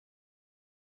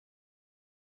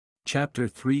Chapter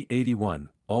 381,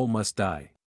 All Must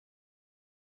Die.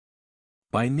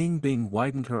 Bai Ningbing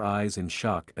widened her eyes in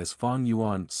shock as Fang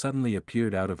Yuan suddenly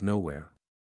appeared out of nowhere.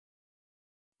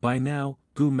 By now,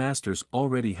 Gu masters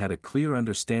already had a clear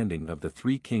understanding of the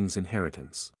Three Kings'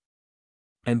 inheritance.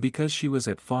 And because she was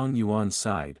at Fang Yuan's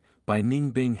side, Bai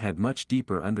Ningbing had much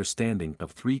deeper understanding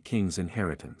of Three Kings'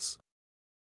 inheritance.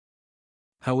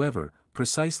 However,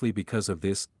 precisely because of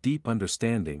this deep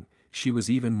understanding, she was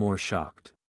even more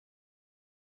shocked.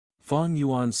 Fang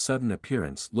Yuan's sudden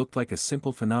appearance looked like a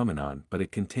simple phenomenon, but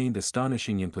it contained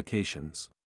astonishing implications.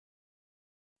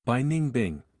 Bai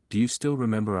Ningbing, do you still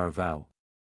remember our vow?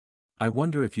 I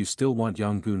wonder if you still want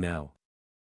Yanggu now.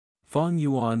 Fang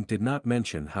Yuan did not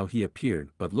mention how he appeared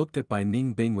but looked at Bai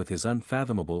Ningbing with his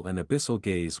unfathomable and abyssal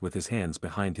gaze with his hands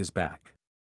behind his back.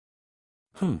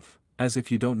 Humph, as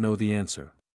if you don't know the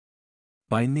answer.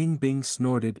 Bai Ningbing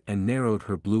snorted and narrowed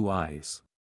her blue eyes.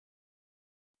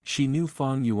 She knew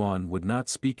Fang Yuan would not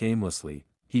speak aimlessly,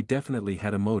 he definitely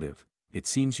had a motive. It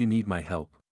seems you need my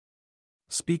help.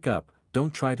 Speak up,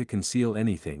 don't try to conceal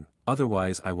anything,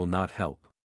 otherwise I will not help.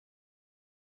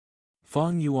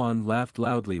 Fang Yuan laughed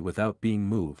loudly without being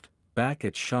moved. Back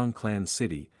at Xianxia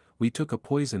City, we took a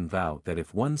poison vow that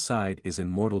if one side is in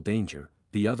mortal danger,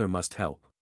 the other must help.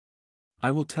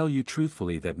 I will tell you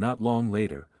truthfully that not long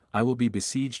later, I will be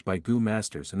besieged by Gu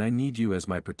masters and I need you as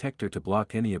my protector to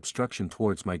block any obstruction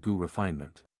towards my Gu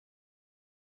refinement.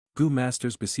 Gu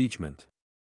masters' besiegement.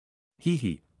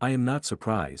 Hee, I am not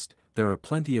surprised, there are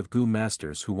plenty of Gu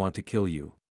masters who want to kill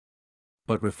you.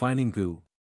 But refining Gu?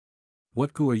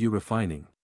 What Gu are you refining?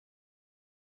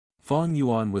 Fang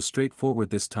Yuan was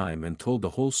straightforward this time and told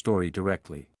the whole story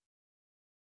directly.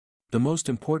 The most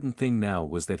important thing now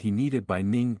was that he needed Bai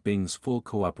Ningbing's full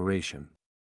cooperation.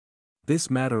 This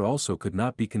matter also could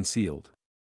not be concealed.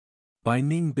 Bai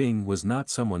Ningbing was not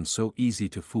someone so easy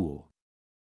to fool.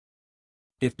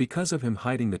 If because of him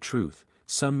hiding the truth,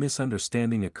 some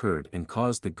misunderstanding occurred and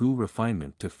caused the Gu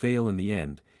refinement to fail in the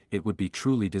end, it would be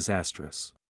truly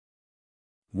disastrous.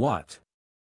 What?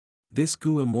 This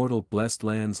Gu immortal blessed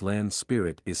land's land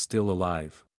spirit is still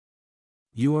alive.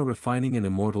 You are refining an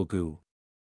immortal Gu.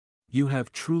 You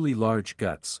have truly large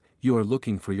guts, you are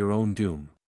looking for your own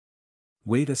doom.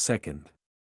 Wait a second.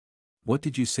 What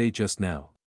did you say just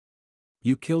now?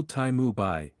 You killed Tai Mu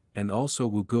Bai, and also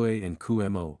Wu Gui and Ku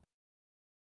Mo.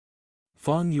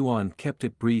 Fang Yuan kept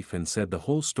it brief and said the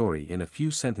whole story in a few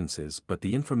sentences, but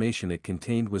the information it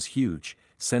contained was huge,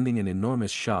 sending an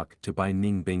enormous shock to Bai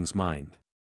Ningbing's mind.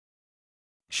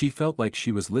 She felt like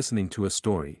she was listening to a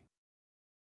story.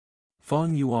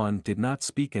 Fang Yuan did not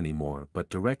speak anymore but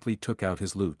directly took out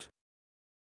his lute.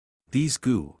 These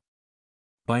Gu.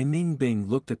 Bai Ningbing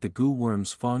looked at the Gu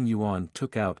worms Fang Yuan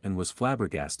took out and was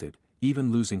flabbergasted,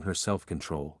 even losing her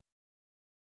self-control.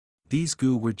 These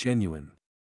Gu were genuine.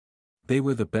 They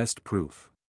were the best proof.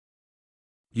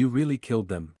 You really killed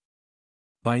them?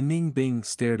 Bai Ningbing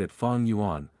stared at Fang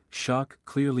Yuan, shock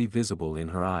clearly visible in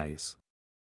her eyes.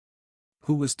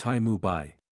 Who was Tai Mu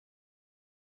Bai?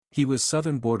 He was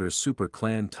Southern Border's super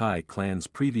clan Tai clan's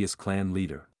previous clan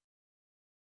leader.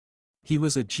 He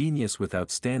was a genius with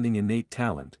outstanding innate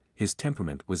talent, his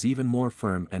temperament was even more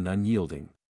firm and unyielding.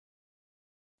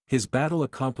 His battle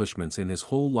accomplishments in his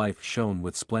whole life shone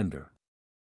with splendor.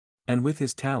 And with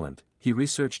his talent, he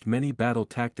researched many battle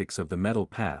tactics of the metal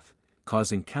path,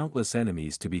 causing countless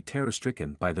enemies to be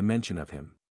terror-stricken by the mention of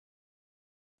him.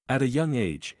 At a young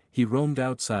age, he roamed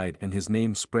outside and his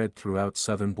name spread throughout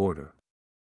Southern Border.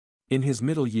 In his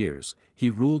middle years,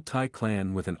 he ruled Tai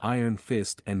clan with an iron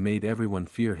fist and made everyone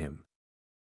fear him.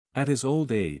 At his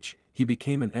old age, he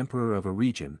became an emperor of a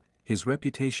region, his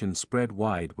reputation spread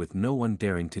wide with no one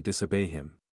daring to disobey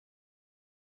him.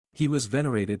 He was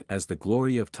venerated as the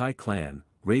glory of Tai clan,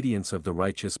 radiance of the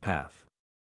righteous path.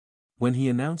 When he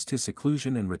announced his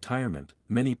seclusion and retirement,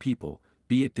 many people,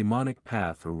 be it demonic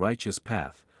path or righteous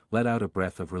path, let out a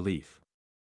breath of relief.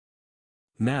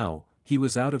 Now, he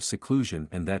was out of seclusion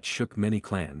and that shook many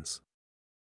clans.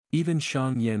 Even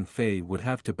Shang Yan Fei would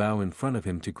have to bow in front of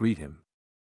him to greet him.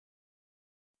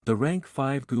 The rank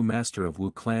 5 Gu master of Wu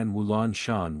clan Wulan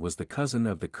Shan was the cousin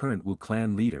of the current Wu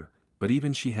clan leader, but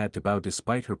even she had to bow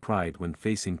despite her pride when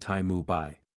facing Tai Mu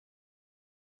Bai.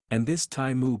 And this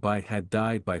Tai Mu Bai had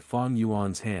died by Fang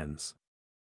Yuan's hands.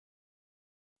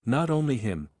 Not only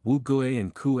him, Wu Gui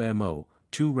and Ku Mo,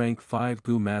 2 rank 5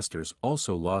 Gu masters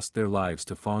also lost their lives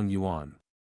to Fang Yuan.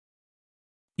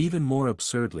 Even more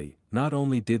absurdly, not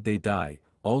only did they die,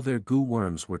 all their Gu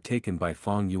worms were taken by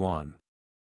Fang Yuan.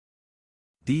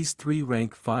 These 3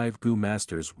 rank 5 Gu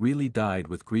masters really died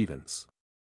with grievance.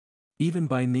 Even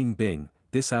Bai Ningbing,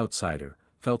 this outsider,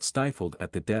 felt stifled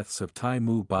at the deaths of Tai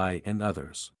Mu Bai and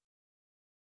others.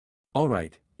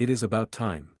 Alright, it is about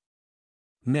time.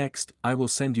 Next, I will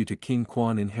send you to King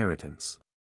Quan Inheritance.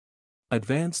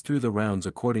 Advance through the rounds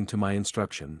according to my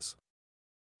instructions.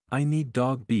 I need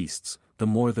dog beasts, the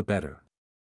more the better.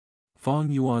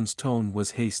 Fong Yuan's tone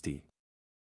was hasty.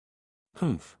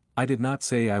 Humph, I did not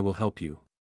say I will help you.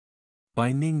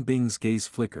 Bai Ningbing's gaze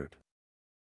flickered.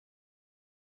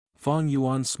 Fong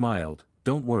Yuan smiled,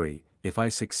 don't worry, if I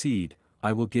succeed,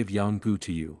 I will give Gu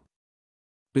to you.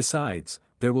 Besides,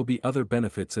 there will be other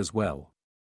benefits as well.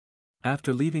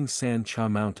 After leaving San Cha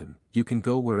Mountain, you can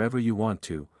go wherever you want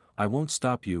to, I won't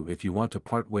stop you if you want to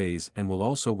part ways and will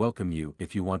also welcome you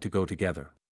if you want to go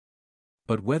together.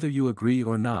 But whether you agree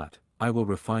or not, I will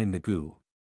refine the Gu.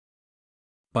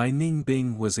 Bai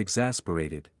Ningbing was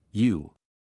exasperated, You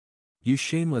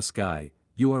shameless guy,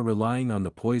 you are relying on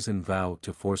the poison vow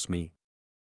to force me?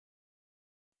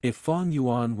 If Fong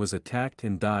Yuan was attacked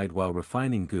and died while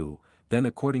refining Gu, then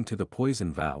according to the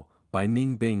poison vow, Bai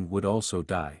Ningbing would also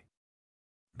die.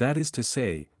 That is to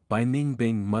say, Bai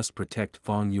Ningbing must protect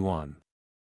Fong Yuan.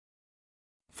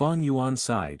 Fong Yuan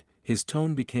sighed, his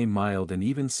tone became mild and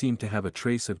even seemed to have a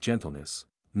trace of gentleness.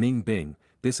 Ningbing,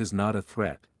 this is not a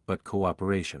threat, but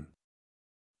cooperation.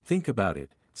 Think about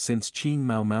it, since Qing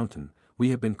Mao Mountain, we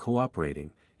have been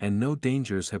cooperating, and no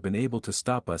dangers have been able to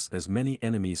stop us as many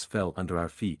enemies fell under our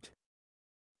feet.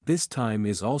 This time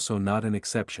is also not an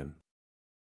exception.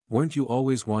 Weren't you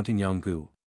always wanting Gu?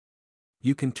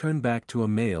 You can turn back to a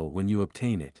male when you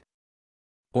obtain it.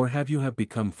 Or have you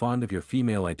become fond of your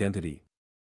female identity?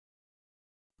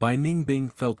 Bai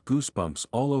Ningbing felt goosebumps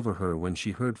all over her when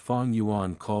she heard Fong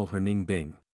Yuan call her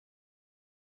Ningbing.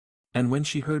 And when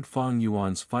she heard Fong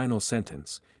Yuan's final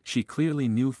sentence, she clearly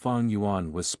knew Fong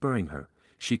Yuan was spurring her,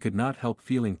 she could not help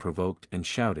feeling provoked and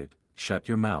shouted, shut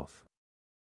your mouth.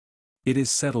 It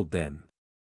is settled then.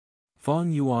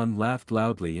 Fong Yuan laughed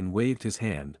loudly and waved his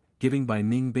hand, giving Bai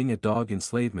Ningbing a dog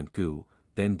enslavement Gu,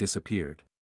 then disappeared.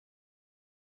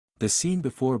 The scene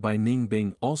before Bai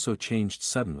Ningbing also changed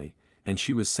suddenly, and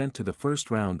she was sent to the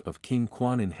first round of King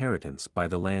Quan Inheritance by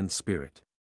the land spirit.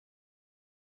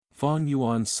 Fong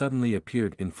Yuan suddenly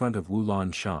appeared in front of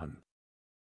Wulan Shan.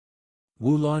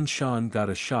 Wulan Shan got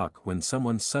a shock when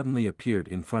someone suddenly appeared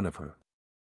in front of her.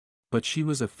 But she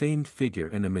was a famed figure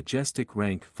and a majestic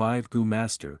rank 5 Gu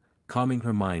master, calming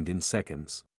her mind in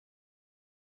seconds.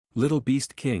 Little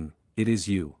Beast King, it is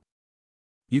you.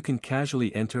 You can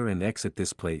casually enter and exit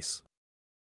this place.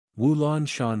 Wulan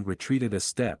Shan retreated a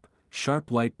step, sharp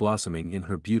light blossoming in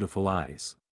her beautiful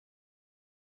eyes.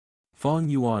 Fong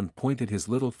Yuan pointed his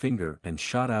little finger and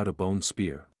shot out a bone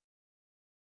spear.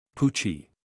 Poochie.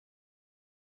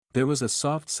 There was a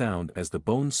soft sound as the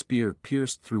bone spear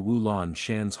pierced through Wulan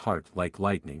Shan's heart like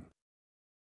lightning.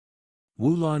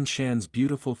 Wulan Shan's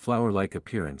beautiful flower-like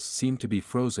appearance seemed to be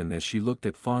frozen as she looked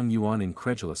at Fong Yuan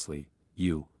incredulously.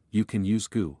 You can use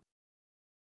Gu.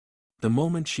 The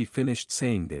moment she finished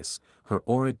saying this, her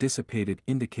aura dissipated,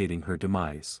 indicating her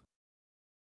demise.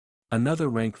 Another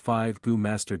rank 5 Gu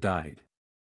master died.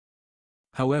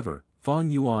 However,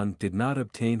 Fong Yuan did not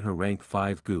obtain her rank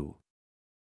 5 Gu.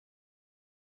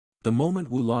 The moment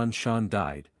Wulan Shan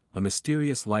died, a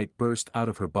mysterious light burst out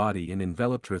of her body and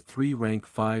enveloped her 3 rank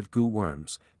 5 Gu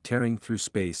worms, tearing through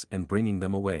space and bringing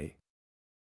them away.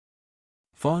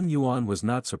 Fong Yuan was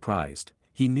not surprised,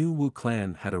 he knew Wu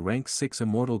clan had a rank 6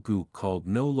 immortal Gu called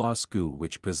No Loss Gu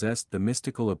which possessed the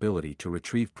mystical ability to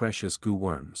retrieve precious Gu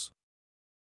worms.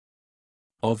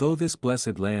 Although this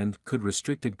blessed land could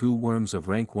restricted Gu worms of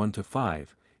rank 1 to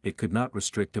 5, it could not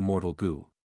restrict immortal Gu.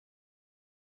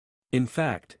 In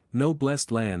fact, no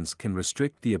blessed lands can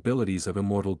restrict the abilities of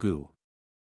immortal Gu.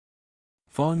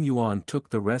 Fong Yuan took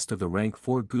the rest of the rank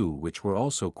 4 Gu which were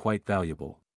also quite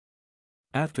valuable.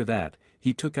 After that,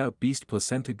 he took out Beast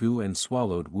Placenta Gu and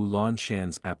swallowed Wulan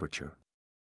Shan's aperture.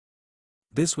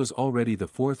 This was already the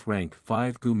 4th rank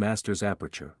 5 Gu master's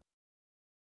aperture.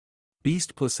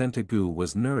 Beast Placenta Gu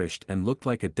was nourished and looked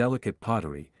like a delicate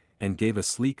pottery, and gave a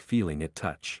sleek feeling at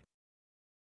touch.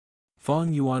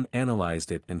 Fong Yuan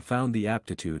analyzed it and found the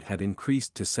aptitude had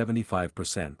increased to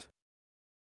 75%.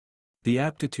 The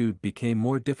aptitude became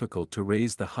more difficult to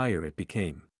raise the higher it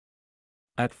became.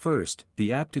 At first,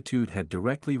 the aptitude had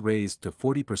directly raised to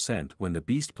 40% when the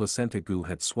Beast Placenta Gu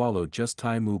had swallowed just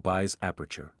Tai Mu Bai's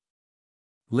aperture.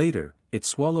 Later, it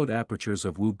swallowed apertures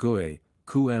of Wu Gui,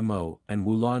 Ku Mo, and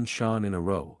Wulan Shan in a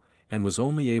row, and was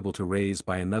only able to raise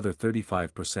by another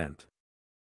 35%.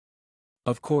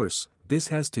 Of course, this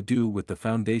has to do with the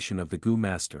foundation of the Gu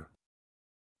Master.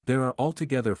 There are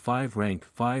altogether 5 rank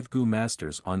 5 Gu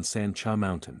Masters on San Cha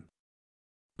Mountain.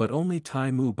 But only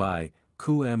Tai Mu Bai,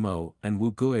 Kumo and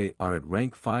Wu Gui are at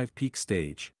rank 5 peak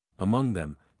stage. Among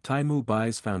them, Tai Mu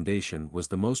Bai's foundation was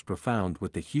the most profound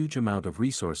with the huge amount of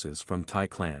resources from Tai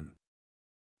clan.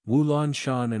 Wu Lan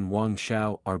Shan and Wang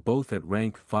Xiao are both at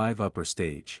rank 5 upper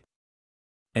stage.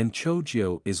 And Chou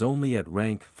Jiu is only at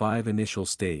rank 5 initial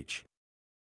stage.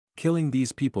 Killing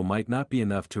these people might not be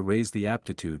enough to raise the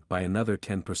aptitude by another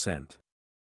 10%.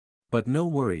 But no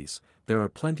worries, there are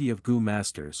plenty of Gu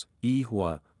masters, Yi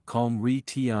Hua, Calm Ri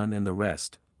Tian and the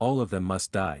rest, all of them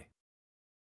must die.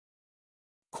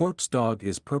 Corpse Dog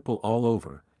is purple all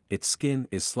over, its skin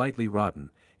is slightly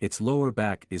rotten, its lower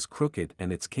back is crooked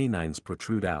and its canines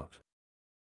protrude out.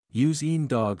 Use Yin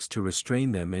dogs to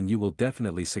restrain them and you will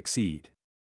definitely succeed.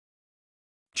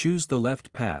 Choose the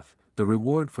left path, the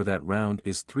reward for that round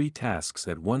is 3 tasks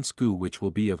at once Gu which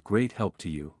will be of great help to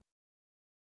you.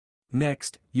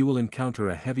 Next, you will encounter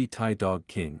a heavy Tai Dog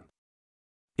King.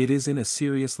 It is in a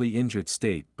seriously injured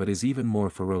state but is even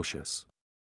more ferocious.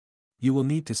 You will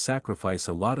need to sacrifice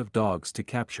a lot of dogs to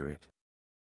capture it.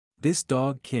 This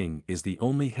Dog King is the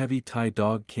only heavy Tai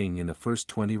Dog King in the first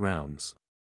 20 rounds.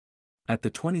 At the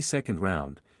 22nd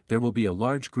round, there will be a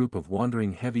large group of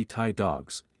wandering heavy Tai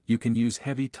dogs. You can use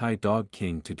heavy Tai Dog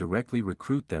King to directly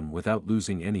recruit them without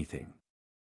losing anything.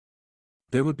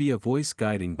 There would be a voice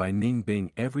guiding by Ning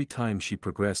Bing every time she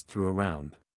progressed through a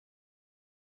round.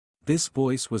 This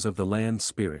voice was of the land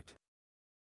spirit.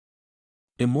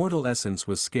 Immortal essence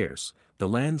was scarce, the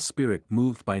land spirit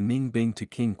moved by Ning Bing to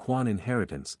King Quan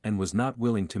inheritance and was not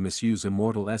willing to misuse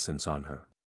immortal essence on her.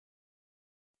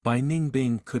 Bai Ning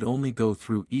Bing could only go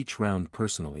through each round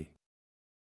personally.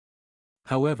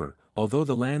 However, although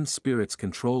the land spirit's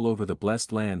control over the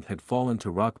blessed land had fallen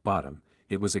to rock bottom,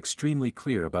 it was extremely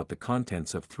clear about the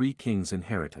contents of 3 kings'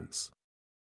 inheritance.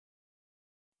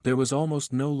 There was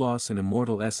almost no loss in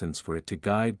immortal essence for it to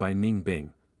guide Bai Ning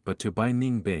Bing, but to Bai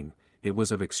Ning Bing, it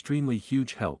was of extremely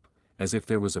huge help, as if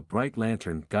there was a bright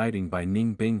lantern guiding Bai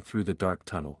Ning Bing through the dark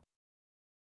tunnel.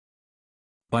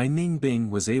 Bai Ning Bing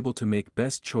was able to make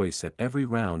best choice at every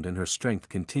round and her strength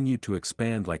continued to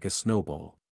expand like a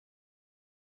snowball.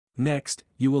 Next,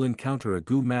 you will encounter a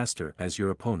Gu master as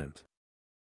your opponent.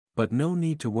 But no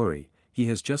need to worry, he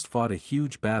has just fought a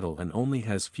huge battle and only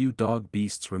has few dog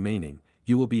beasts remaining,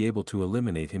 you will be able to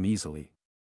eliminate him easily.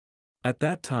 At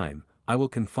that time, I will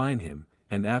confine him,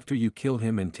 and after you kill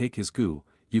him and take his Gu,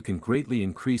 you can greatly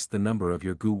increase the number of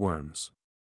your Gu worms.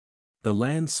 The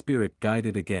land spirit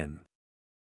guided again.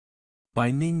 Bai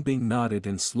Ning Bing nodded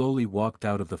and slowly walked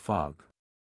out of the fog.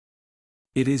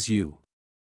 It is you.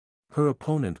 Her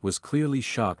opponent was clearly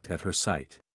shocked at her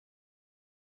sight.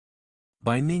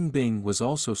 Bai Ning Bing was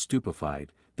also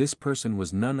stupefied. This person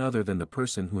was none other than the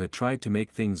person who had tried to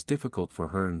make things difficult for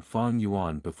her and Fang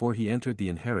Yuan before he entered the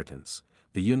inheritance,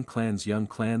 the Yun clan's young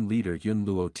clan leader Yun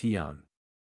Luo Tian.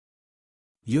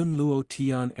 Yun Luo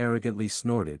Tian arrogantly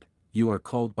snorted, "You are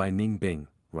called Bai Ning Bing,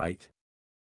 right?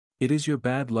 It is your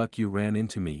bad luck you ran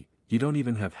into me, you don't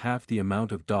even have half the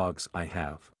amount of dogs I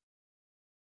have."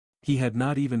 He had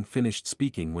not even finished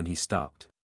speaking when he stopped.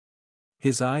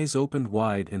 His eyes opened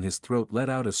wide and his throat let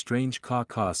out a strange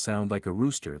caw-caw sound like a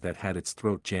rooster that had its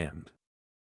throat jammed.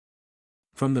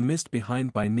 From the mist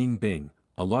behind Bai Ning Bing,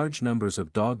 a large numbers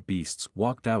of dog beasts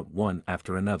walked out one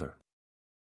after another.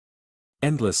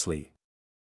 Endlessly.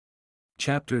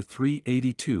 Chapter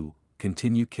 382,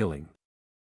 Continue Killing.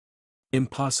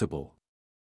 Impossible.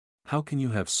 How can you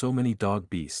have so many dog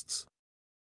beasts?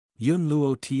 Yun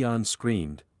Luo Tian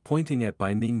screamed, pointing at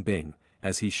Bai Ning Bing.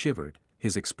 As he shivered,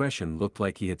 his expression looked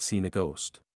like he had seen a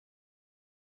ghost.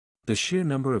 The sheer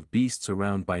number of beasts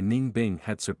around Bai Ning Bing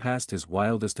had surpassed his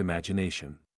wildest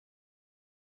imagination.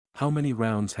 How many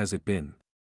rounds has it been?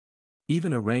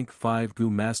 Even a rank 5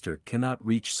 Gu master cannot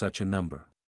reach such a number.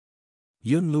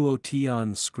 Yun Luo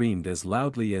Tian screamed as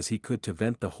loudly as he could to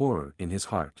vent the horror in his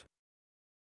heart.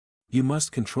 You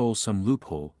must control some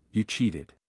loophole, you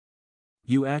cheated.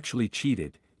 You actually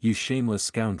cheated, you shameless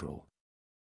scoundrel.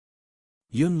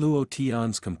 Yun Luo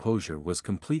Tian's composure was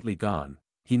completely gone,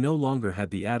 he no longer had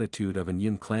the attitude of an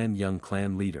Yun clan young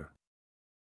clan leader.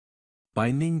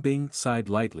 Bai Ning Bing sighed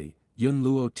lightly, Yun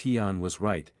Luo Tian was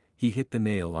right, he hit the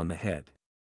nail on the head.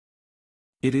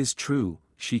 It is true,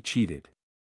 she cheated.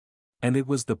 And it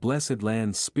was the blessed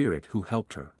land spirit who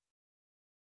helped her.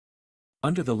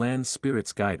 Under the land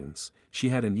spirit's guidance, she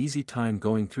had an easy time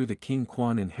going through the King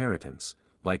Quan inheritance,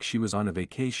 like she was on a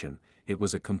vacation, it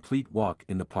was a complete walk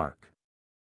in the park.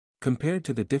 Compared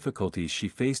to the difficulties she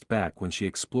faced back when she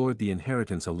explored the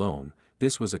inheritance alone,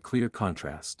 this was a clear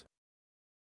contrast.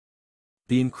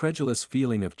 The incredulous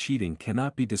feeling of cheating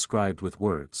cannot be described with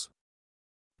words.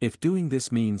 If doing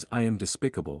this means I am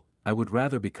despicable, I would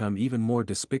rather become even more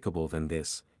despicable than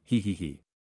this, he he he.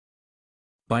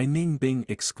 Bai Ningbing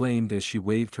exclaimed as she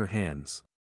waved her hands.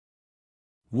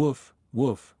 Woof,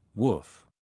 woof, woof.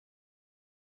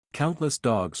 Countless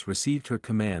dogs received her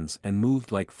commands and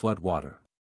moved like flood water.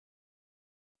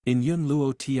 In Yun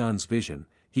Luo Tian's vision,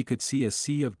 he could see a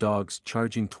sea of dogs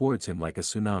charging towards him like a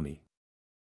tsunami.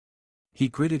 He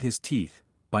gritted his teeth,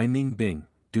 Bai Ningbing,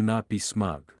 do not be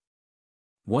smug.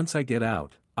 Once I get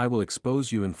out, I will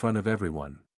expose you in front of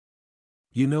everyone.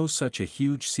 You know such a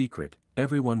huge secret,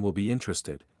 everyone will be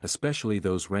interested, especially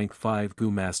those rank 5 Gu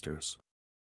masters.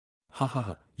 Ha ha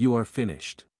ha, you are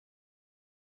finished.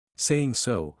 Saying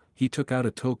so, he took out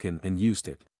a token and used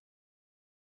it.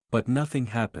 But nothing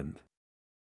happened.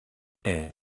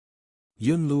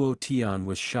 Yun Luo Tian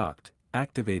was shocked,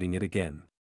 activating it again.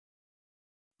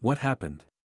 What happened?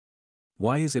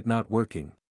 Why is it not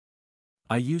working?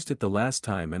 I used it the last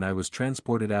time and I was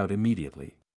transported out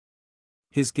immediately.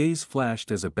 His gaze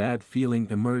flashed as a bad feeling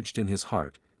emerged in his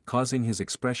heart, causing his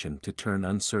expression to turn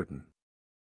uncertain.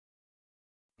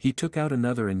 He took out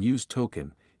another and used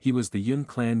token. He was the Yun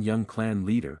Clan young clan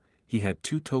leader, he had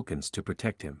 2 tokens to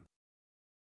protect him.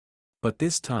 But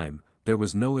this time, there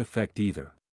was no effect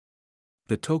either.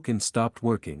 The token stopped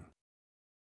working.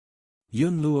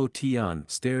 Yun Luo Tian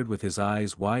stared with his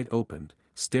eyes wide opened,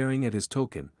 staring at his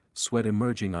token, sweat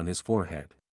emerging on his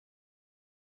forehead.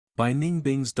 Bai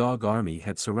Ningbing's dog army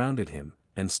had surrounded him,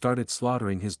 and started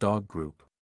slaughtering his dog group.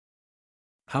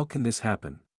 How can this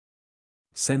happen?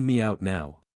 Send me out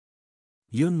now.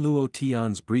 Yun Luo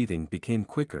Tian's breathing became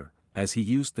quicker, as he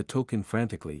used the token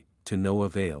frantically, to no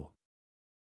avail.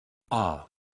 Ah!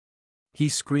 He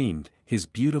screamed, his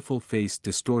beautiful face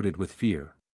distorted with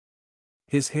fear.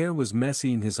 His hair was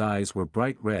messy and his eyes were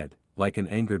bright red, like an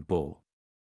angered bull.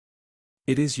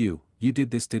 It is you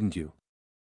did this, didn't you?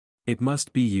 It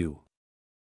must be you.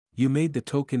 You made the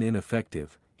token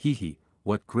ineffective, hee,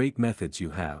 what great methods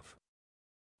you have.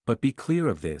 But be clear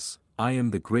of this, I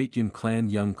am the great Yun Clan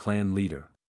young clan leader.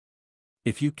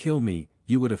 If you kill me,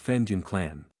 you would offend Yun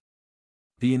Clan.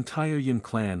 The entire Yun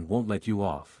Clan won't let you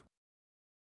off.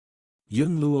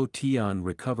 Yun Luo Tian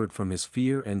recovered from his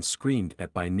fear and screamed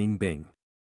at Bai Ningbing.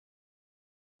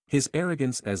 His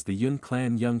arrogance as the Yun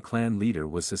Clan young clan leader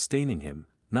was sustaining him,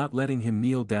 not letting him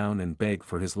kneel down and beg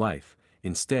for his life,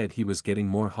 instead he was getting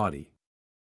more haughty.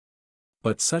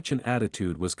 But such an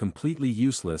attitude was completely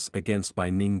useless against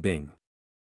Bai Ningbing.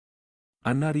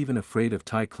 I'm not even afraid of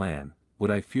Tai Clan,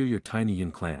 would I fear your tiny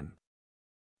Yun Clan?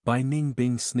 Bai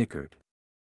Ningbing snickered.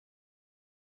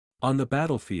 On the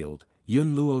battlefield,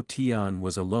 Yun Luo Tian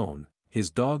was alone, his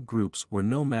dog groups were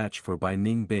no match for Bai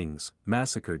Ningbing's,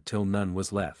 massacred till none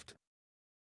was left.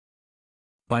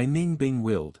 Bai Ningbing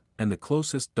willed, and the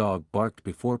closest dog barked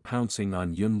before pouncing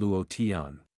on Yun Luo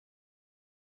Tian.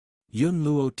 Yun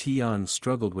Luo Tian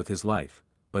struggled with his life,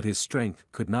 but his strength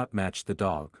could not match the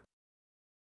dog.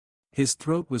 His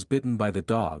throat was bitten by the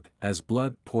dog, as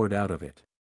blood poured out of it.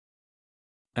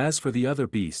 As for the other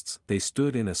beasts, they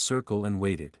stood in a circle and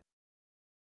waited.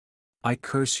 I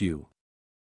curse you.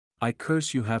 I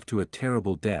curse you have to a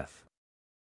terrible death.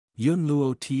 Yun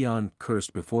Luo Tian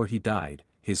cursed before he died,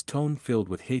 his tone filled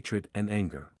with hatred and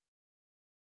anger.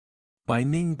 Bai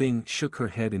Ningbing shook her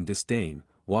head in disdain,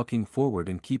 walking forward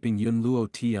and keeping Yun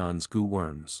Luo Tian's Gu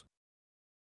worms.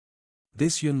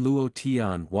 This Yun Luo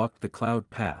Tian walked the cloud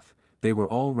path, they were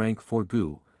all rank 4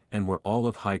 Gu, and were all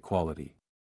of high quality.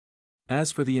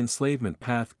 As for the enslavement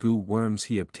path Gu worms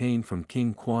he obtained from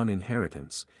King Quan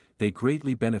inheritance, they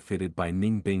greatly benefited by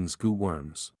Ningbing's Gu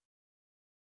worms.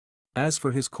 As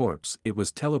for his corpse, it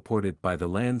was teleported by the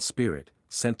land spirit,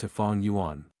 sent to Fong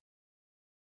Yuan.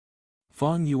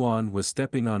 Fong Yuan was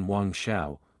stepping on Wang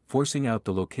Xiao, forcing out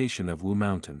the location of Wu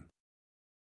Mountain.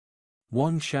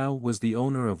 Wang Xiao was the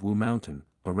owner of Wu Mountain,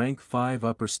 a rank 5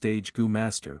 upper stage Gu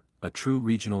master, a true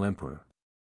regional emperor.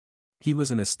 He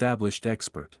was an established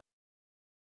expert.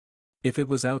 If it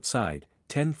was outside,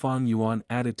 10 Fong Yuan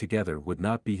added together would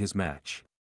not be his match.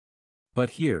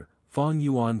 But here, Fong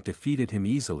Yuan defeated him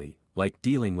easily, like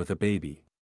dealing with a baby.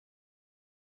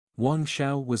 Wang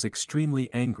Xiao was extremely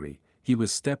angry, he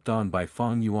was stepped on by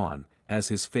Fong Yuan, as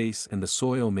his face and the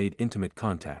soil made intimate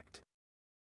contact.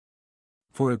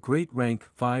 For a great rank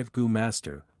 5 Gu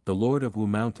master, the Lord of Wu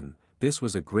Mountain, this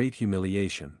was a great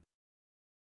humiliation.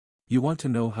 You want to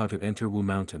know how to enter Wu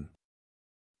Mountain?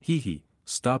 Hee,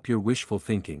 stop your wishful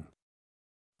thinking.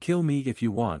 Kill me if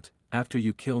you want, after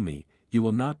you kill me, you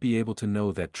will not be able to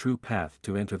know that true path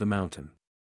to enter the mountain.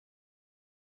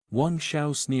 Wang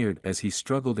Xiao sneered as he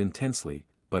struggled intensely,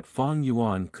 but Fong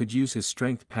Yuan could use his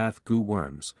strength path Gu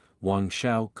worms, Wang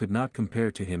Xiao could not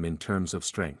compare to him in terms of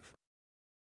strength.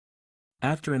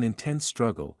 After an intense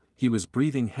struggle, he was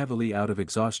breathing heavily out of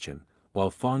exhaustion, while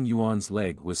Fang Yuan's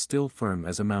leg was still firm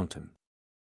as a mountain.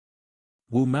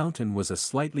 Wu Mountain was a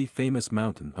slightly famous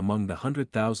mountain among the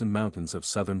 100,000 mountains of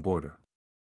southern border.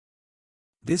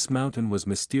 This mountain was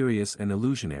mysterious and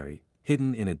illusionary,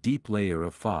 hidden in a deep layer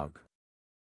of fog.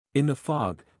 In the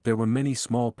fog, there were many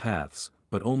small paths,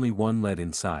 but only one led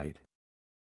inside.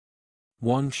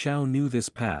 Wang Xiao knew this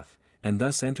path, and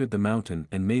thus entered the mountain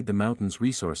and made the mountain's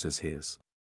resources his.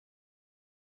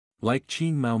 Like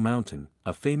Qin Mao Mountain,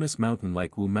 a famous mountain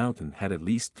like Wu Mountain had at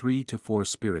least 3 to 4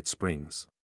 spirit springs.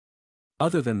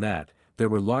 Other than that, there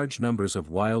were large numbers of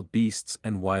wild beasts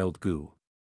and wild gu.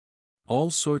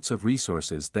 All sorts of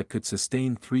resources that could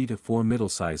sustain 3 to 4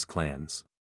 middle-sized clans.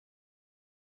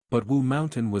 But Wu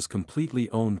Mountain was completely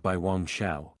owned by Wang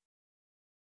Xiao.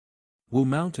 Wu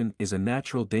Mountain is a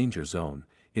natural danger zone.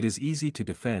 It is easy to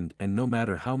defend, and no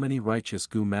matter how many righteous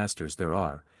Gu masters there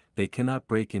are, they cannot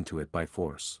break into it by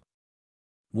force.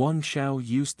 Wang Xiao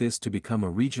used this to become a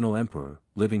regional emperor,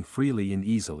 living freely and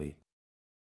easily.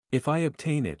 If I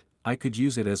obtain it, I could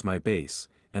use it as my base,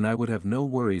 and I would have no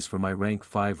worries for my rank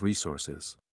 5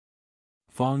 resources.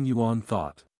 Fang Yuan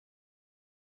thought.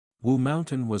 Wu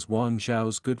Mountain was Wang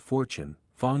Xiao's good fortune.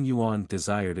 Fang Yuan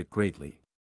desired it greatly.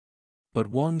 But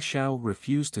Wang Xiao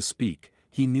refused to speak.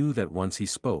 He knew that once he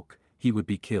spoke, he would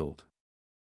be killed.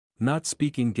 Not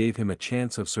speaking gave him a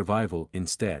chance of survival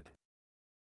instead.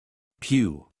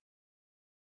 Pew!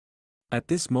 At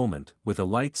this moment, with a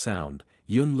light sound,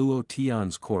 Yun Luo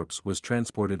Tian's corpse was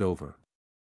transported over.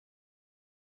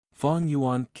 Fang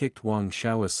Yuan kicked Wang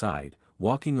Xiao aside,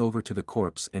 walking over to the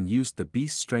corpse and used the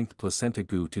beast strength placenta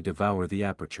gu to devour the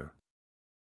aperture.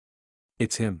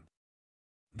 It's him.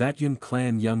 That Yun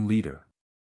clan young leader.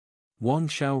 Wang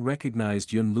Xiao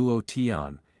recognized Yun Luo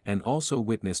Tian, and also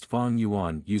witnessed Fang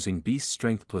Yuan using beast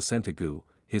strength placenta gu.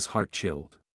 His heart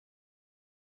chilled.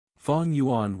 Fang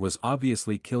Yuan was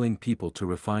obviously killing people to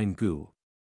refine gu.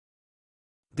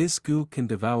 This gu can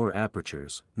devour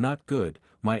apertures. Not good.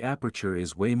 My aperture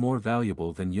is way more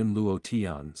valuable than Yun Luo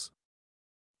Tian's.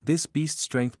 This beast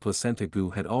strength placenta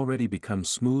gu had already become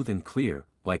smooth and clear,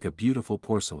 like a beautiful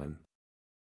porcelain.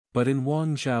 But in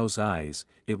Wang Xiao's eyes,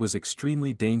 it was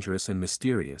extremely dangerous and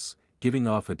mysterious, giving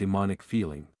off a demonic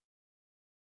feeling.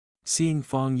 Seeing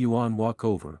Fang Yuan walk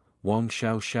over, Wang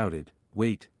Xiao shouted,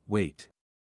 "Wait, wait.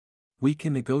 We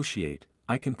can negotiate.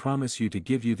 I can promise you to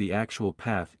give you the actual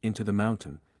path into the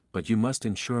mountain, but you must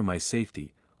ensure my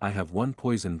safety. I have 1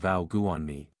 poison vow gu on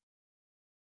me."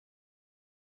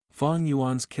 Fang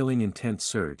Yuan's killing intent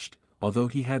surged. Although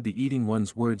he had the eating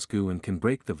one's words gu and can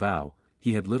break the vow,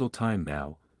 he had little time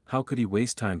now. How could he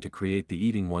waste time to create the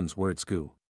eating one's words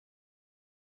gu?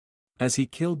 As he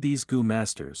killed these gu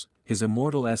masters, his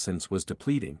immortal essence was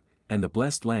depleting, and the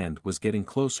blessed land was getting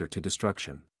closer to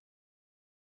destruction.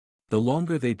 The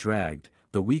longer they dragged,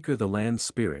 the weaker the land's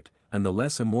spirit, and the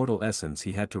less immortal essence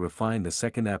he had to refine the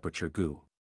second aperture gu.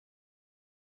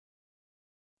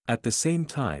 At the same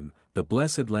time, the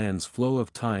blessed land's flow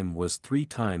of time was 3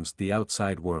 times the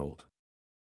outside world.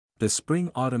 The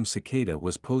spring-autumn cicada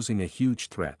was posing a huge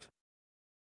threat.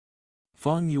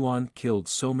 Fang Yuan killed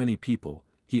so many people,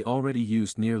 he already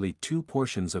used nearly 2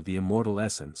 portions of the immortal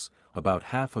essence, about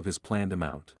half of his planned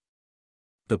amount.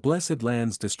 The blessed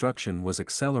land's destruction was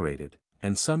accelerated,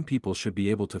 and some people should be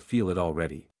able to feel it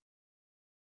already.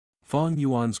 Fang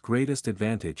Yuan's greatest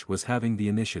advantage was having the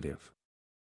initiative.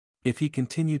 If he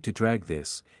continued to drag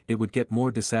this, it would get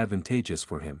more disadvantageous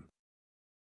for him.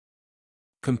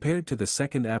 Compared to the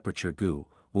second aperture gu,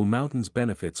 Wu Mountain's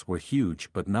benefits were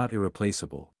huge but not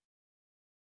irreplaceable.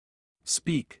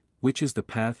 Speak, which is the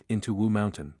path into Wu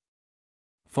Mountain?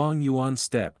 Fang Yuan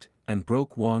stepped, and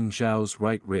broke Wang Zhao's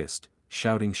right wrist,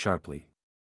 shouting sharply.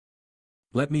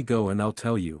 Let me go and I'll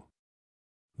tell you.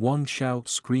 Wang Xiao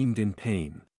screamed in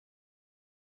pain.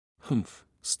 Humph,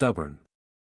 stubborn.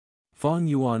 Fang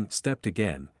Yuan stepped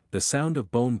again. The sound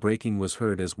of bone breaking was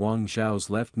heard as Wang Zhao's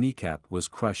left kneecap was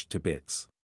crushed to bits.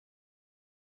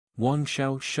 Wang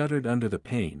Xiao shuddered under the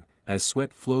pain, as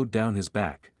sweat flowed down his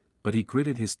back, but he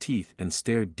gritted his teeth and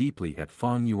stared deeply at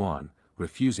Fang Yuan,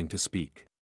 refusing to speak.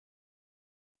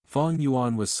 Fang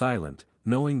Yuan was silent,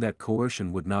 knowing that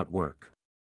coercion would not work.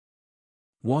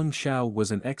 Wang Xiao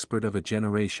was an expert of a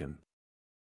generation.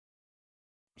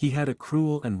 He had a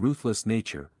cruel and ruthless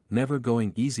nature, never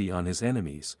going easy on his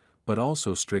enemies, but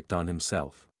also strict on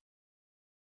himself.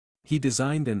 He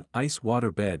designed an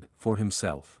ice-water bed for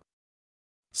himself.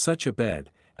 Such a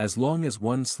bed, as long as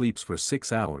one sleeps for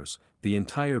 6 hours, the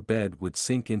entire bed would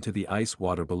sink into the ice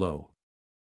water below.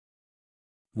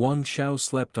 Wang Xiao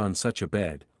slept on such a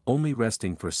bed, only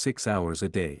resting for 6 hours a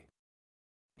day.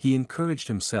 He encouraged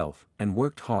himself, and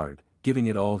worked hard, giving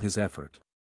it all his effort.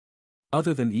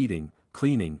 Other than eating,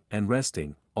 cleaning, and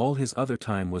resting, all his other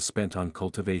time was spent on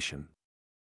cultivation.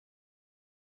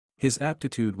 His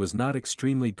aptitude was not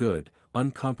extremely good,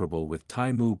 uncomparable with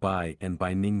Tai Mu Bai and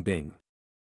Bai Ning Bing.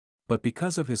 But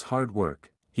because of his hard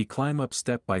work, he climbed up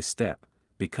step by step,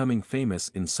 becoming famous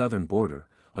in southern border,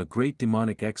 a great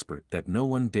demonic expert that no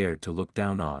one dared to look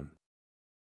down on.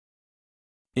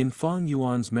 In Fang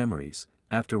Yuan's memories,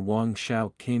 after Wang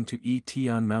Xiao came to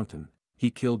Tian Mountain, he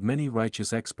killed many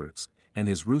righteous experts, and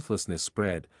his ruthlessness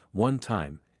spread. One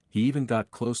time, he even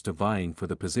got close to vying for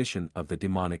the position of the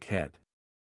demonic head.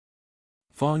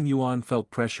 Fang Yuan felt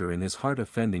pressure in his heart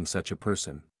offending such a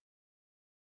person.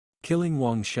 Killing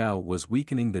Wang Xiao was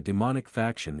weakening the demonic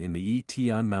faction in the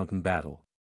Tian Mountain battle.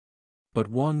 But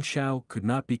Wang Xiao could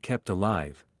not be kept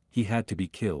alive, he had to be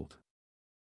killed.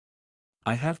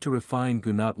 I have to refine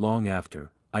Gu not long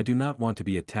after, I do not want to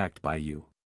be attacked by you.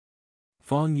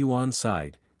 Fang Yuan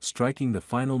sighed, striking the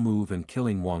final move and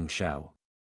killing Wang Xiao.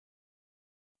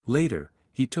 Later,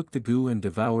 he took the Gu and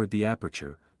devoured the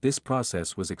aperture. This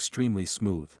process was extremely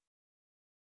smooth.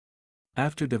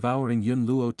 After devouring Yun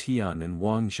Luo Tian and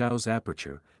Wang Xiao's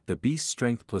aperture, the beast's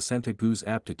strength placenta Gu's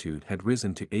aptitude had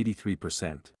risen to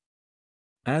 83%.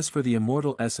 As for the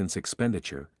immortal essence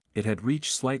expenditure, it had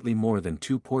reached slightly more than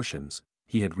 2 portions,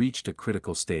 he had reached a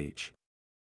critical stage.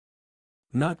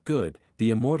 Not good, the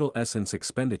immortal essence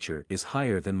expenditure is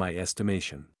higher than my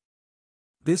estimation.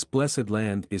 This blessed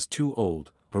land is too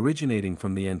old, originating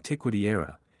from the antiquity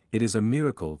era. It is a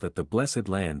miracle that the blessed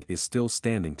land is still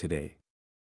standing today.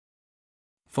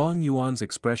 Fang Yuan's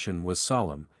expression was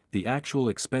solemn, the actual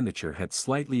expenditure had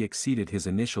slightly exceeded his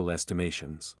initial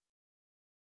estimations.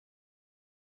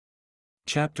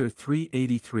 Chapter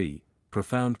 383,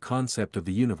 Profound Concept of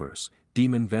the Universe,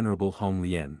 Demon Venerable Hong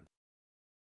Lian.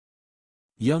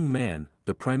 Young man,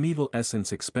 the primeval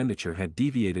essence expenditure had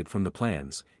deviated from the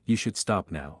plans, you should stop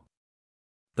now.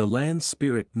 The land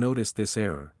spirit noticed this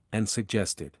error, and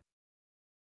suggested.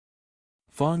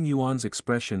 Fang Yuan's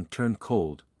expression turned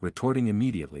cold, retorting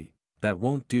immediately, that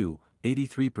won't do,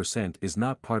 83% is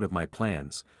not part of my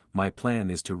plans, my plan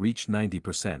is to reach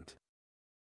 90%.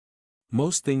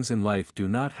 Most things in life do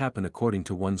not happen according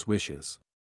to one's wishes.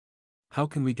 How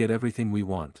can we get everything we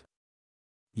want?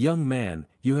 Young man,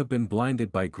 you have been blinded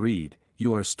by greed,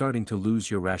 you are starting to lose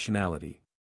your rationality.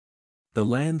 The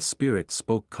land spirit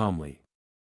spoke calmly.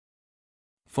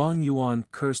 Fang Yuan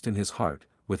cursed in his heart,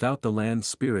 without the land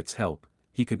spirit's help,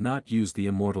 he could not use the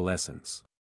immortal essence.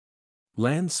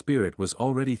 Land spirit was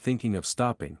already thinking of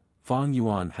stopping, Fang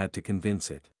Yuan had to convince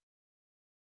it.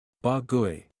 Ba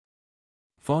Gui.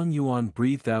 Fang Yuan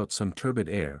breathed out some turbid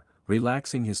air,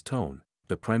 relaxing his tone,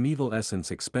 the primeval essence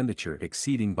expenditure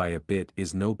exceeding by a bit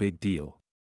is no big deal.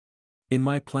 In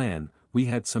my plan, we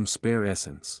had some spare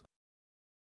essence.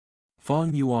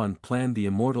 Fang Yuan planned the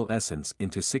immortal essence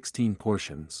into 16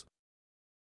 portions.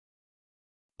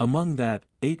 Among that,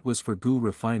 8 was for Gu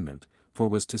refinement, 4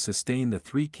 was to sustain the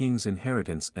 3 kings'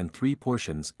 inheritance and 3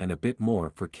 portions and a bit more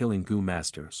for killing Gu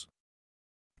masters.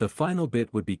 The final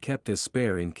bit would be kept as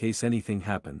spare in case anything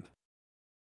happened.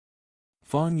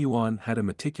 Fang Yuan had a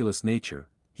meticulous nature,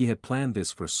 he had planned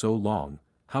this for so long,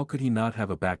 how could he not have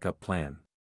a backup plan?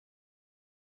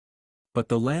 But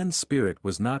the land spirit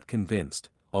was not convinced,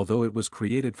 although it was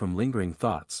created from lingering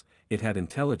thoughts, it had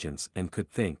intelligence and could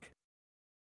think.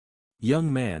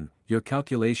 Young man, your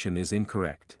calculation is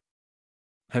incorrect.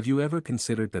 Have you ever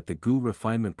considered that the Gu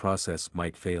refinement process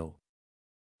might fail?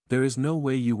 There is no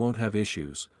way you won't have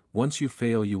issues, once you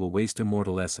fail you will waste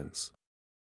immortal essence.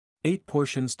 8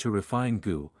 portions to refine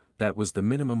Gu, that was the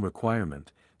minimum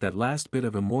requirement, that last bit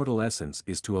of immortal essence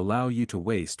is to allow you to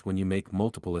waste when you make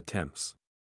multiple attempts.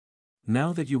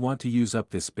 Now that you want to use up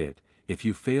this bit, if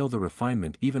you fail the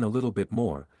refinement even a little bit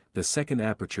more, the second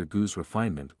aperture Gu's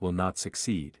refinement will not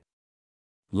succeed.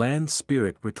 Land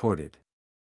spirit retorted.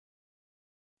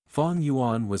 Fang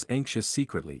Yuan was anxious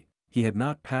secretly, he had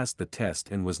not passed the test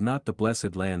and was not the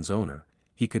blessed land's owner,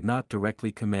 he could not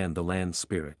directly command the land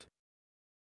spirit.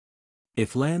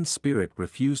 If land spirit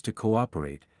refused to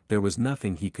cooperate, there was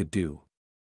nothing he could do.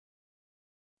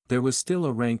 There was still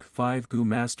a rank 5 Gu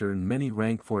master and many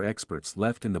rank 4 experts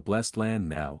left in the blessed land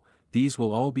now, these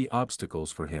will all be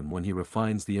obstacles for him when he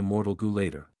refines the immortal Gu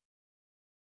later.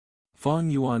 Fang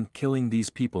Yuan killing these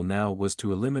people now was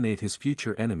to eliminate his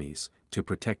future enemies, to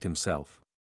protect himself.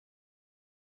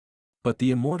 But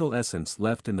the immortal essence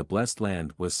left in the blessed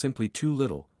land was simply too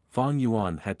little, Fang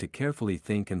Yuan had to carefully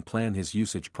think and plan his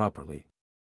usage properly.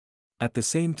 At the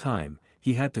same time,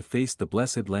 he had to face the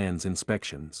blessed land's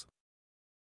inspections.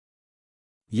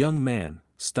 Young man,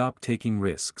 stop taking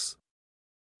risks.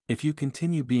 If you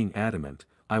continue being adamant,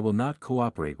 I will not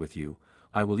cooperate with you,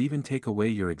 I will even take away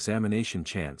your examination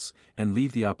chance, and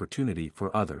leave the opportunity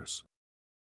for others.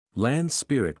 Lan's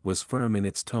spirit was firm in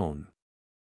its tone.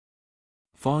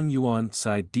 Fang Yuan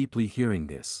sighed deeply hearing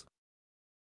this.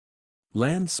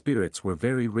 Lan's spirits were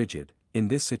very rigid. In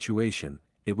this situation,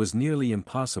 it was nearly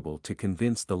impossible to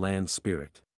convince the land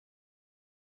spirit.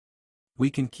 We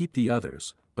can keep the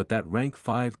others, but that rank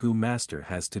 5 Gu master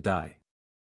has to die.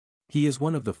 He is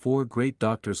one of the 4 great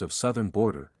doctors of southern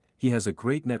border, he has a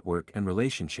great network and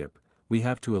relationship, we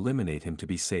have to eliminate him to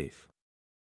be safe.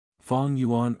 Fang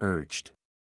Yuan urged.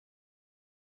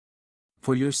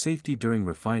 For your safety during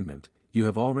refinement, you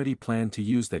have already planned to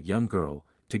use that young girl,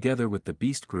 together with the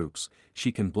beast groups,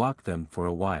 she can block them for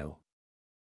a while.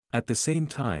 At the same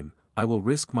time, I will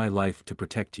risk my life to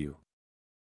protect you.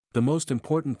 The most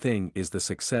important thing is the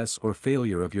success or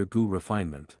failure of your Gu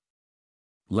refinement.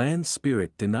 Lan's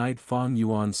spirit denied Fang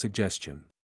Yuan's suggestion.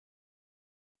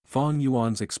 Fang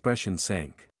Yuan's expression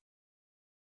sank.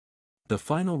 The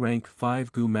final rank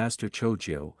 5 Gu Master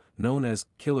Chojiu, known as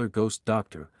Killer Ghost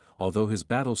Doctor, although his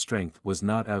battle strength was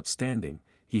not outstanding,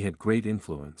 he had great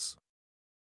influence.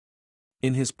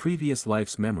 In his previous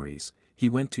life's memories, he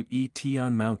went to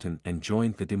Tian Mountain and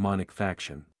joined the demonic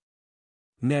faction.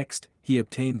 Next, he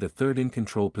obtained the 3rd in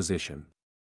control position.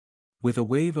 With a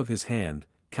wave of his hand,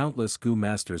 countless Gu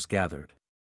masters gathered.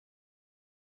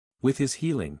 With his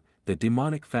healing, the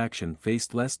demonic faction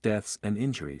faced less deaths and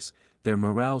injuries, their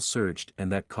morale surged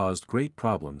and that caused great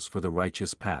problems for the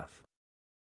righteous path.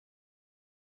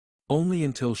 Only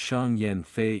until Shang Yan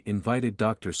Fei invited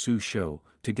Dr. Su Shou,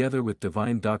 together with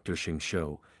divine Dr. Xing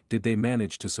Shou, did they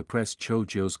manage to suppress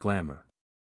Chojiu's glamour.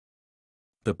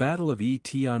 The Battle of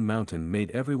Tian Mountain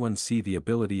made everyone see the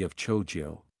ability of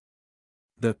Chojiu.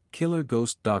 The Killer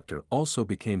Ghost Doctor also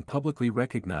became publicly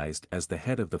recognized as the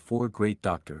head of the 4 great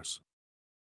doctors.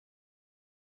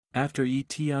 After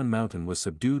Tian Mountain was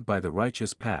subdued by the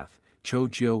righteous path,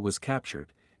 Chojiu was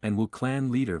captured, and Wu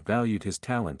clan leader valued his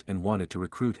talent and wanted to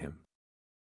recruit him.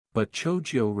 But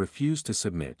Chojiu refused to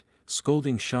submit,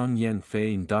 scolding Shang Yan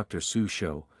Fei and Dr. Su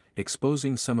Shou,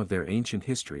 exposing some of their ancient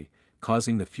history,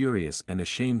 causing the furious and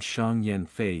ashamed Shang Yan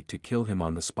Fei to kill him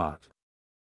on the spot.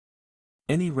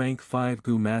 Any rank 5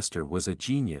 Gu master was a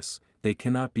genius, they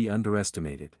cannot be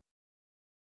underestimated.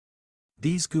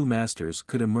 These Gu masters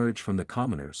could emerge from the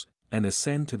commoners, and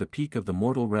ascend to the peak of the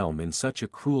mortal realm in such a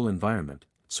cruel environment,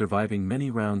 surviving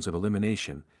many rounds of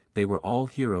elimination, they were all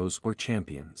heroes or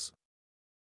champions.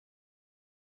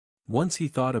 Once he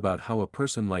thought about how a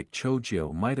person like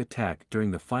Chojiu might attack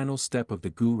during the final step of the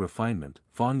Gu refinement,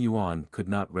 Fang Yuan could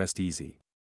not rest easy.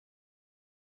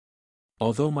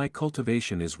 Although my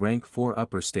cultivation is rank 4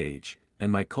 upper stage,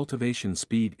 and my cultivation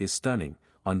speed is stunning,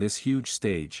 on this huge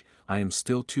stage, I am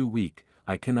still too weak,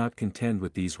 I cannot contend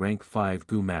with these rank 5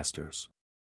 Gu masters.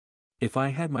 If I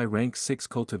had my rank 6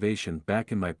 cultivation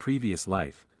back in my previous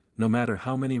life, no matter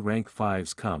how many rank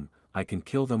 5s come, I can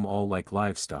kill them all like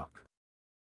livestock.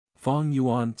 Fang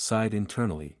Yuan sighed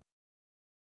internally.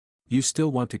 You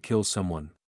still want to kill someone?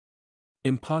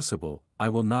 Impossible, I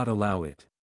will not allow it.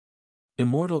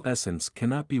 Immortal essence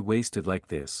cannot be wasted like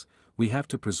this, we have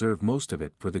to preserve most of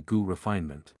it for the Gu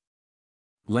refinement.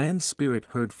 Lan's spirit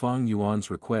heard Fang Yuan's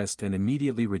request and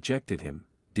immediately rejected him.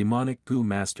 Demonic Gu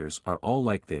masters are all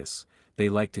like this, they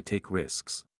like to take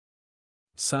risks.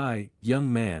 Sigh,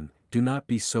 young man, do not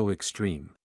be so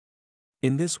extreme.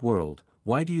 In this world,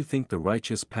 why do you think the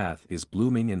righteous path is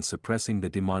blooming and suppressing the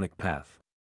demonic path?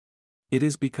 It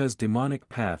is because demonic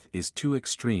path is too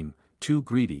extreme, too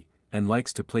greedy, and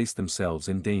likes to place themselves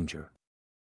in danger.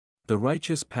 The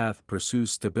righteous path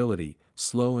pursues stability,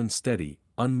 slow and steady,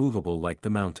 unmovable like the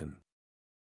mountain.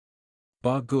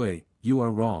 Ba Gui, you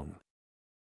are wrong.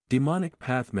 Demonic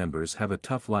path members have a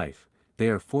tough life, they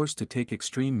are forced to take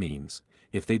extreme means,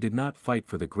 if they did not fight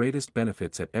for the greatest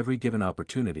benefits at every given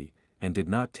opportunity, and did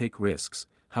not take risks,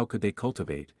 how could they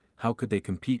cultivate, how could they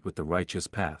compete with the righteous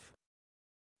path?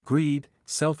 Greed,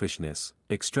 selfishness,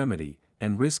 extremity,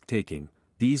 and risk-taking,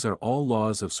 these are all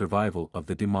laws of survival of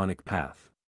the demonic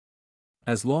path.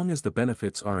 As long as the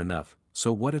benefits are enough,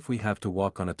 so what if we have to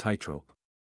walk on a tightrope?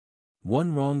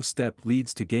 One wrong step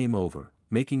leads to game over,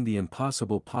 making the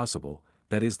impossible possible,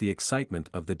 that is the excitement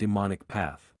of the demonic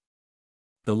path.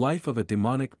 The life of a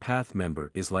demonic path member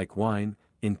is like wine,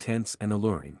 intense and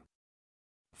alluring.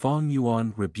 Fang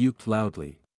Yuan rebuked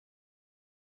loudly.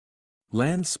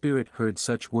 Lan's spirit heard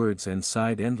such words and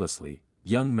sighed endlessly,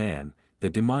 young man, the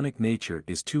demonic nature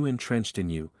is too entrenched in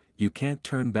you, you can't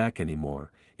turn back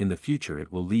anymore, in the future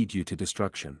it will lead you to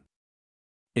destruction.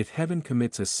 If heaven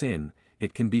commits a sin,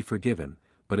 it can be forgiven,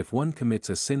 but if one commits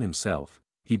a sin himself,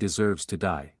 he deserves to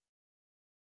die.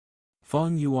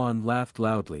 Feng Yuan laughed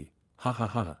loudly, ha ha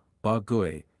ha, Ba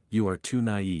Gui, you are too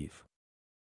naive.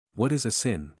 What is a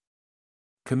sin?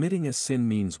 Committing a sin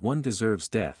means one deserves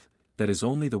death, that is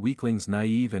only the weakling's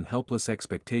naive and helpless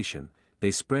expectation.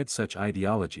 They spread such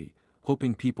ideology,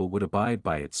 hoping people would abide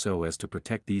by it so as to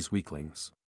protect these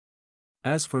weaklings.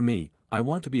 As for me, I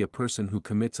want to be a person who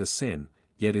commits a sin,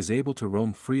 yet is able to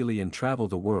roam freely and travel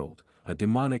the world, a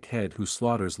demonic head who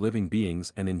slaughters living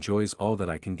beings and enjoys all that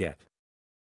I can get.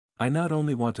 I not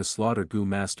only want to slaughter Gu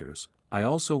masters, I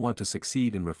also want to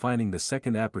succeed in refining the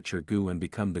second aperture Gu and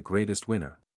become the greatest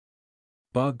winner.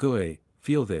 Ba Gui,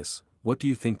 feel this, what do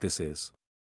you think this is?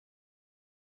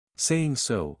 Saying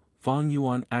so, Feng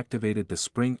Yuan activated the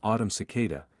spring-autumn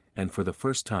cicada, and for the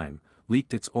first time,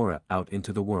 leaked its aura out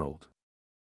into the world.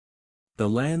 The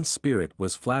land spirit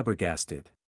was flabbergasted.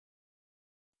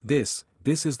 This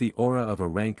is the aura of a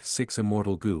rank 6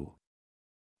 immortal Gu.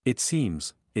 It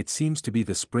seems to be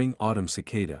the spring-autumn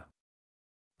cicada.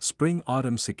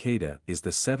 Spring-autumn cicada is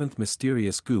the 7th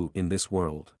mysterious Gu in this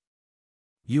world.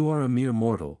 You are a mere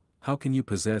mortal, how can you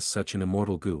possess such an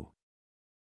immortal Gu?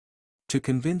 To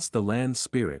convince the land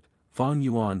spirit, Feng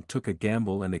Yuan took a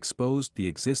gamble and exposed the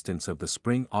existence of the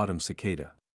spring-autumn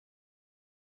cicada.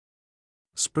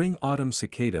 Spring-autumn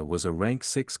cicada was a rank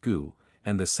 6 Gu,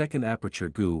 and the second aperture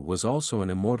Gu was also an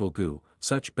immortal Gu.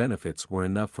 Such benefits were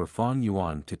enough for Feng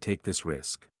Yuan to take this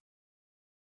risk.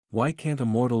 Why can't a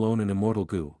mortal own an immortal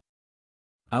Gu?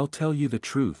 I'll tell you the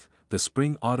truth, the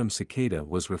spring-autumn cicada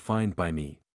was refined by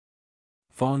me.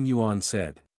 Feng Yuan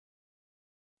said.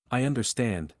 I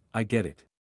understand, I get it.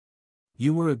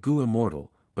 You were a Gu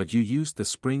immortal, but you used the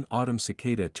spring-autumn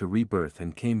cicada to rebirth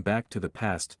and came back to the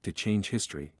past to change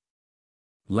history.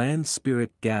 Land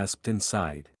spirit gasped and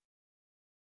sighed.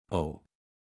 Oh.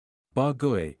 Ba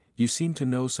Gui, you seem to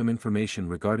know some information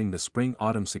regarding the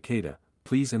spring-autumn cicada,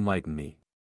 please enlighten me.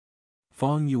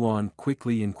 Feng Yuan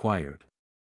quickly inquired.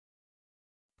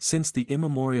 Since the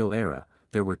immemorial era,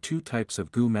 there were two types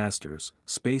of Gu masters,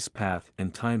 space path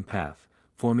and time path,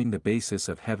 forming the basis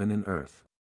of heaven and earth.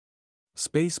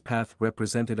 Space path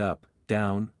represented up,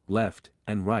 down, left,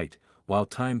 and right, while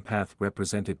time path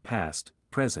represented past,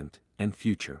 present, and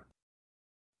future.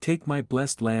 Take my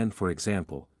blessed land for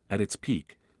example, at its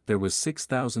peak, there was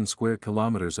 6,000 square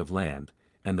kilometers of land,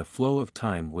 and the flow of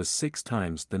time was 6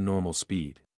 times the normal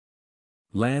speed.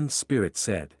 Land spirit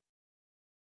said.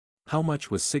 How much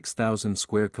was 6,000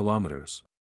 square kilometers?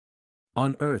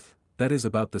 On Earth, that is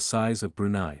about the size of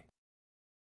Brunei.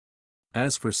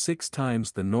 As for 6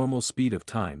 times the normal speed of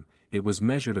time, it was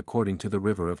measured according to the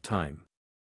river of time.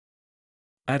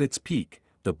 At its peak,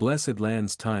 the blessed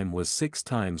land's time was 6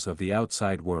 times of the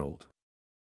outside world.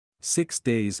 6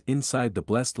 days inside the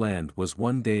blessed land was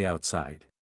 1 day outside.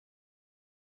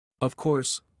 Of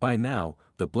course, by now,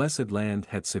 the blessed land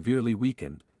had severely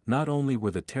weakened. Not only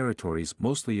were the territories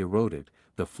mostly eroded,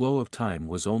 the flow of time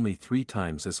was only 3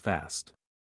 times as fast.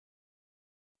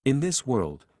 In this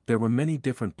world, there were many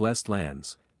different blessed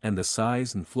lands, and the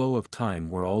size and flow of time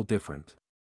were all different.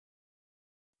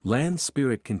 Land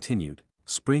spirit continued,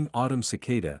 spring-autumn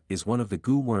cicada is one of the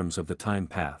Gu worms of the time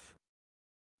path.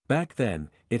 Back then,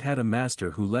 it had a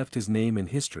master who left his name in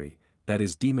history, that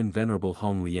is Demon Venerable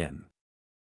Hong Lian.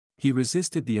 He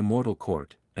resisted the immortal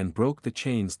court, and broke the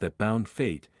chains that bound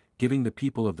fate, giving the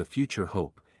people of the future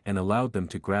hope, and allowed them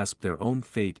to grasp their own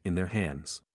fate in their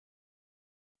hands.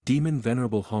 Demon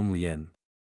Venerable Hong Lian.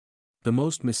 The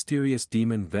most mysterious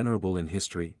demon venerable in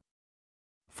history?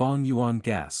 Feng Yuan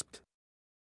gasped.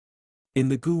 In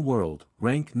the Gu world,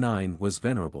 rank 9 was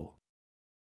venerable.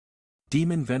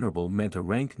 Demon Venerable meant a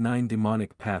rank 9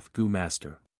 demonic path Gu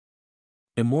master.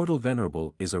 Immortal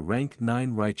Venerable is a rank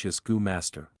 9 righteous Gu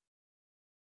master.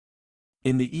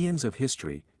 In the eons of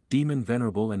history, Demon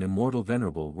Venerable and Immortal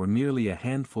Venerable were merely a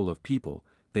handful of people,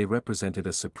 they represented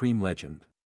a supreme legend.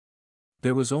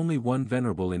 There was only one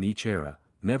Venerable in each era,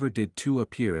 never did 2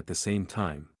 appear at the same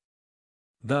time.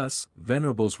 Thus,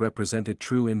 Venerables represented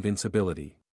true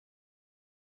invincibility.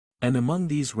 And among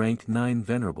these rank 9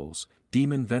 Venerables,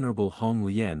 Demon Venerable Hong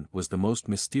Lian was the most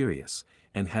mysterious,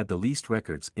 and had the least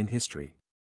records in history.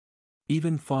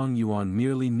 Even Feng Yuan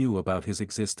merely knew about his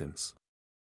existence.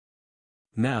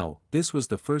 Now, this was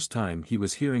the first time he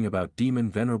was hearing about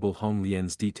Demon Venerable Hong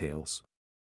Lian's details.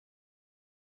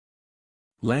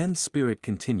 Land Spirit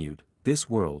continued, this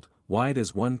world, wide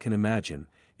as one can imagine,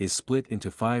 is split into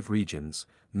 5 regions,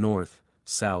 north,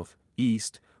 south,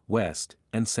 east, west,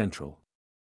 and central.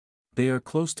 They are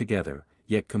close together,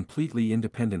 yet completely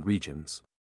independent regions.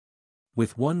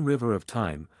 With one river of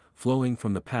time, flowing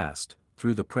from the past,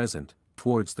 through the present,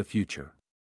 towards the future.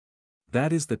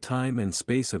 That is the time and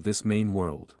space of this main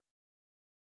world.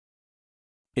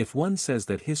 If one says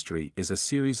that history is a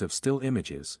series of still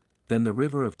images, then the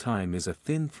river of time is a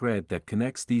thin thread that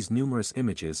connects these numerous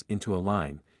images into a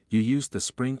line. You used the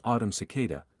spring-autumn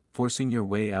cicada, forcing your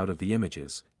way out of the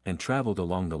images, and traveled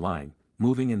along the line,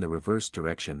 moving in the reverse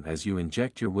direction as you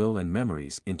inject your will and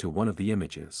memories into one of the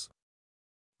images.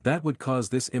 That would cause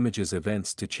this image's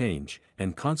events to change,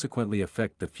 and consequently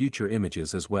affect the future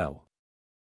images as well.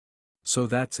 So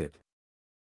that's it.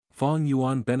 Feng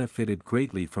Yuan benefited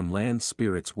greatly from land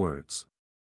spirit's words.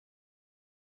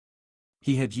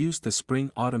 He had used the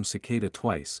spring-autumn cicada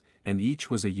twice, and each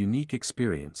was a unique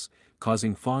experience,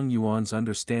 causing Feng Yuan's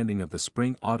understanding of the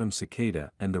spring-autumn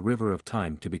cicada and the river of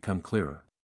time to become clearer.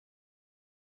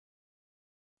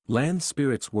 Land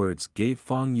spirit's words gave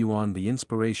Feng Yuan the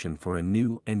inspiration for a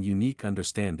new and unique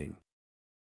understanding.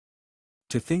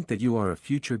 To think that you are a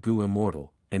future Gu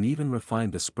immortal, and even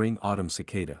refined the spring-autumn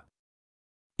cicada.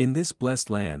 In this blessed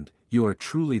land, you are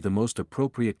truly the most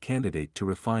appropriate candidate to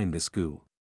refine this Gu.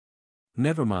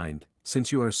 Never mind,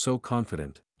 since you are so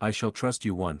confident, I shall trust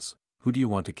you once. Who do you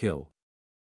want to kill?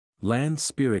 Land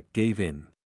spirit gave in.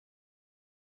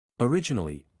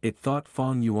 Originally, it thought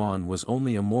Feng Yuan was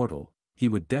only a mortal. He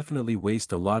would definitely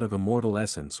waste a lot of immortal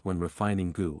essence when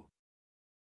refining Gu.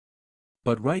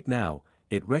 But right now,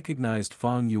 it recognized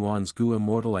Feng Yuan's Gu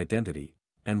immortal identity,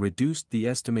 and reduced the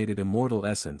estimated immortal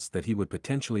essence that he would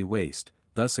potentially waste,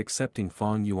 thus accepting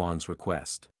Feng Yuan's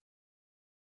request.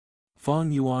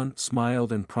 Feng Yuan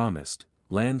smiled and promised,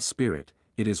 Land Spirit,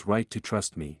 it is right to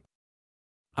trust me.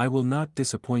 I will not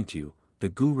disappoint you, the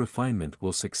Gu refinement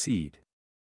will succeed.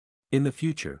 In the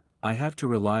future, I have to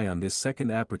rely on this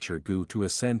second aperture Gu to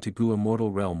ascend to Gu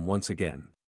immortal realm once again.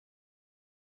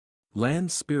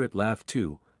 Land Spirit laughed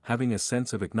too, having a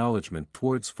sense of acknowledgement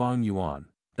towards Feng Yuan.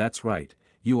 That's right,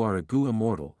 you are a Gu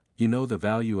immortal, you know the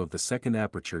value of the second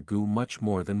aperture Gu much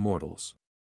more than mortals.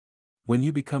 When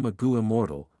you become a Gu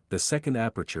immortal, the second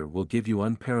aperture will give you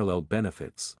unparalleled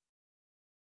benefits.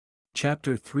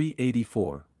 Chapter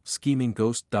 384, Scheming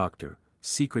Ghost Doctor,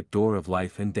 Secret Door of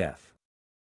Life and Death.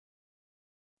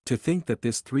 To think that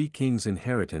this Three Kings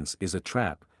inheritance is a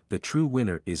trap, the true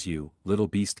winner is you, little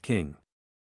beast king.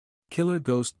 Killer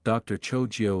Ghost Dr.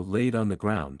 Chojio laid on the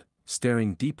ground,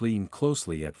 staring deeply and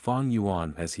closely at Feng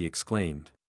Yuan as he exclaimed.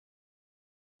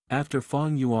 After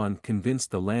Feng Yuan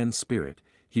convinced the land spirit,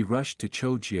 he rushed to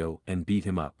Chojio and beat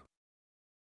him up.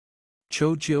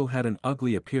 Chojio had an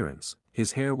ugly appearance,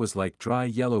 his hair was like dry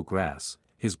yellow grass,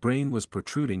 his brain was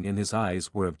protruding and his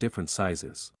eyes were of different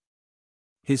sizes.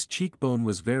 His cheekbone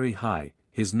was very high,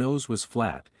 his nose was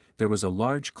flat, there was a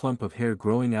large clump of hair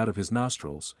growing out of his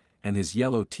nostrils, and his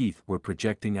yellow teeth were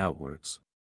projecting outwards.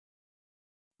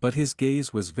 But his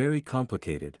gaze was very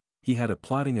complicated, he had a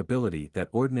plotting ability that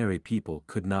ordinary people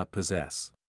could not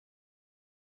possess.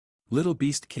 Little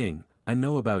Beast King, I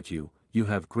know about you, you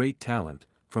have great talent,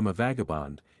 from a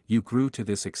vagabond, you grew to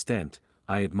this extent,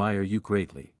 I admire you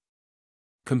greatly.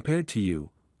 Compared to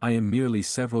you, I am merely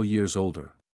several years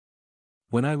older.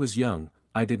 When I was young,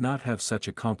 I did not have such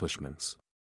accomplishments.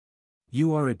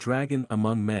 You are a dragon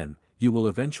among men, you will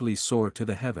eventually soar to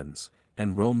the heavens,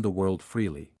 and roam the world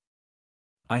freely.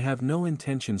 I have no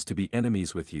intentions to be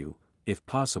enemies with you, if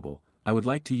possible, I would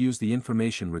like to use the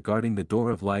information regarding the door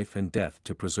of life and death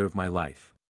to preserve my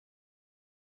life.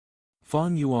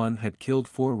 Feng Yuan had killed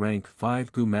 4 rank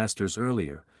 5 Gu masters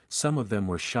earlier, some of them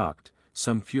were shocked,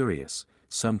 some furious,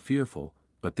 some fearful,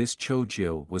 but this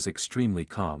Chojio was extremely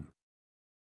calm.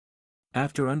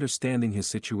 After understanding his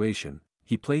situation,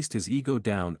 he placed his ego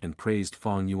down and praised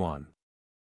Feng Yuan.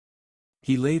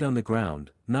 He laid on the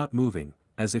ground, not moving,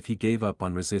 as if he gave up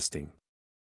on resisting.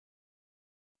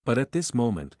 But at this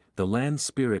moment, the land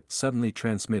spirit suddenly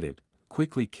transmitted,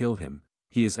 quickly kill him,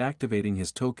 he is activating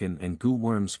his token and Gu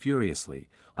worms furiously,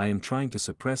 I am trying to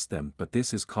suppress them but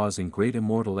this is causing great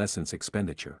immortal essence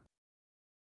expenditure.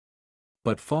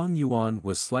 But Feng Yuan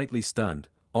was slightly stunned,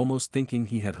 almost thinking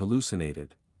he had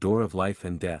hallucinated, door of life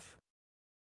and death.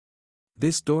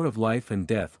 This door of life and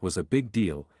death was a big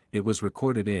deal, it was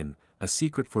recorded in, a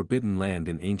secret forbidden land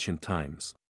in ancient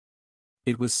times.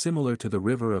 It was similar to the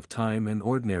river of time and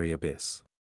ordinary abyss.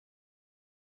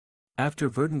 After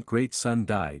verdant great sun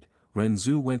died,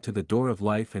 Renzu went to the door of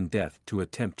life and death to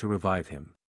attempt to revive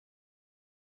him.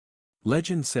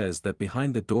 Legend says that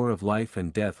behind the door of life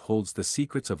and death holds the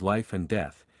secrets of life and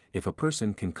death, if a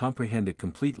person can comprehend it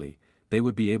completely, they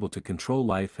would be able to control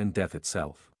life and death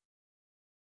itself.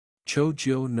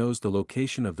 Chojio knows the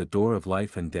location of the door of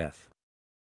life and death.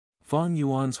 Feng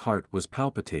Yuan's heart was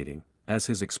palpitating, as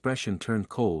his expression turned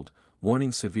cold,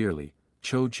 warning severely,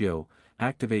 Chojio,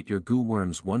 activate your goo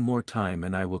worms one more time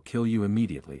and I will kill you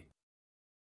immediately.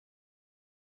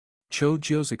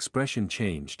 Chou-Jio's expression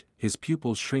changed, his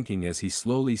pupils shrinking as he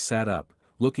slowly sat up,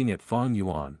 looking at Fang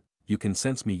Yuan. You can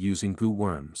sense me using goo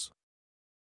worms.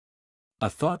 A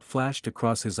thought flashed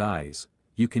across his eyes,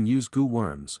 you can use goo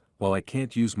worms, while I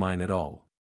can't use mine at all.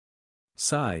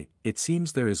 Sigh, it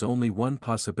seems there is only one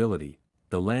possibility,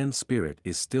 the land spirit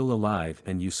is still alive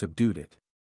and you subdued it.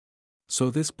 So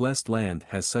this blessed land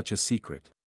has such a secret.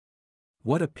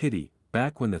 What a pity,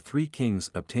 back when the three kings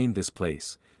obtained this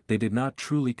place, they did not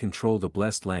truly control the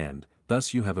blessed land,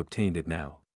 thus you have obtained it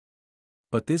now.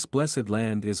 But this blessed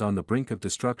land is on the brink of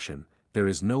destruction, there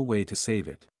is no way to save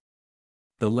it.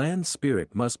 The land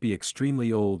spirit must be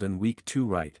extremely old and weak too,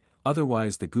 right,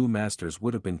 otherwise the goo masters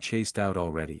would have been chased out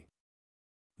already.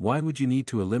 Why would you need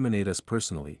to eliminate us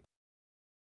personally?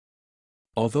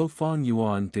 Although Fang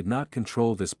Yuan did not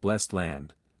control this blessed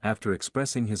land, after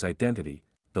expressing his identity,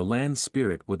 the land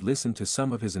spirit would listen to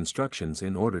some of his instructions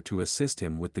in order to assist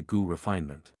him with the goo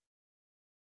refinement.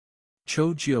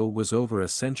 Chou-Jio was over a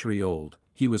century old,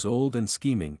 he was old and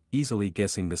scheming, easily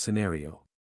guessing the scenario.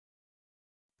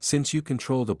 Since you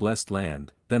control the blessed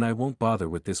land, then I won't bother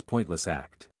with this pointless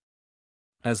act.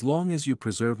 As long as you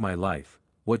preserve my life,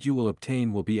 what you will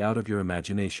obtain will be out of your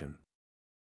imagination.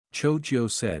 Chou-Jio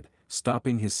said,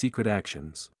 stopping his secret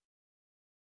actions.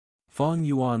 Fang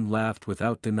Yuan laughed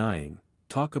without denying,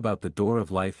 talk about the door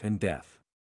of life and death.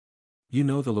 You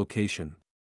know the location.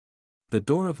 The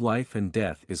door of life and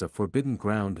death is a forbidden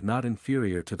ground not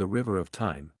inferior to the river of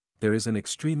time, there is an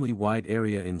extremely wide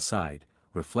area inside,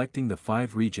 reflecting the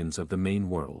 5 regions of the main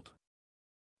world.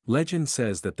 Legend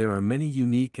says that there are many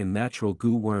unique and natural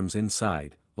goo worms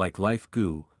inside, like life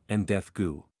goo, and death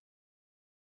goo.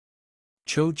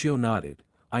 Chou-Jio nodded,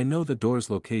 I know the door's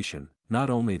location, not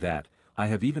only that, I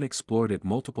have even explored it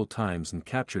multiple times and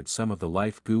captured some of the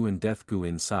life goo and death goo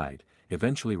inside,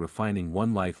 eventually refining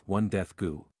one life one death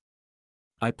goo.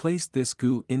 I placed this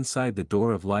goo inside the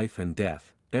door of life and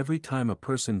death, every time a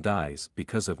person dies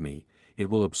because of me, it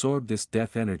will absorb this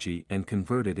death energy and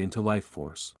convert it into life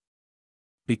force.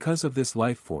 Because of this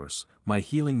life force, my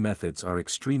healing methods are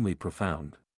extremely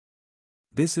profound.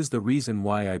 This is the reason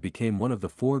why I became one of the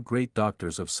 4 great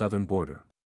doctors of Southern Border.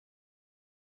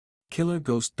 Killer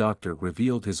Ghost Doctor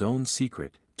revealed his own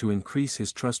secret, to increase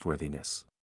his trustworthiness.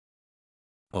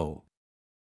 Oh.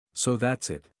 So that's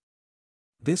it.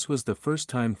 This was the first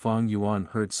time Fang Yuan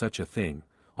heard such a thing,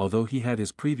 although he had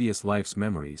his previous life's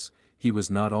memories, he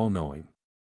was not all-knowing.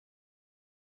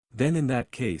 Then in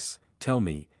that case, tell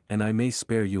me, and I may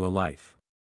spare you a life.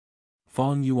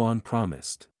 Fang Yuan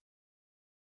promised.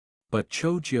 But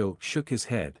Chou-Jio shook his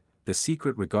head, the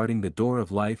secret regarding the door of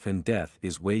life and death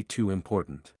is way too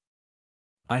important.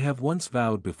 I have once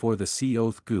vowed before the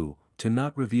Daoist Gu, to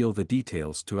not reveal the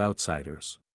details to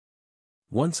outsiders.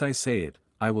 Once I say it,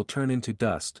 I will turn into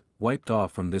dust, wiped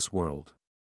off from this world.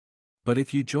 But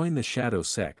if you join the Shadow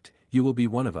Sect, you will be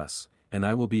one of us, and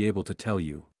I will be able to tell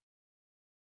you.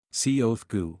 Daoist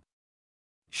Gu.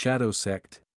 Shadow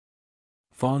Sect.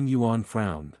 Fang Yuan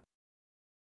frowned.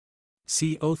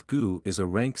 Daoist Gu is a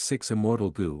rank 6 immortal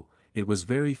Gu, it was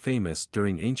very famous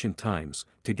during ancient times,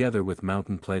 together with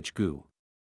Mountain Pledge Gu.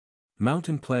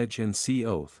 Mountain Pledge and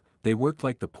Daoist, they worked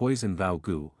like the Poison Vow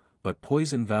Gu, but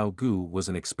Poison Vow Gu was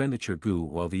an expenditure Gu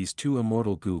while these 2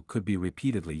 immortal Gu could be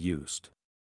repeatedly used.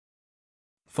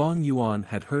 Fang Yuan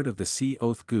had heard of the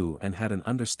Daoist Gu and had an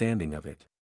understanding of it.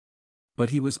 But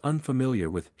he was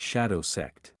unfamiliar with Shadow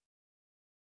Sect.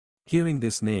 Hearing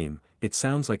this name, it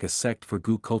sounds like a sect for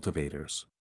Gu cultivators.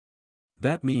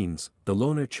 That means, the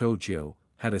loner Chou-Jio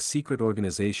had a secret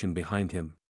organization behind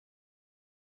him.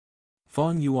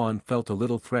 Fang Yuan felt a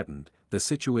little threatened, the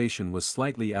situation was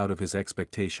slightly out of his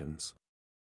expectations.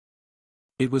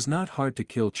 It was not hard to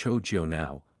kill Chou-Jio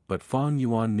now, but Fang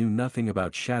Yuan knew nothing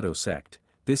about Shadow Sect,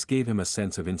 this gave him a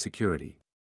sense of insecurity.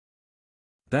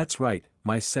 That's right,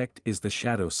 my sect is the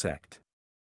Shadow Sect.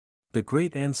 The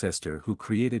great ancestor who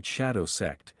created Shadow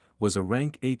Sect, was a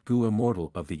rank 8 Gu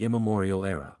immortal of the immemorial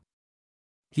era.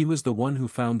 He was the one who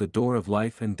found the door of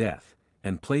life and death,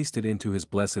 and placed it into his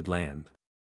blessed land.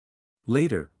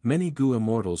 Later, many Gu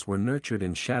immortals were nurtured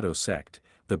in Shadow Sect,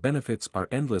 the benefits are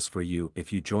endless for you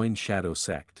if you join Shadow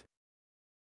Sect.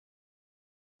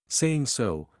 Saying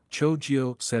so,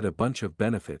 Chou-Jio said a bunch of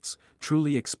benefits,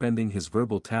 truly expending his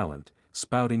verbal talent,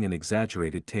 spouting an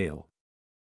exaggerated tale.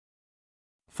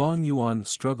 Fang Yuan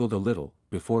struggled a little,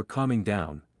 before calming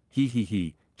down,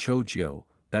 he, Chou-Jio,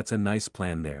 that's a nice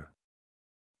plan there.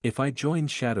 If I join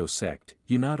Shadow Sect,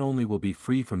 you not only will be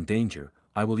free from danger,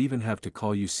 I will even have to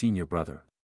call you senior brother.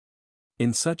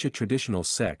 In such a traditional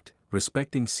sect,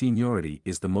 respecting seniority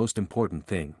is the most important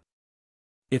thing.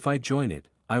 If I join it,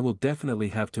 I will definitely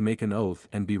have to make an oath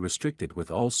and be restricted with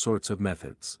all sorts of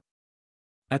methods.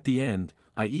 At the end,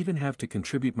 I even have to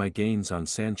contribute my gains on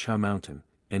Xianxia Mountain,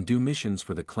 and do missions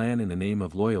for the clan in the name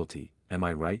of loyalty, am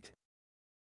I right?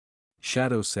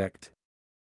 Shadow Sect.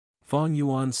 Fang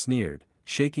Yuan sneered,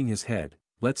 shaking his head,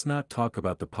 let's not talk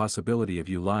about the possibility of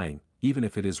you lying, even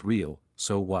if it is real,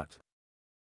 so what?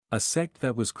 A sect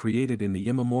that was created in the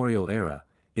immemorial era,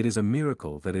 it is a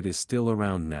miracle that it is still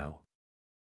around now.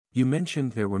 You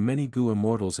mentioned there were many Gu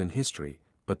immortals in history,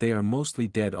 but they are mostly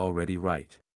dead already,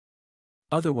 right?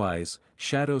 Otherwise,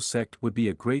 Shadow Sect would be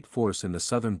a great force in the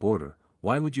southern border.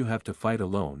 Why would you have to fight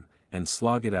alone, and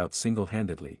slog it out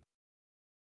single-handedly?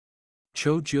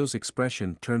 Cho Jio's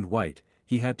expression turned white,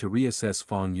 he had to reassess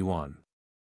Fang Yuan.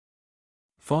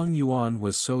 Fang Yuan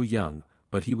was so young,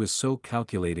 but he was so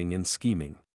calculating and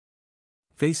scheming.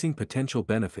 Facing potential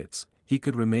benefits, he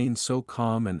could remain so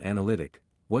calm and analytic.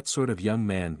 What sort of young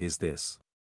man is this?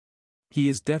 He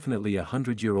is definitely a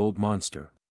 100-year-old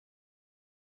monster.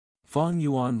 Fang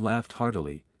Yuan laughed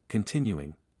heartily,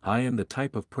 continuing, I am the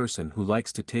type of person who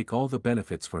likes to take all the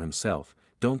benefits for himself,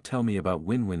 don't tell me about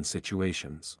win-win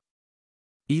situations.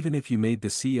 Even if you made the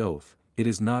Sea Oath, it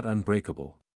is not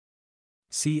unbreakable.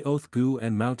 Sea Oath Gu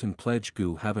and Mountain Pledge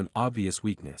Gu have an obvious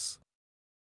weakness.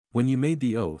 When you made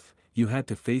the oath, you had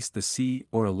to face the sea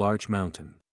or a large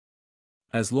mountain.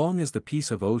 As long as the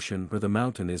piece of ocean or the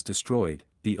mountain is destroyed,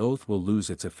 the oath will lose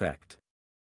its effect.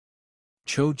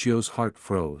 Cho Jio's heart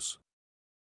froze.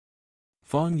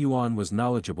 Fang Yuan was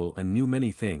knowledgeable and knew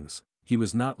many things, he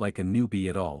was not like a newbie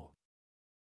at all.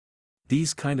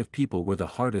 These kind of people were the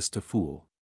hardest to fool.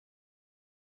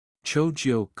 Cho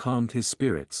Jio calmed his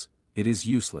spirits, it is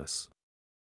useless.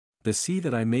 The sea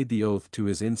that I made the oath to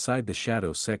is inside the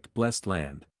Shadow Sect blessed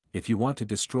land. If you want to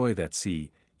destroy that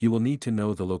sea, you will need to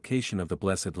know the location of the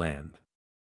blessed land.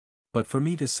 But for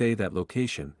me to say that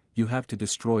location, you have to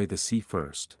destroy the sea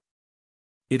first.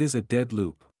 It is a dead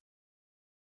loop.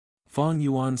 Fang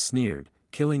Yuan sneered,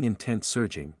 killing intent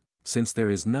surging, since there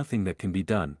is nothing that can be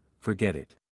done, forget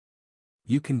it.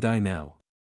 You can die now.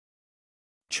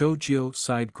 Cho Jio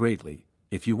sighed greatly,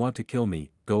 if you want to kill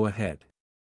me, go ahead.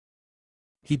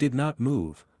 He did not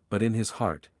move, but in his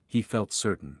heart, he felt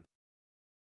certain.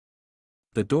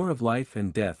 The door of life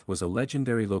and death was a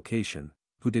legendary location,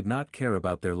 who did not care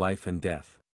about their life and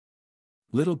death.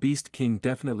 Little Beast King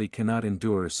definitely cannot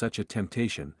endure such a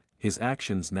temptation, his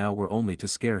actions now were only to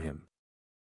scare him.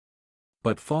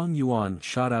 But Fang Yuan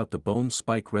shot out the bone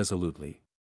spike resolutely.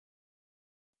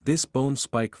 This bone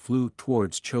spike flew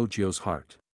towards Cho Jio's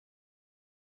heart.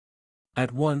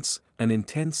 At once, an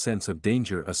intense sense of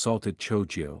danger assaulted Cho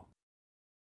Jio.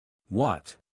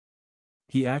 What?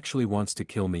 He actually wants to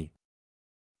kill me?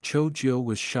 Cho Jio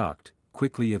was shocked,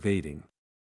 quickly evading.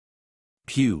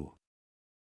 Pew!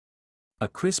 A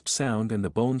crisp sound and the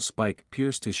bone spike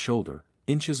pierced his shoulder,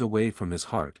 inches away from his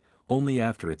heart, only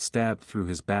after it stabbed through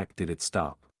his back did it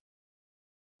stop.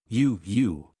 You!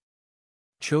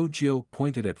 Cho Jio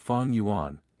pointed at Fang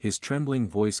Yuan, his trembling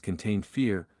voice contained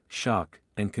fear, shock,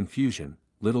 and confusion,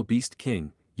 Little Beast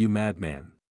King, you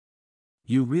madman.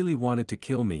 You really wanted to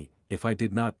kill me, if I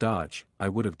did not dodge, I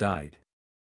would have died.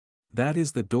 That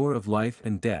is the door of life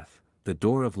and death, the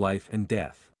door of life and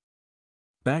death.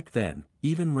 Back then,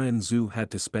 even Ren Zhu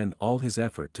had to spend all his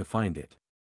effort to find it.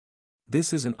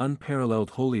 This is an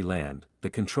unparalleled holy land, the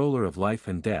controller of life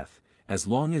and death, as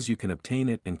long as you can obtain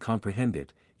it and comprehend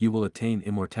it, you will attain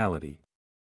immortality.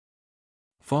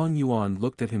 Fang Yuan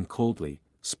looked at him coldly,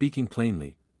 speaking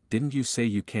plainly, didn't you say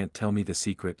you can't tell me the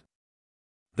secret?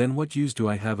 Then what use do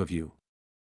I have of you?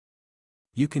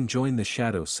 You can join the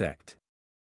Shadow Sect.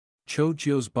 Cho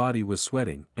Jio's body was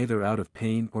sweating, either out of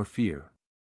pain or fear.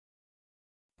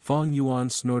 Fang Yuan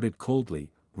snorted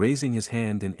coldly, raising his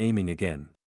hand and aiming again.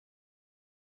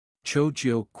 Cho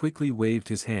Jio quickly waved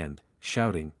his hand,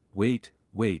 shouting, wait,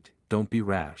 don't be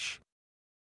rash.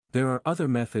 There are other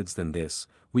methods than this,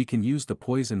 we can use the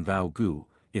poison vow Gu,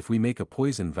 if we make a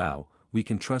poison vow, we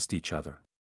can trust each other.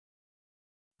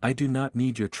 I do not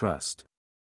need your trust.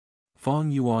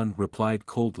 Fang Yuan replied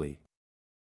coldly.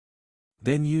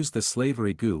 Then use the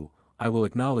slavery Gu, I will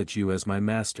acknowledge you as my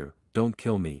master, don't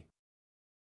kill me.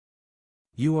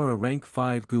 You are a rank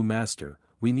 5 Gu master,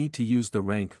 we need to use the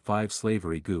rank 5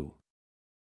 slavery Gu.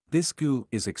 This Gu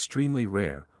is extremely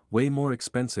rare, way more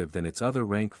expensive than its other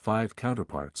rank 5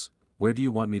 counterparts, where do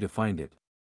you want me to find it?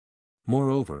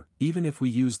 Moreover, even if we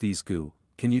use these Gu,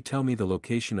 can you tell me the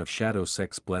location of Shadow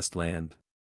Sect's blessed land?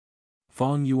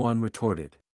 Fang Yuan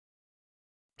retorted.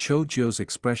 Cho Jio's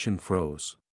expression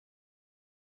froze.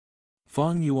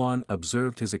 Fang Yuan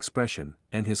observed his expression,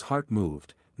 and his heart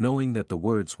moved, knowing that the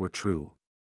words were true.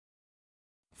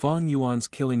 Fang Yuan's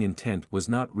killing intent was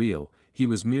not real, he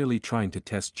was merely trying to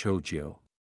test Choujiu.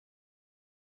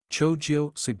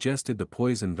 Choujiu suggested the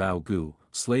poison vow Gu,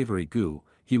 slavery Gu,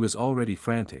 he was already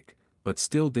frantic, but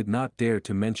still did not dare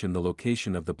to mention the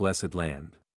location of the blessed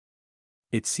land.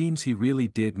 It seems he really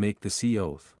did make the sea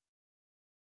oath.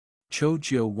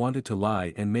 Choujiu wanted to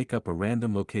lie and make up a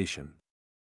random location.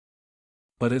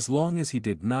 But as long as he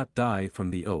did not die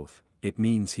from the oath, it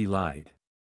means he lied.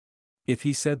 If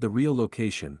he said the real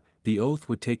location, the oath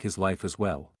would take his life as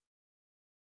well.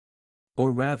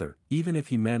 Or rather, even if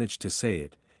he managed to say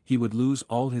it, he would lose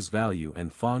all his value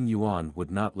and Fang Yuan would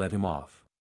not let him off.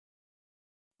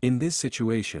 In this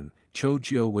situation,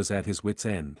 Choujiu was at his wit's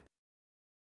end.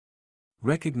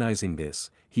 Recognizing this,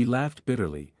 he laughed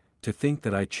bitterly, to think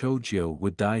that I Choujiu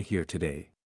would die here today.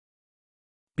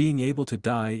 Being able to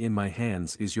die in my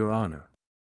hands is your honor.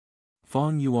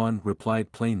 Fang Yuan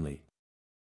replied plainly.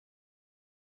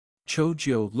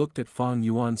 Choujiu looked at Fang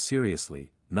Yuan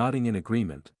seriously, nodding in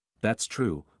agreement. That's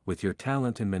true, with your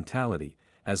talent and mentality,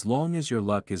 as long as your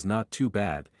luck is not too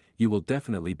bad, you will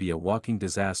definitely be a walking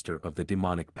disaster of the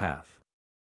demonic path.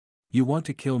 You want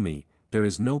to kill me, there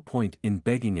is no point in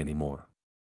begging anymore.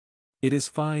 It is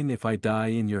fine if I die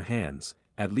in your hands,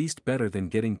 at least better than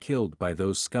getting killed by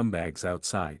those scumbags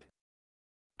outside.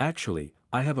 Actually,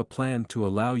 I have a plan to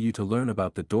allow you to learn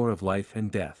about the door of life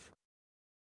and death.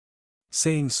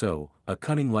 Saying so, a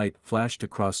cunning light flashed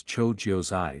across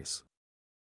Choujiu's eyes.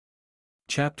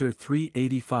 Chapter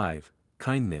 385,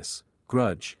 Kindness,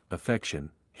 Grudge,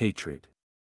 Affection, Hatred.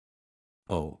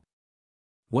 Oh.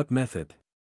 What method?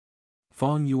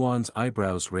 Fang Yuan's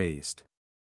eyebrows raised.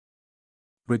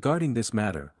 Regarding this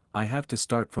matter, I have to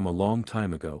start from a long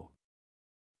time ago.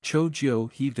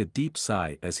 Choujiu heaved a deep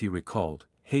sigh as he recalled,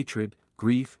 hatred,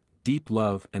 grief, deep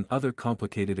love and other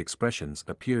complicated expressions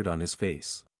appeared on his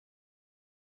face.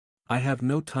 I have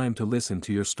no time to listen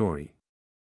to your story.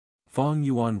 Fang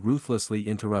Yuan ruthlessly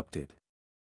interrupted.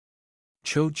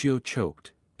 Choujiu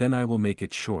choked, then I will make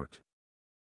it short.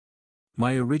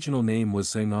 My original name was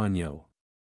Xianxia.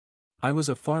 I was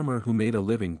a farmer who made a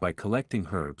living by collecting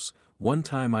herbs. One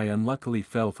time I unluckily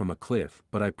fell from a cliff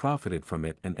but I profited from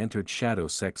it and entered Shadow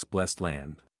Sect's blessed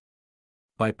land.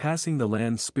 By passing the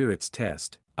land spirit's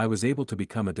test, I was able to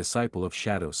become a disciple of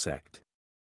Shadow Sect.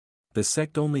 The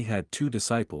sect only had 2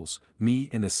 disciples, me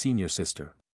and a senior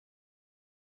sister.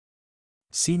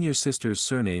 Senior sister's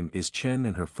surname is Chen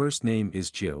and her first name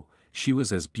is Jiu. She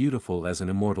was as beautiful as an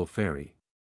immortal fairy.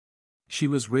 She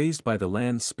was raised by the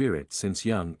land spirit since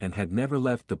young and had never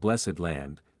left the blessed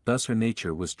land, thus her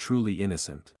nature was truly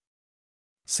innocent.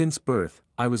 Since birth,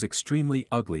 I was extremely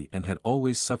ugly and had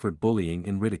always suffered bullying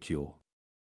and ridicule.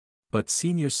 But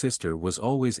senior sister was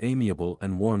always amiable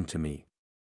and warm to me.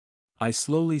 I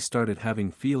slowly started having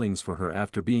feelings for her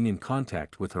after being in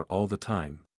contact with her all the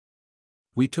time.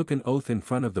 We took an oath in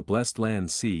front of the blessed land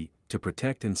sea, to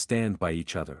protect and stand by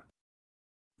each other.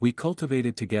 We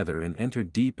cultivated together and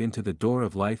entered deep into the door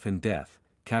of life and death,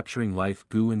 capturing life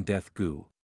Gu and death Gu.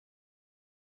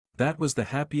 That was the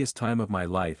happiest time of my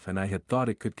life and I had thought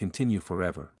it could continue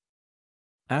forever.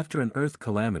 After an earth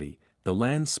calamity, the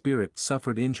land spirit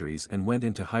suffered injuries and went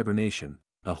into hibernation.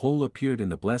 A hole appeared in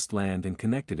the blessed land and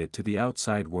connected it to the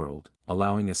outside world,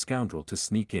 allowing a scoundrel to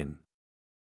sneak in.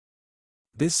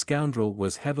 This scoundrel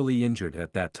was heavily injured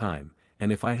at that time,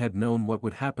 and if I had known what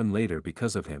would happen later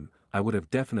because of him, I would have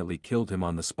definitely killed him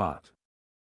on the spot.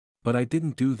 But I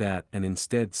didn't do that and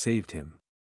instead saved him.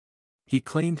 He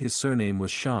claimed his surname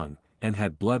was Shang, and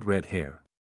had blood-red hair.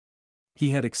 He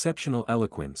had exceptional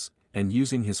eloquence, and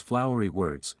using his flowery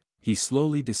words, he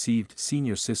slowly deceived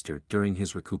senior sister during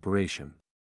his recuperation.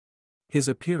 His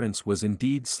appearance was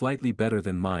indeed slightly better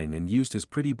than mine and used his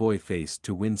pretty boy face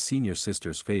to win senior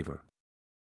sister's favor.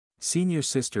 Senior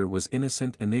sister was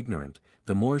innocent and ignorant,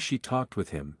 the more she talked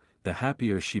with him, the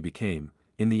happier she became.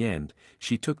 In the end,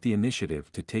 she took the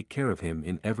initiative to take care of him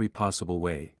in every possible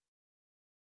way.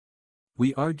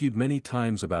 We argued many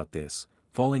times about this,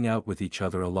 falling out with each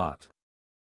other a lot.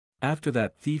 After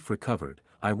that thief recovered,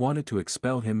 I wanted to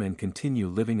expel him and continue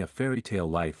living a fairy tale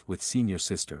life with senior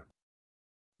sister.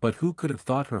 But who could have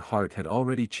thought her heart had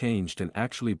already changed and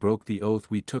actually broke the oath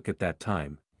we took at that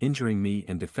time, injuring me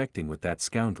and defecting with that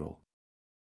scoundrel.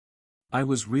 I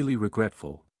was really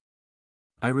regretful.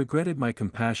 I regretted my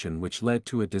compassion which led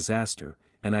to a disaster,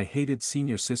 and I hated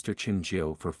senior sister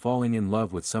Qinjiu for falling in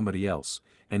love with somebody else,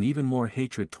 and even more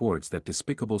hatred towards that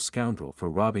despicable scoundrel for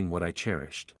robbing what I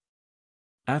cherished.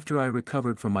 After I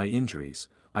recovered from my injuries,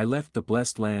 I left the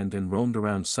blessed land and roamed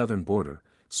around southern border,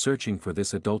 searching for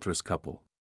this adulterous couple.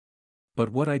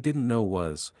 But what I didn't know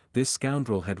was, this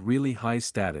scoundrel had really high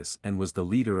status and was the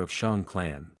leader of Shang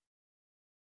clan.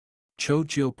 Cho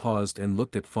Jiu paused and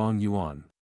looked at Fong Yuan.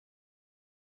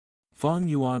 Fong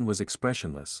Yuan was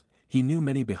expressionless. He knew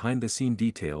many behind-the-scene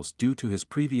details due to his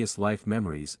previous life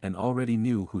memories and already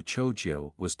knew who Cho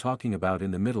Jiu was talking about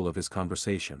in the middle of his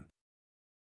conversation.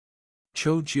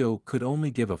 Cho Jiu could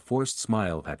only give a forced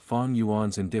smile at Fong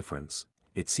Yuan's indifference.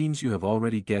 It seems you have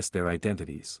already guessed their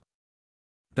identities.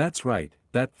 That's right,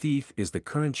 that thief is the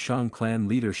current Shang clan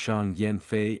leader Shang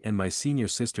Yanfei and my senior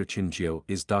sister Qinjiu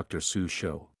is Dr. Su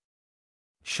Shou.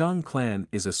 Shang clan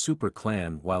is a super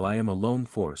clan while I am a lone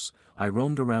force. I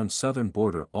roamed around southern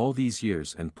border all these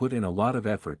years and put in a lot of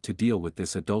effort to deal with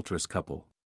this adulterous couple.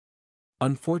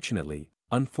 Unfortunately,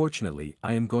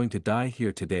 I am going to die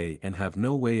here today and have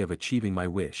no way of achieving my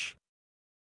wish.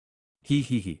 He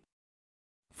he he.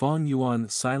 Fong Yuan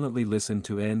silently listened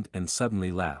to end and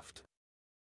suddenly laughed.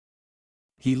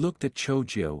 He looked at Cho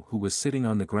Jiu who was sitting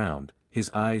on the ground, his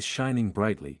eyes shining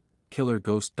brightly. Killer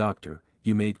Ghost Doctor,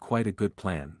 you made quite a good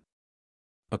plan.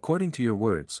 According to your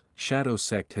words, Shadow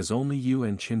Sect has only you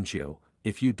and Qinjiu.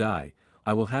 If you die,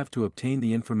 I will have to obtain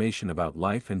the information about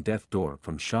life and death door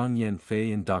from Shang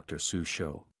Yanfei and Dr. Su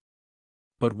Shou.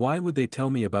 But why would they tell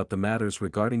me about the matters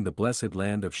regarding the blessed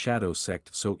land of Shadow Sect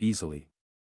so easily?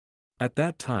 At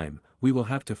that time, we will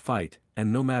have to fight,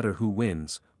 and no matter who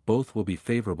wins, both will be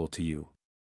favorable to you.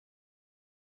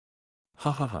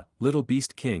 Ha ha ha, little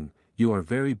beast king, you are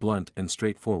very blunt and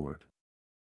straightforward.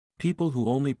 People who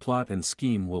only plot and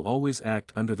scheme will always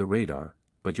act under the radar,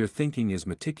 but your thinking is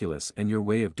meticulous and your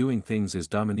way of doing things is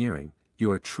domineering.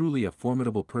 You are truly a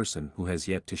formidable person who has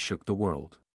yet to shook the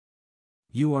world.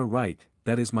 You are right,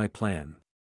 that is my plan.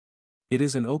 It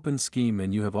is an open scheme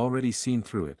and you have already seen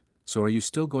through it, so are you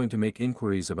still going to make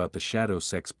inquiries about the Shadow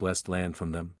Sect's blessed land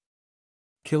from them?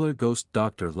 Killer Ghost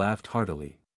Doctor laughed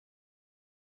heartily.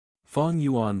 Fong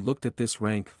Yuan looked at this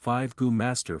rank 5 Gu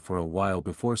master for a while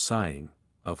before sighing,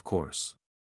 of course.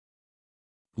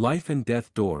 Life and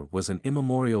death door was an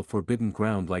immemorial forbidden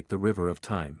ground like the river of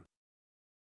time.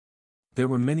 There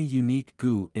were many unique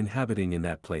Gu inhabiting in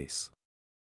that place.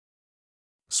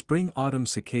 Spring-autumn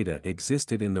cicada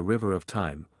existed in the river of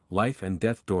time. Life and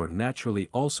death door naturally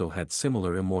also had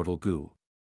similar immortal Gu.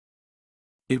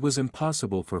 It was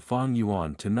impossible for Fong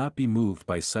Yuan to not be moved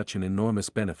by such an enormous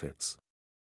benefits.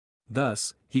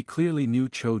 Thus, he clearly knew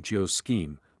Cho Jiu's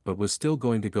scheme, but was still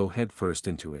going to go headfirst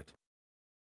into it.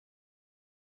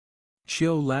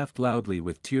 Xiao laughed loudly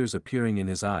with tears appearing in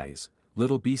his eyes.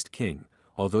 Little beast king,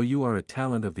 although you are a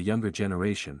talent of the younger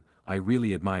generation, I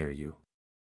really admire you.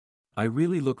 I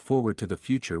really look forward to the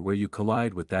future where you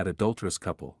collide with that adulterous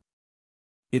couple.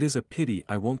 It is a pity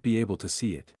I won't be able to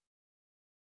see it.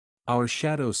 Our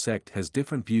Shadow Sect has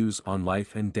different views on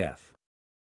life and death.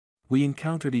 We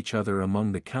encountered each other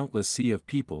among the countless sea of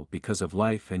people because of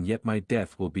life and yet my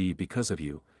death will be because of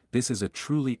you. This is a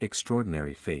truly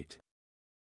extraordinary fate.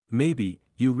 Maybe,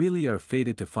 you really are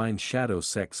fated to find Shadow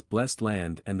Sect's blessed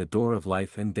land and the door of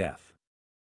life and death.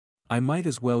 I might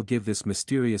as well give this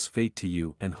mysterious fate to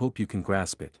you and hope you can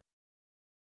grasp it.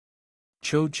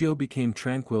 Cho Jiu became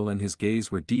tranquil and his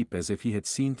gaze were deep as if he had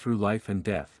seen through life and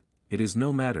death. It is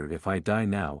no matter if I die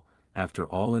now, after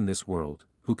all in this world,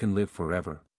 who can live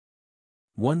forever?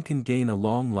 One can gain a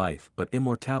long life but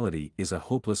immortality is a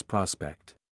hopeless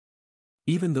prospect.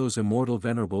 Even those immortal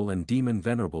venerable and demon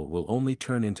venerable will only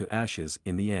turn into ashes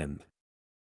in the end.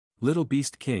 Little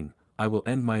beast king, I will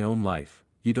end my own life,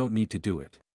 you don't need to do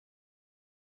it.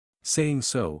 Saying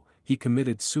so, he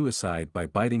committed suicide by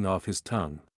biting off his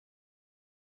tongue.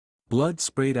 Blood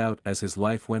sprayed out as his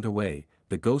life went away.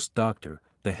 The ghost doctor,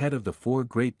 the head of the 4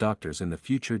 great doctors in the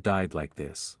future, died like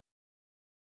this.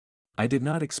 I did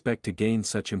not expect to gain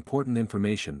such important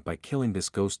information by killing this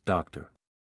ghost doctor.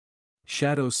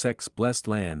 Shadow Sect's blessed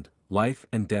land, life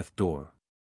and death door.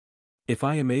 If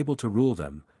I am able to rule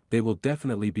them, they will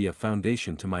definitely be a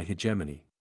foundation to my hegemony.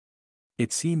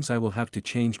 It seems I will have to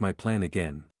change my plan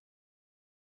again.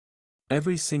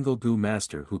 Every single Gu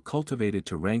master who cultivated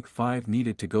to rank 5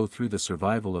 needed to go through the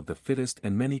survival of the fittest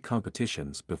and many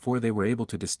competitions before they were able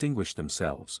to distinguish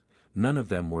themselves. None of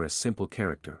them were a simple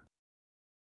character.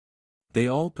 They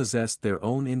all possessed their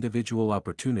own individual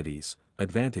opportunities,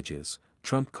 advantages,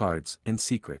 trump cards and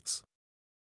secrets.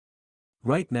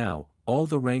 Right now, all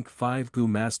the rank 5 Gu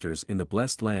masters in the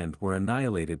blessed land were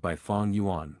annihilated by Fong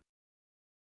Yuan.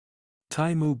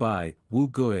 Tai Mu Bai, Wu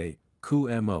Gui, Ku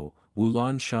Mo, Wu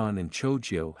Lan Shan and Cho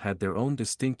Jiu had their own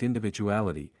distinct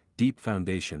individuality, deep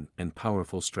foundation and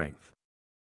powerful strength.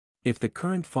 If the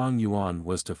current Fang Yuan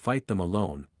was to fight them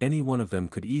alone, any one of them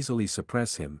could easily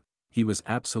suppress him. He was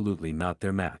absolutely not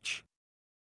their match.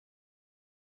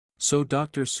 So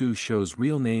Dr. Su Shou's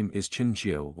real name is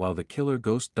Qianxia, while the killer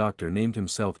ghost doctor named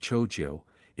himself Choujiu.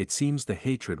 It seems the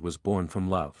hatred was born from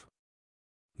love.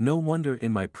 No wonder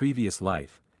in my previous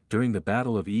life, during the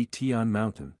Battle of Tian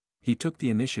Mountain, he took the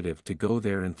initiative to go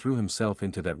there and threw himself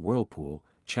into that whirlpool,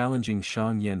 challenging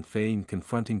Shang Yanfei and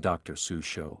confronting Dr. Su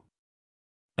Shou.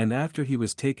 And after he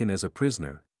was taken as a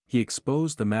prisoner, he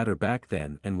exposed the matter back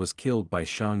then and was killed by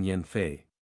Shang Yanfei.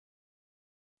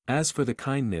 As for the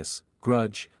kindness,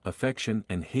 grudge, affection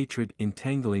and hatred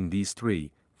entangling these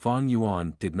three, Fang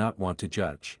Yuan did not want to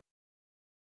judge.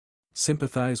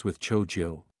 Sympathize with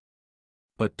Choujiu.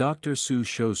 But Dr. Su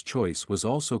Shou's choice was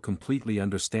also completely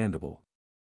understandable.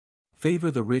 Favor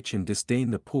the rich and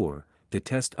disdain the poor,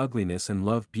 detest ugliness and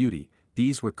love beauty,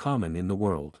 these were common in the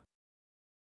world.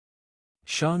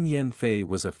 Shang Yanfei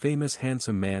was a famous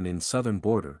handsome man in southern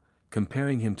border.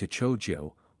 Comparing him to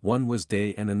Choujiu, one was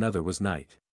day and another was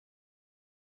night.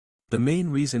 The main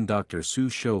reason Dr. Su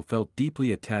Shou felt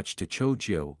deeply attached to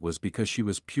Choujiu was because she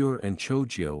was pure and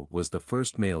Choujiu was the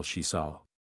first male she saw.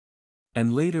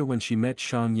 And later when she met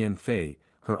Shang Yanfei,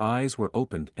 her eyes were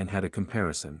opened and had a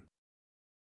comparison.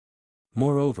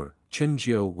 Moreover,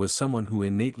 Qianxia was someone who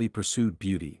innately pursued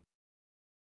beauty.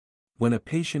 When a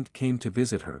patient came to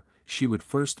visit her, she would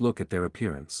first look at their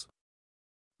appearance.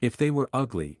 If they were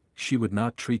ugly, she would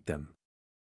not treat them.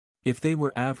 If they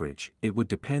were average, it would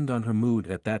depend on her mood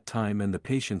at that time and the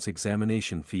patient's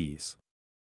examination fees.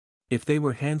 If they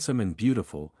were handsome and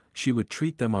beautiful, she would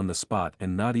treat them on the spot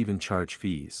and not even charge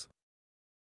fees.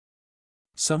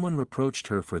 Someone reproached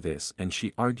her for this and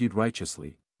she argued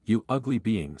righteously, "You ugly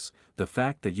beings, the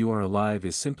fact that you are alive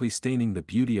is simply staining the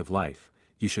beauty of life,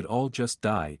 you should all just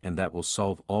die and that will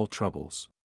solve all troubles.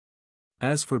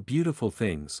 As for beautiful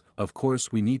things, of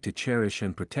course we need to cherish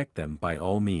and protect them by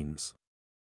all means."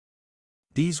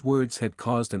 These words had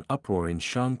caused an uproar in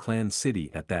Xianxia city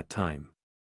at that time.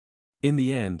 In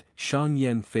the end, Shang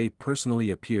Yanfei personally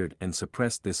appeared and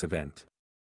suppressed this event.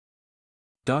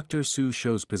 Dr. Su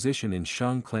Shou's position in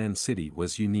Xianxia city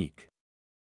was unique.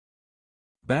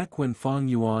 Back when Fang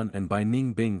Yuan and Bai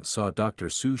Ningbing saw Dr.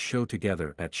 Su Shou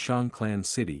together at Xianxia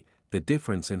city, the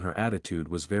difference in her attitude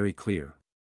was very clear.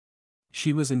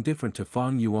 She was indifferent to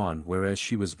Fang Yuan whereas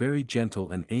she was very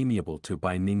gentle and amiable to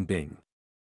Bai Ningbing.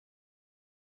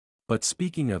 But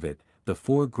speaking of it, the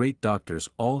four great doctors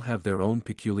all have their own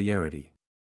peculiarity.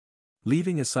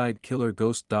 Leaving aside killer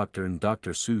ghost doctor and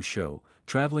Dr. Su Shou,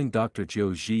 traveling Dr.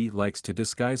 Jiu Ji likes to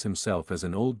disguise himself as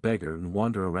an old beggar and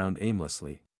wander around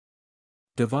aimlessly.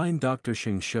 Divine Dr.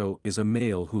 Xianxia is a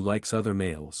male who likes other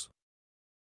males.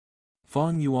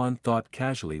 Fang Yuan thought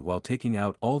casually while taking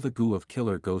out all the goo of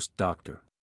killer ghost doctor.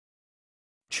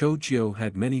 Choujiu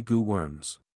had many goo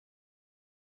worms.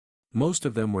 Most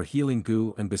of them were healing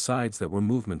goo and besides that were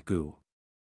movement goo.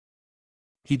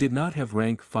 He did not have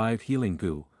rank 5 healing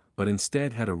goo, but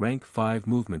instead had a rank 5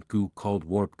 movement goo called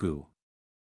warp goo.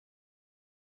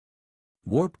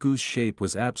 Warp goo's shape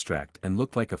was abstract and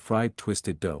looked like a fried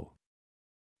twisted dough.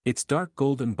 Its dark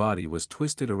golden body was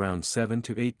twisted around 7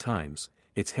 to 8 times,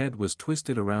 its head was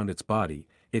twisted around its body,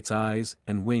 its eyes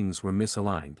and wings were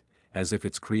misaligned, as if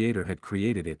its creator had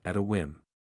created it at a whim.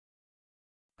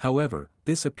 However,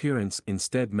 this appearance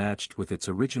instead matched with its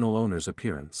original owner's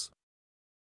appearance.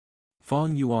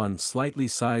 Fang Yuan slightly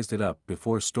sized it up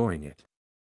before storing it.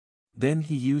 Then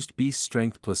he used beast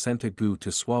strength placenta goo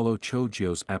to swallow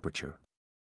Choujiu's aperture.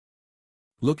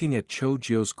 Looking at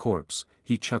Choujiu's corpse,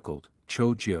 he chuckled,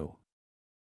 "Choujiu.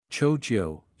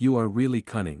 Choujiu, you are really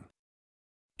cunning.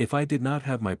 If I did not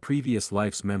have my previous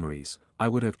life's memories, I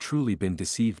would have truly been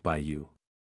deceived by you."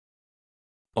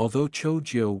 Although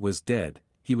Choujiu was dead,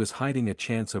 he was hiding a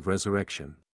chance of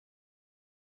resurrection.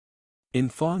 In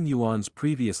Fang Yuan's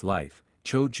previous life,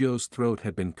 Choujiu's throat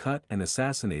had been cut and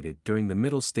assassinated during the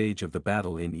middle stage of the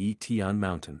battle in Tian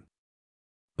Mountain.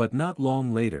 But not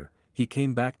long later, he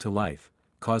came back to life,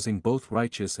 causing both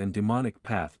righteous and demonic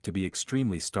path to be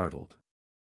extremely startled.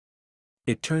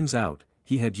 It turns out,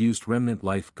 he had used Remnant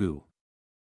Life Goo.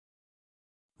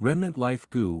 Remnant Life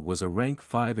Goo was a rank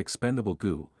 5 expendable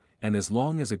goo, and as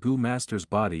long as a goo master's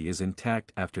body is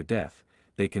intact after death,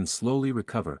 they can slowly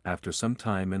recover after some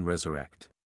time and resurrect.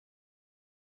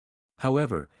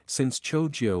 However, since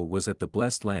Choujiu was at the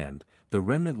Blessed Land, the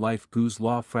Remnant Life Goo's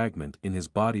law fragment in his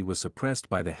body was suppressed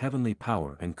by the heavenly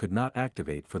power and could not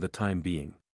activate for the time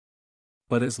being.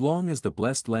 But as long as the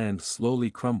Blessed Land slowly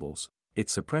crumbles,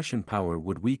 its suppression power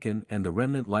would weaken and the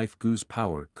Remnant Life Goo's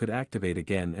power could activate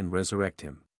again and resurrect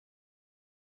him.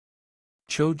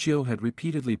 Choujio had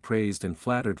repeatedly praised and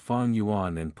flattered Fang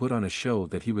Yuan and put on a show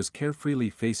that he was carefreely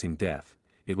facing death.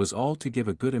 It was all to give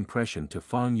a good impression to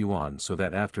Fang Yuan so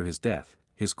that after his death,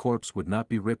 his corpse would not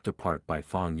be ripped apart by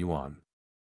Fang Yuan.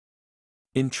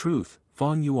 In truth,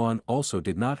 Fang Yuan also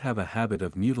did not have a habit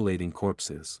of mutilating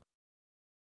corpses.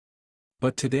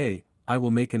 But today, I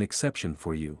will make an exception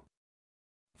for you.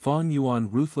 Fang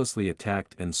Yuan ruthlessly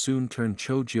attacked and soon turned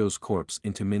Choujio's corpse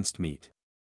into minced meat.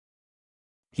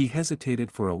 He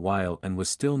hesitated for a while and was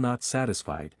still not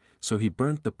satisfied, so he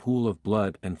burnt the pool of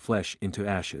blood and flesh into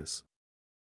ashes.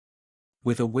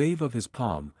 With a wave of his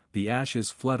palm, the ashes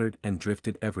fluttered and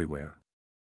drifted everywhere.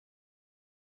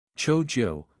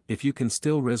 Choujio, if you can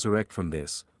still resurrect from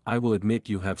this, I will admit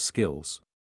you have skills.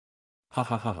 Ha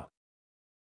ha ha.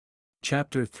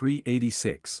 Chapter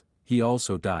 386, He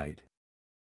also died.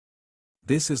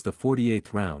 This is the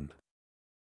 48th round.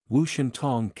 Wu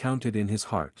Shentong counted in his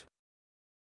heart.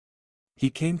 He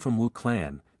came from Wu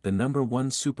clan, the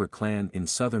 #1 super clan in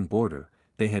southern border.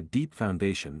 They had deep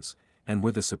foundations, and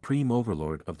were the supreme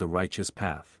overlord of the righteous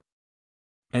path.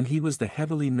 And he was the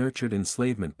heavily nurtured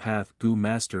enslavement path Gu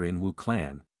master in Wu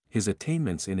clan. His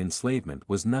attainments in enslavement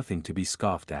was nothing to be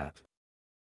scoffed at.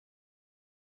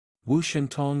 Wu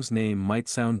Shentong's name might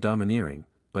sound domineering,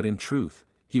 but in truth,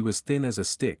 he was thin as a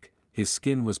stick, his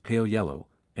skin was pale yellow,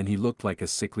 and he looked like a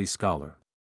sickly scholar.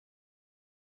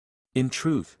 In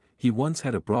truth, he once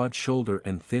had a broad shoulder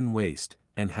and thin waist,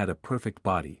 and had a perfect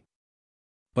body.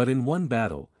 But in one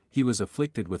battle, he was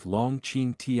afflicted with Long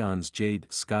Qing Tian's jade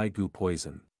sky gu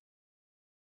poison.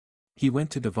 He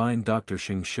went to Divine Dr.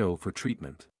 Xianxia for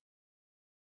treatment.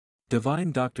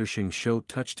 Divine Dr. Xianxia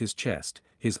touched his chest,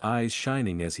 his eyes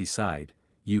shining as he sighed,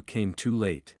 "You came too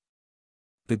late.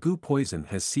 The gu poison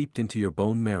has seeped into your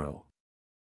bone marrow.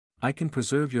 I can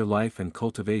preserve your life and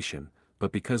cultivation,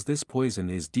 but because this poison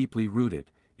is deeply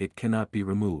rooted, it cannot be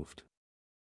removed.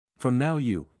 From now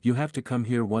you have to come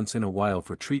here once in a while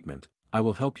for treatment. I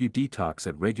will help you detox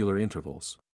at regular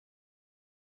intervals."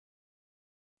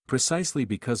 Precisely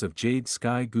because of Jade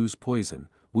Sky Gu's poison,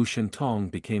 Wu Shentong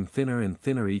became thinner and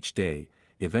thinner each day,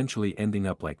 eventually ending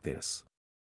up like this.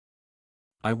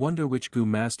 I wonder which Gu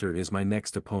master is my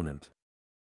next opponent.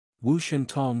 Wu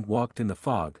Shentong walked in the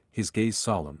fog, his gaze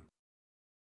solemn.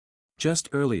 Just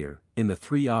earlier, in the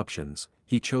 3 options,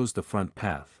 he chose the front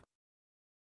path.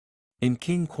 In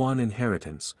King Quan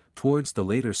Inheritance, towards the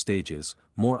later stages,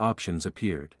 more options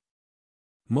appeared.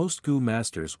 Most Gu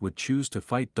masters would choose to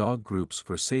fight dog groups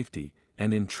for safety,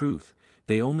 and in truth,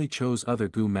 they only chose other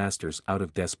Gu masters out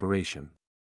of desperation.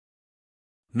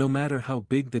 No matter how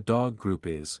big the dog group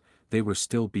is, they were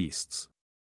still beasts.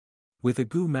 With a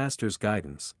Gu master's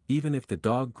guidance, even if the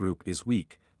dog group is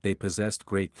weak, they possessed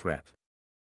great threat.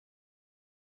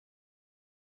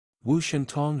 Wu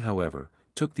Shentong, however,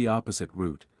 took the opposite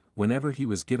route. Whenever he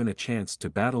was given a chance to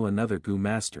battle another Gu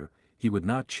master, he would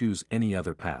not choose any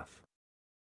other path.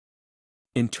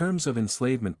 In terms of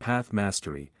enslavement path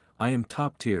mastery, I am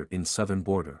top tier in southern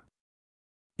border.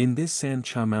 In this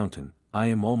Xianxia mountain, I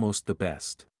am almost the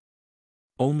best.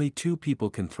 Only 2 people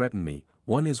can threaten me.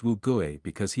 One is Wu Gui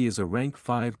because he is a rank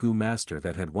 5 Gu master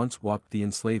that had once walked the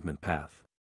enslavement path.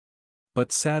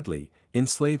 But sadly,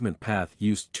 enslavement path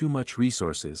used too much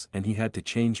resources and he had to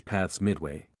change paths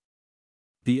midway.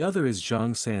 The other is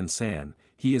Xianxia.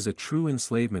 He is a true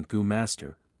enslavement Gu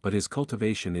master, but his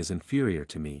cultivation is inferior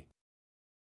to me.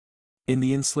 In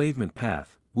the enslavement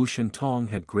path, Wu Shentong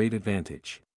had great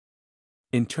advantage.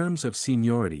 In terms of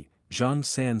seniority,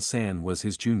 Xianxia was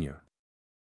his junior.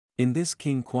 In this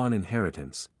King Quan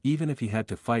Inheritance, even if he had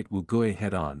to fight Wu Gui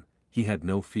head-on, he had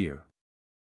no fear.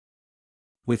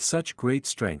 With such great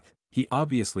strength, he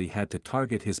obviously had to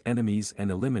target his enemies and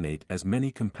eliminate as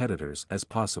many competitors as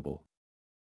possible.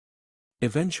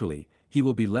 Eventually, he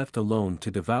will be left alone to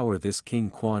devour this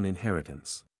King Quan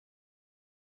Inheritance.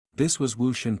 This was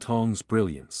Wu Shentong's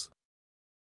brilliance.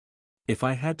 If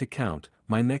I had to count,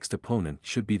 my next opponent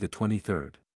should be the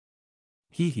 23rd.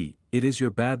 Hee, it is your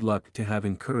bad luck to have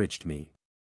encouraged me.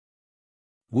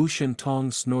 Wu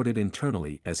Shentong snorted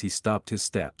internally as he stopped his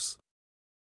steps.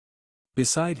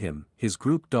 Beside him, his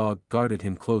group dog guarded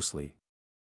him closely.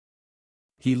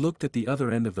 He looked at the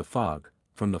other end of the fog.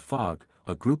 From the fog,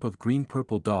 a group of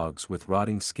green-purple dogs with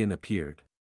rotting skin appeared.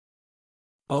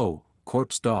 Oh,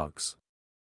 corpse dogs.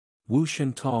 Wu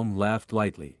Shentong laughed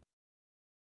lightly.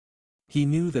 He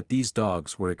knew that these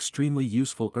dogs were extremely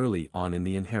useful early on in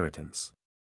the inheritance.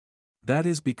 That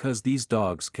is because these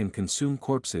dogs can consume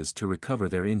corpses to recover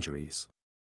their injuries.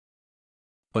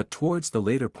 But towards the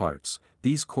later parts,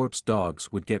 these corpse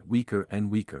dogs would get weaker and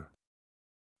weaker.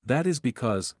 That is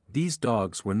because these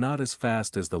dogs were not as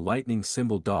fast as the lightning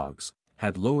symbol dogs,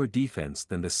 had lower defense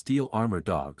than the steel armor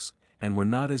dogs, and were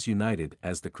not as united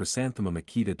as the Chrysanthemum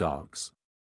Akita dogs.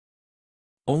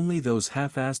 Only those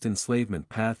half-assed enslavement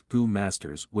path Gu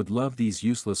masters would love these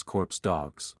useless corpse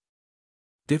dogs.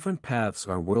 Different paths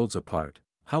are worlds apart.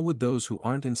 How would those who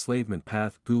aren't enslavement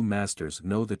path Gu masters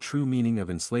know the true meaning of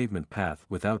enslavement path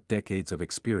without decades of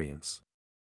experience?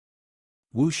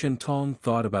 Wu Shentong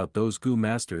thought about those Gu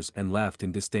masters and laughed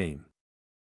in disdain.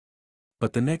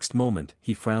 But the next moment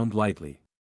he frowned lightly.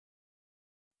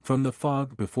 From the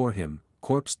fog before him,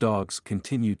 corpse dogs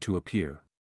continued to appear.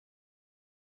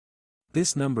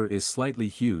 This number is slightly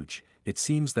huge. It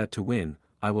seems that to win,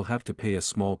 I will have to pay a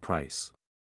small price.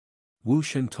 Wu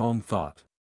Shentong thought.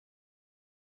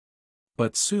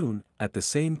 But soon, at the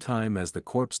same time as the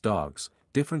corpse dogs,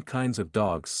 different kinds of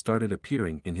dogs started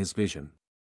appearing in his vision.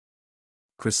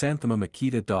 Chrysanthemum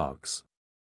Akita dogs.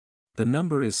 The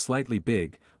number is slightly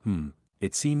big.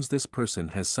 It seems this person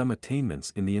has some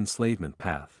attainments in the enslavement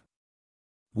path.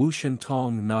 Wu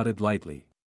Shentong nodded lightly.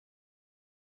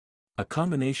 A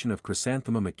combination of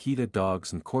Chrysanthemum Akita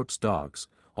dogs and corpse dogs,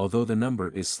 although the number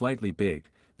is slightly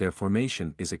big, their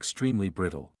formation is extremely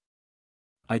brittle.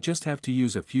 I just have to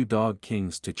use a few dog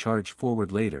kings to charge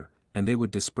forward later, and they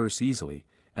would disperse easily.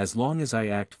 As long as I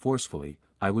act forcefully,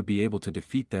 I would be able to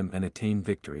defeat them and attain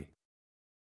victory.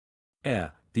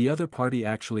 The other party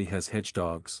actually has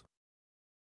hedgedogs.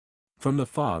 From the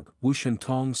fog, Wu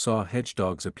Shentong saw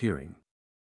hedgedogs appearing.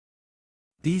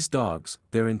 These dogs,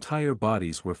 their entire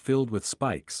bodies were filled with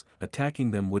spikes.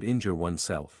 Attacking them would injure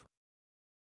oneself.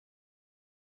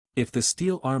 If the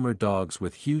steel armor dogs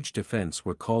with huge defense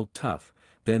were called tough,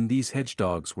 then these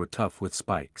hedgedogs were tough with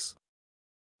spikes.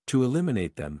 To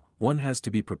eliminate them, one has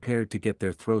to be prepared to get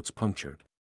their throats punctured.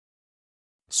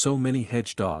 So many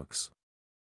hedgedogs.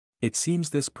 It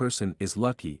seems this person is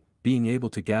lucky, being able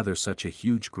to gather such a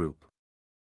huge group.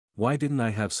 Why didn't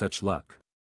I have such luck?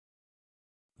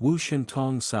 Wu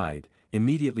Shentong sighed,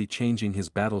 immediately changing his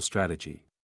battle strategy.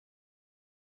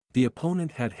 The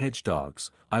opponent had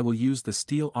hedgedogs. I will use the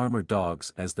steel armor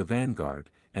dogs as the vanguard,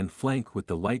 and flank with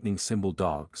the lightning symbol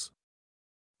dogs.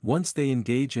 Once they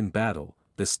engage in battle,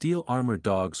 the steel armor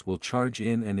dogs will charge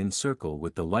in and encircle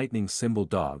with the lightning symbol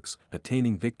dogs,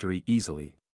 attaining victory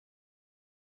easily.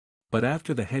 But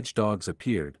after the hedgedogs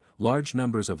appeared, large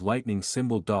numbers of lightning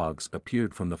symbol dogs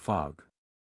appeared from the fog.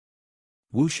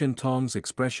 Wu Shentong's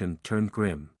expression turned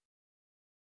grim.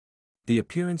 The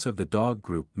appearance of the dog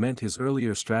group meant his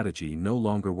earlier strategy no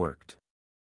longer worked.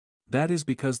 That is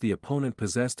because the opponent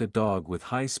possessed a dog with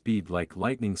high speed like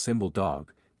lightning symbol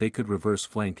dog. They could reverse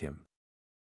flank him.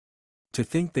 To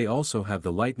think they also have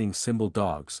the lightning symbol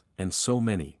dogs, and so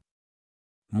many.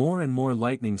 More and more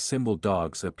lightning symbol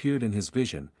dogs appeared in his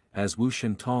vision, as Wu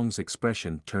Shentong's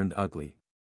expression turned ugly.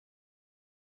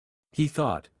 He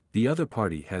thought, the other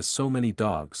party has so many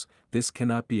dogs, this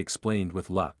cannot be explained with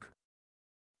luck.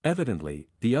 Evidently,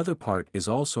 the other part is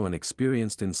also an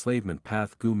experienced enslavement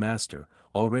path Gu master,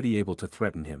 already able to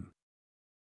threaten him.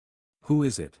 Who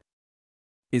is it?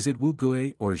 Is it Wu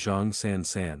Gui or Zhang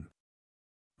San?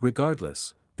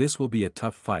 Regardless, this will be a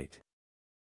tough fight.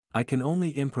 I can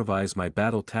only improvise my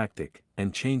battle tactic,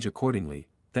 and change accordingly.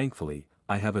 Thankfully,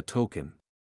 I have a token.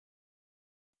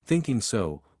 Thinking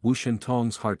so, Wu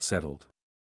Shentong's heart settled.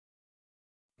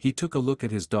 He took a look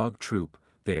at his dog troop.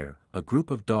 There, a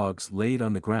group of dogs laid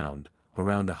on the ground,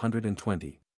 around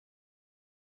 120.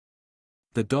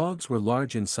 The dogs were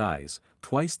large in size,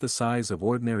 twice the size of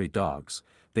ordinary dogs.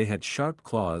 They had sharp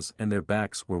claws and their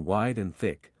backs were wide and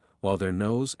thick, while their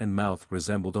nose and mouth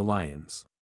resembled a lion's.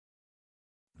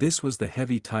 This was the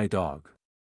heavy Thai dog.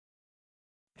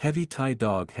 Heavy Thai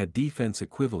dog had defense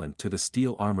equivalent to the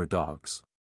steel armor dogs.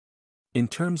 In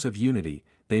terms of unity,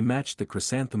 they matched the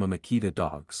Chrysanthemum Akita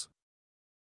dogs.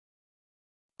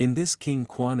 In this King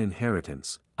Quan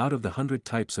inheritance, out of the 100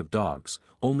 types of dogs,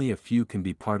 only a few can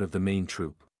be part of the main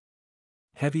troop.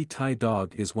 Heavy Thai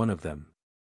dog is one of them.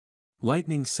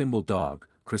 Lightning symbol dog,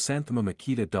 Chrysanthemum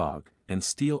Akita dog, and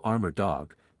steel armor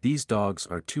dog, these dogs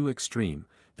are too extreme,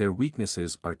 their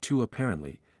weaknesses are too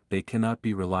apparently, they cannot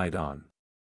be relied on.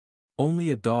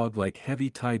 Only a dog like Heavy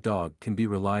Thai dog can be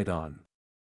relied on.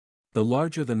 The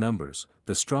larger the numbers,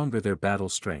 the stronger their battle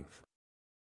strength.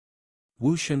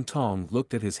 Wu Shentong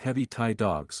looked at his Heavy Thai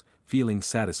dogs, feeling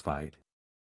satisfied.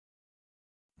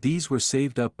 These were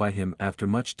saved up by him after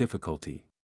much difficulty.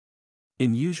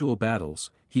 In usual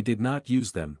battles, he did not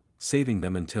use them, saving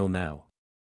them until now.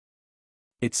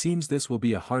 It seems this will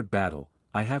be a hard battle.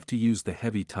 I have to use the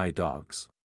Heavy Thai dogs.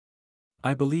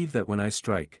 I believe that when I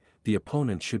strike, the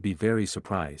opponent should be very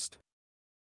surprised.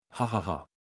 Ha ha ha.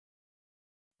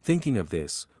 Thinking of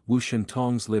this, Wu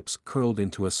Shentong's lips curled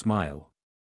into a smile.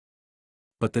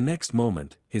 But the next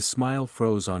moment, his smile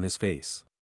froze on his face.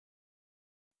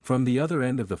 From the other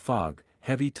end of the fog,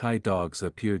 heavy Thai dogs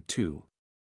appeared too.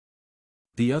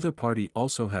 The other party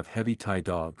also have heavy Thai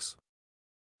dogs.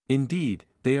 Indeed,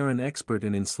 they are an expert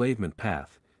in enslavement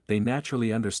path, they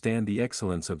naturally understand the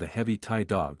excellence of the heavy Thai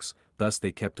dogs, thus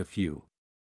they kept a few.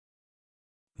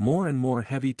 More and more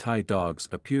heavy Thai dogs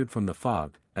appeared from the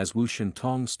fog, as Wu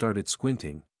Shentong started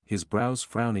squinting, his brows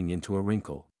frowning into a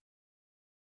wrinkle.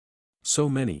 So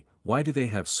many, why do they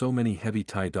have so many heavy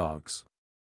Thai dogs?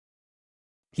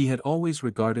 He had always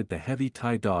regarded the heavy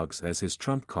Thai dogs as his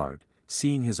trump card,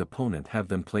 seeing his opponent have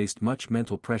them placed much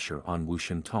mental pressure on Wu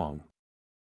Shentong.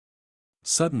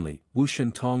 Suddenly, Wu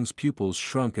Shentong's pupils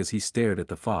shrunk as he stared at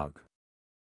the fog.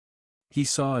 He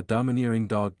saw a domineering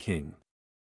dog king.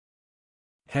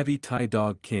 Heavy Thai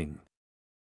dog king.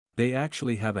 They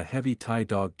actually have a heavy Thai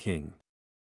dog king.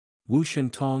 Wu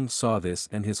Shentong saw this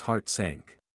and his heart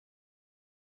sank.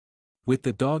 With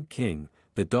the dog king,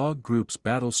 the dog group's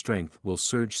battle strength will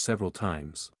surge several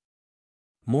times.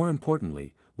 More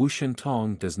importantly, Wu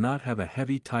Shentong does not have a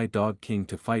heavy Thai dog king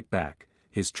to fight back,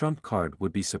 his trump card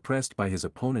would be suppressed by his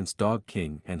opponent's dog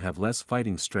king and have less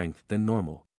fighting strength than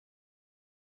normal.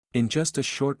 In just a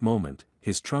short moment,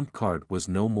 his trump card was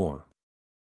no more.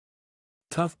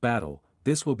 Tough battle,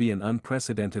 this will be an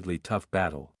unprecedentedly tough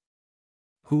battle.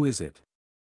 Who is it?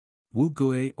 Wu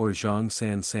Gue or Zhang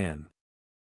San San?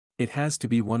 It has to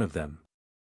be one of them.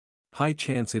 High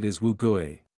chance it is Wu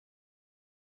Gue.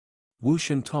 Wu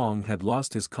Shentong had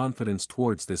lost his confidence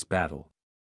towards this battle.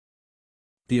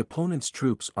 The opponent's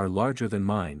troops are larger than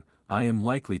mine, I am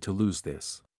likely to lose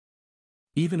this.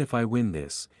 Even if I win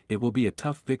this, it will be a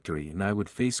tough victory and I would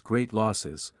face great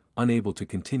losses, unable to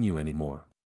continue anymore.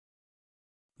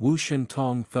 Wu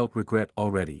Shentong felt regret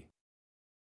already.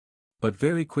 But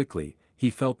very quickly, he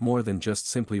felt more than just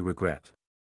simply regret.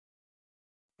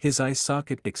 His eye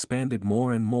socket expanded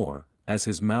more and more, as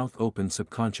his mouth opened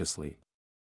subconsciously.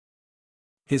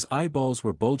 His eyeballs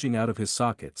were bulging out of his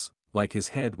sockets, like his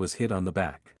head was hit on the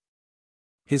back.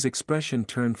 His expression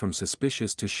turned from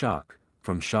suspicious to shock,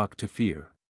 from shock to fear.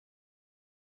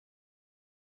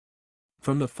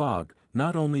 From the fog,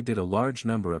 not only did a large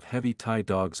number of heavy Thai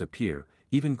dogs appear,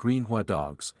 even Greenhua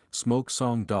dogs, Smoke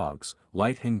Song dogs,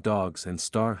 Light Heng dogs and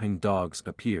Star Heng dogs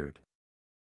appeared.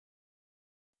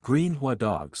 Greenhua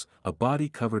dogs, a body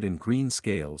covered in green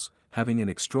scales, having an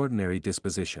extraordinary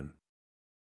disposition.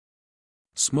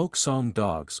 Smoke Song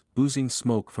dogs, oozing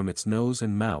smoke from its nose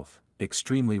and mouth,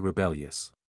 extremely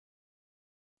rebellious.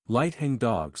 Light Heng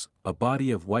dogs, a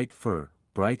body of white fur,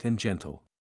 bright and gentle.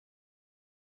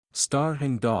 Star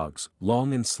Heng dogs,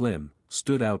 long and slim,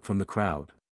 stood out from the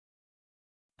crowd.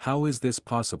 How is this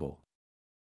possible?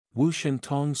 Wu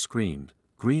Shentong screamed,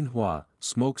 Greenhua,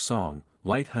 Smoke Song,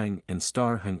 Light Heng and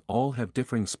Star Heng all have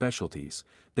differing specialties,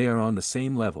 they are on the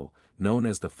same level, known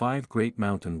as the 5 Great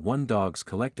Mountain One dogs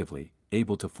collectively,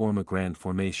 able to form a grand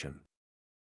formation.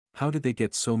 How did they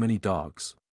get so many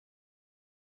dogs?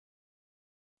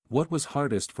 What was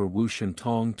hardest for Wu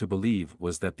Shentong to believe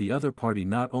was that the other party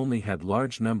not only had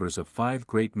large numbers of 5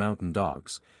 Great Mountain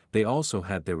dogs, they also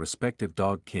had their respective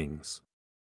dog kings.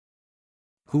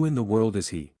 Who in the world is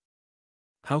he?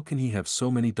 How can he have so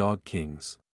many dog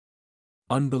kings?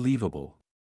 Unbelievable.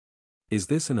 Is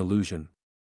this an illusion?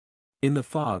 In the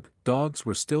fog, dogs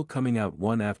were still coming out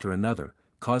one after another,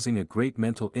 causing a great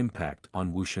mental impact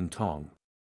on Wu Shentong.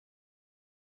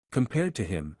 Compared to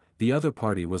him, the other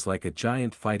party was like a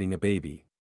giant fighting a baby.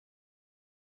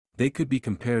 They could be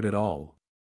compared at all.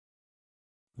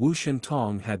 Wu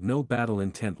Shentong had no battle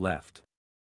intent left.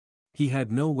 He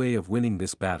had no way of winning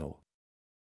this battle.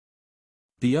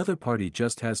 The other party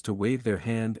just has to wave their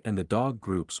hand and the dog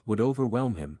groups would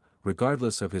overwhelm him,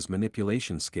 regardless of his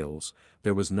manipulation skills,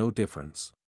 there was no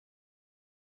difference.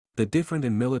 The difference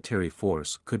in military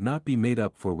force could not be made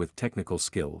up for with technical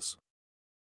skills.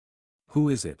 Who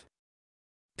is it?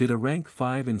 Did a rank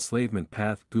 5 enslavement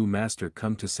path Gu master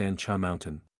come to Xianxia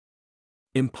mountain?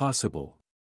 Impossible.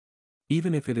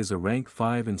 Even if it is a rank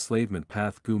 5 enslavement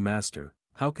path Gu master,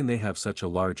 how can they have such a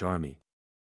large army?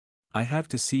 I have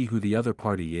to see who the other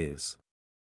party is.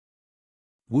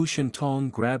 Wu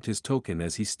Shentong grabbed his token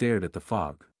as he stared at the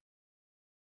fog.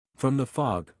 From the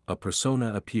fog, a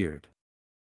persona appeared.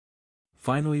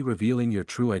 Finally revealing your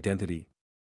true identity?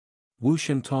 Wu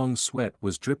Shentong's sweat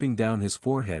was dripping down his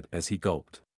forehead as he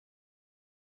gulped.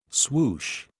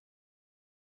 Swoosh!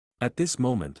 At this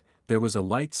moment, there was a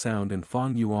light sound and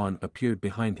Fang Yuan appeared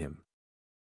behind him.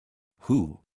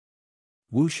 Who?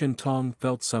 Wu Shentong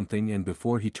felt something and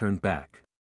before he turned back.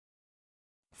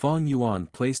 Fang Yuan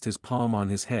placed his palm on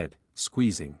his head,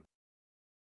 squeezing.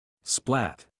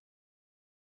 Splat!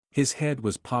 His head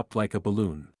was popped like a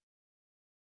balloon.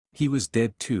 He was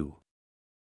dead too.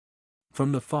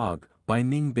 From the fog, Bai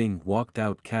Ningbing walked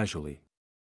out casually.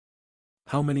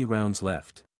 How many rounds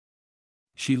left?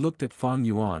 She looked at Fang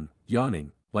Yuan,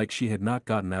 yawning, like she had not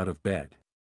gotten out of bed.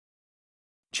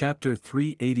 Chapter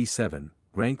 387,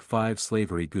 Rank 5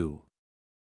 Slavery Gu.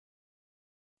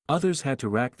 Others had to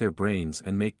rack their brains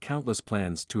and make countless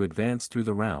plans to advance through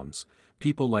the rounds.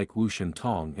 People like Wu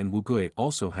Shentong and Wu Gui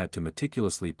also had to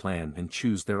meticulously plan and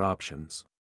choose their options.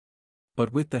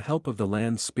 But with the help of the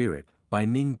land spirit, Bai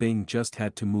Ningbing just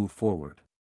had to move forward.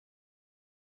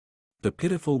 The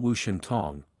pitiful Wu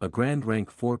Shentong, a grand rank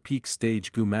 4 peak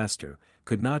stage Gu master,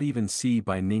 could not even see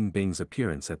Bai Ningbing's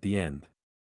appearance at the end.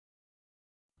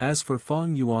 As for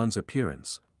Fang Yuan's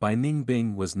appearance, Bai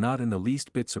Ningbing was not in the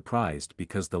least bit surprised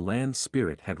because the land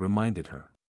spirit had reminded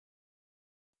her.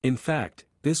 In fact,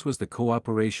 this was the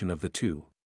cooperation of the two.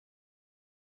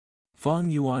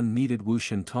 Fang Yuan needed Wu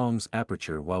Shentong's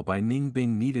aperture while Bai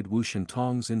Ningbing needed Wu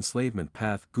Shentong's enslavement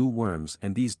path Gu worms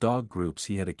and these dog groups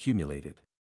he had accumulated.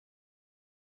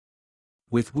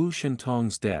 With Wu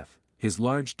Shentong's death, his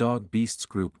large dog beasts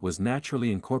group was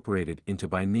naturally incorporated into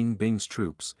Bai Ningbing's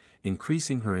troops,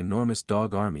 increasing her enormous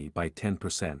dog army by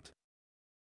 10%.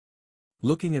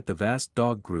 Looking at the vast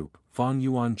dog group, Fang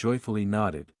Yuan joyfully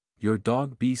nodded, "Your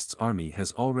dog beasts army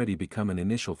has already become an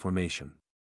initial formation.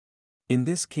 In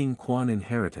this King Quan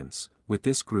inheritance, with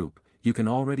this group, you can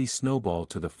already snowball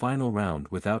to the final round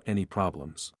without any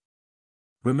problems.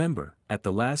 Remember, at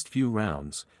the last few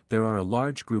rounds, there are a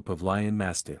large group of lion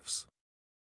mastiffs.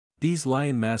 These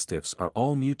lion mastiffs are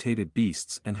all mutated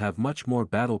beasts and have much more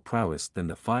battle prowess than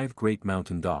the 5 great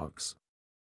mountain dogs.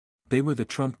 They were the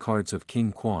trump cards of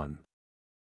King Quan.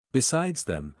 Besides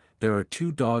them, there are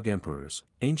 2 dog emperors,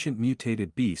 ancient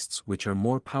mutated beasts which are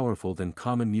more powerful than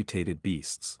common mutated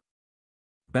beasts.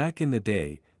 Back in the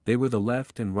day, they were the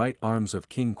left and right arms of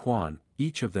King Quan,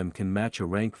 each of them can match a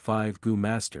rank 5 Gu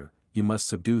master, you must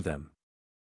subdue them."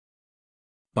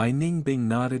 Bai Ningbing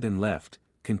nodded and left,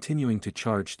 continuing to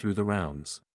charge through the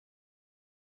rounds.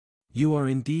 "You are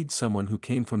indeed someone who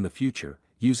came from the future,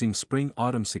 using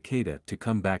spring-autumn cicada to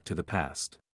come back to the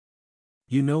past.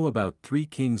 You know about 3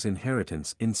 kings'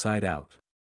 inheritance inside out."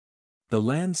 The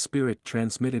land spirit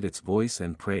transmitted its voice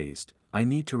and praised, "I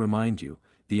need to remind you,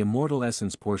 the immortal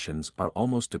essence portions are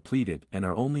almost depleted and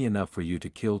are only enough for you to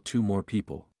kill 2 more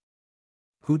people.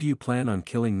 Who do you plan on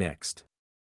killing next?"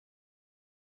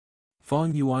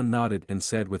 Fang Yuan nodded and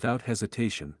said without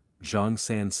hesitation,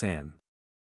 Xianxia.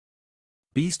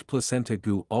 Beast Placenta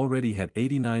Gu already had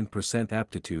 89%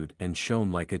 aptitude and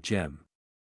shone like a gem.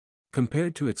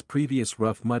 Compared to its previous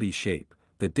rough muddy shape,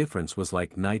 the difference was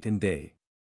like night and day.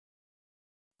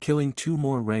 Killing 2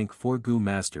 more rank 4 Gu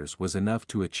masters was enough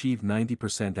to achieve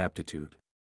 90% aptitude.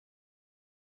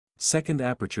 Second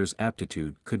aperture's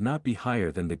aptitude could not be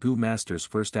higher than the Gu master's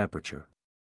first aperture.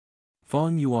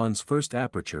 Fang Yuan's first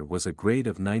aperture was a grade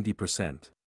of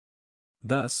 90%.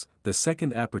 Thus, the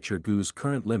second aperture Gu's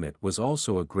current limit was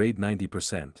also a grade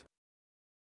 90%.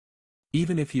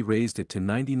 Even if he raised it to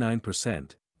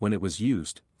 99%, when it was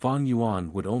used, Fang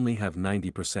Yuan would only have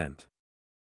 90%.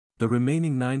 The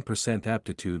remaining 9%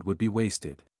 aptitude would be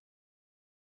wasted.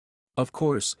 Of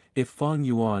course, if Fang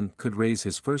Yuan could raise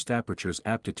his first aperture's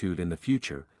aptitude in the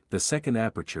future, the second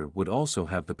aperture would also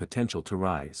have the potential to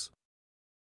rise.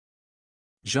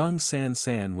 Zhang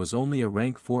San was only a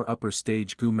rank 4 upper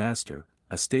stage Gu master,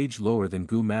 a stage lower than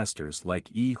Gu masters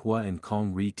like Yi Hua and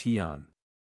Kong Ri Tian.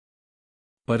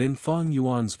 But in Fang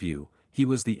Yuan's view, he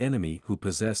was the enemy who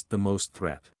possessed the most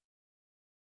threat.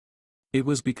 It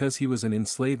was because he was an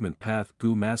enslavement path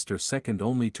Gu master second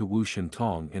only to Wu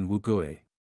Shentong and Wu Gui.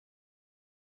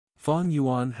 Fang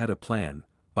Yuan had a plan.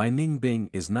 Bai Ningbing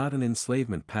is not an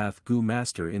enslavement path Gu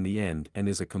master in the end and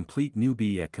is a complete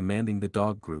newbie at commanding the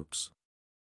dog groups.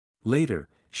 Later,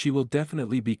 she will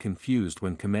definitely be confused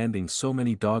when commanding so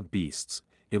many dog beasts.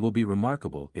 It will be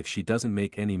remarkable if she doesn't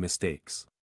make any mistakes.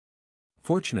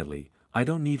 Fortunately, I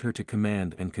don't need her to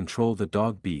command and control the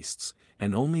dog beasts,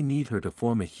 and only need her to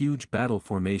form a huge battle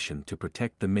formation to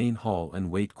protect the main hall and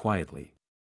wait quietly.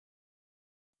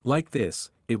 Like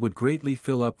this, it would greatly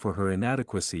fill up for her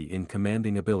inadequacy in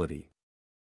commanding ability.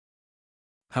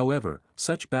 However,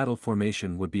 such battle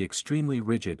formation would be extremely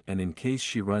rigid, and in case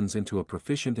she runs into a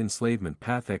proficient enslavement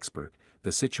path expert,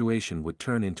 the situation would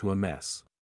turn into a mess.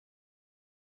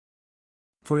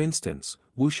 For instance,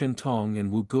 Wu Shentong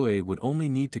and Wu Gui would only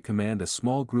need to command a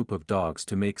small group of dogs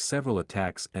to make several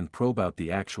attacks and probe out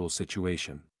the actual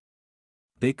situation.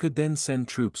 They could then send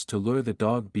troops to lure the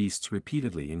dog beasts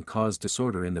repeatedly and cause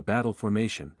disorder in the battle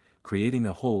formation, creating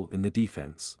a hole in the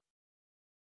defense.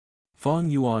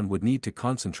 Fong Yuan would need to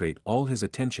concentrate all his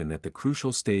attention at the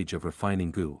crucial stage of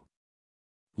refining Gu.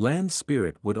 Land's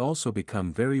spirit would also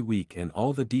become very weak and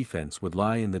all the defense would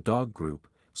lie in the dog group,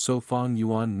 so Fong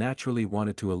Yuan naturally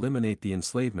wanted to eliminate the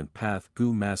enslavement path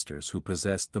Gu masters who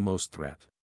possessed the most threat.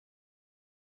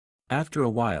 After a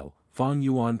while, Fong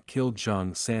Yuan killed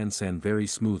Zhang Sansan very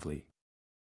smoothly.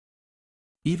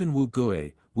 Even Wu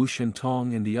Gui, Wu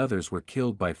Shentong and the others were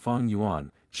killed by Fong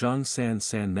Yuan. Zhang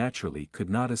Sansan naturally could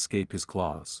not escape his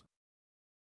claws.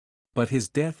 But his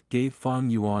death gave Fong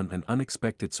Yuan an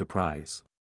unexpected surprise.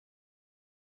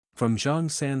 From Zhang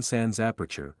Sansan's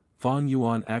aperture, Fong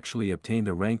Yuan actually obtained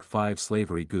a rank 5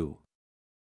 slavery Gu.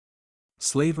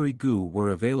 Slavery Gu were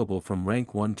available from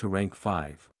rank 1 to rank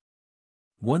 5.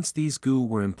 Once these Gu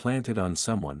were implanted on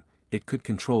someone, it could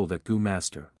control that Gu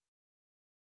master.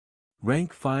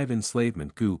 Rank 5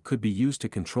 enslavement Gu could be used to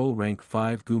control rank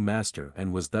 5 Gu master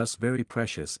and was thus very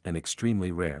precious and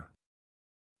extremely rare.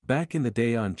 Back in the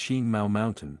day on Qing Mao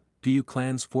Mountain, Du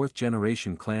clan's 4th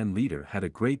generation clan leader had a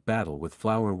great battle with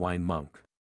Flower Wine Monk.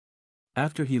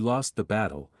 After he lost the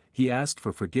battle, he asked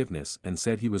for forgiveness and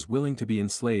said he was willing to be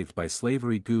enslaved by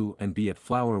slavery Gu and be at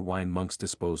Flower Wine Monk's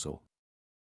disposal.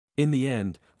 In the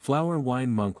end, Flower Wine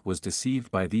Monk was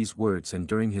deceived by these words and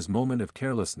during his moment of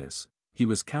carelessness, he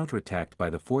was counterattacked by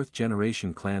the 4th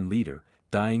generation clan leader,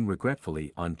 dying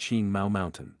regretfully on Qing Mao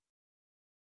Mountain.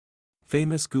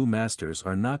 Famous Gu masters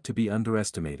are not to be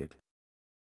underestimated.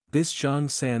 This Zhang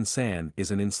Sansan is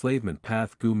an enslavement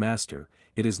path Gu master.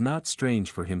 It is not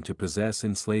strange for him to possess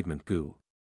enslavement Gu.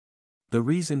 The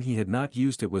reason he had not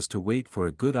used it was to wait for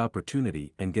a good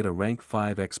opportunity and get a rank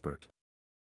 5 expert.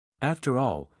 After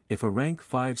all, if a rank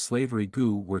 5 slavery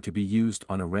Gu were to be used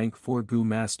on a rank 4 Gu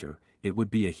master, it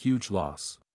would be a huge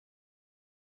loss.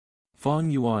 Fong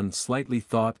Yuan slightly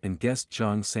thought and guessed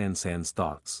Zhang Sansan's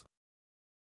thoughts.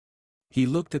 He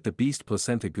looked at the beast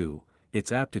placenta Gu,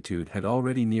 its aptitude had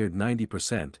already neared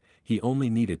 90%, he only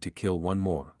needed to kill one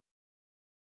more.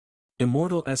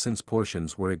 Immortal essence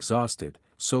portions were exhausted,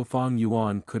 so Fong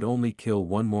Yuan could only kill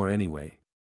one more anyway.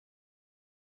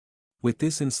 With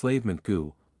this enslavement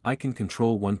Gu, I can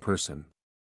control one person.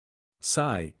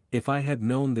 Sigh, if I had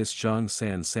known this Zhang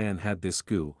Sansan had this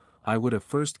Gu, I would have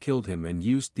first killed him and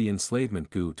used the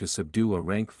enslavement Gu to subdue a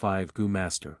rank 5 Gu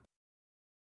master.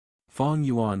 Fong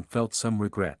Yuan felt some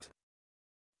regret.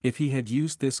 If he had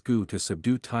used this Gu to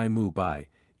subdue Tai Mu Bai,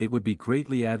 it would be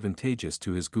greatly advantageous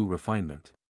to his Gu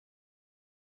refinement.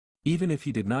 Even if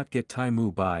he did not get Tai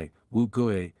Mu Bai, Wu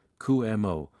Gui, Ku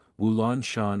Mo, Wu Lan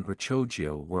Shan or Chou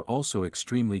Jiu were also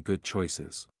extremely good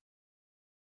choices.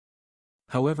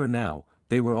 However now,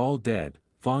 they were all dead.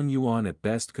 Fong Yuan at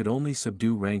best could only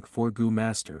subdue rank 4 Gu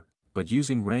master, but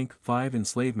using rank 5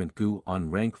 enslavement Gu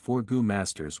on rank 4 Gu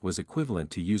masters was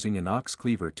equivalent to using an ox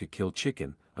cleaver to kill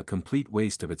chicken, a complete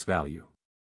waste of its value.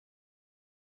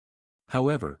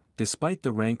 However, despite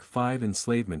the rank 5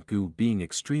 enslavement Gu being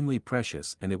extremely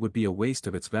precious and it would be a waste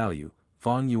of its value,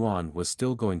 Fong Yuan was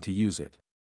still going to use it.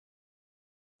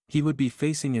 He would be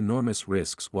facing enormous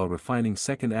risks while refining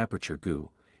second aperture Gu,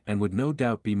 and would no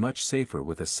doubt be much safer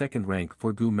with a second rank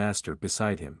 4 Gu master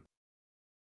beside him.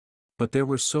 But there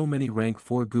were so many rank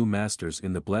 4 Gu masters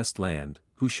in the blessed land,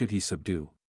 who should he subdue?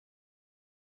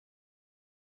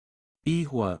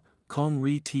 Yihua, Kong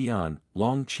Ri Tian,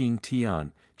 Long Qing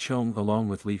Tian, Chong along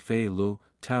with Li Fei Lu,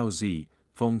 Tao Zi,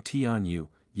 Feng Tianyu,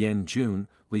 Yan Jun,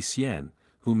 Li Xian,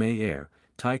 Hu Mei Er,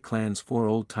 Tai clan's 4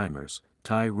 old-timers,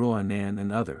 Tai Ruanan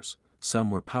and others.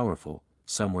 Some were powerful,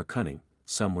 some were cunning,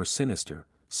 some were sinister,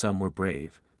 some were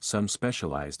brave, some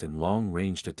specialized in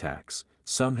long-ranged attacks,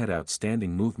 some had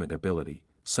outstanding movement ability,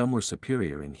 some were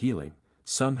superior in healing,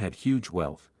 some had huge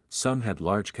wealth, some had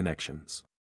large connections.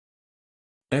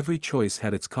 Every choice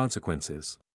had its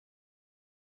consequences.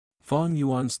 Fong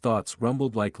Yuan's thoughts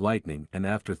rumbled like lightning and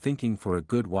after thinking for a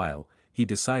good while, he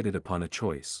decided upon a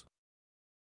choice.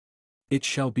 It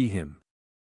shall be him.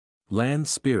 Land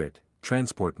spirit,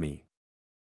 transport me.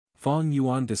 Fong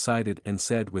Yuan decided and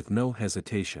said with no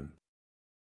hesitation.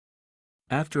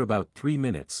 After about 3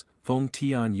 minutes, Feng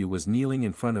Tianyu was kneeling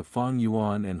in front of Fong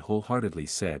Yuan and wholeheartedly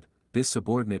said, "This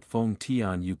subordinate Feng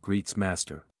Tianyu greets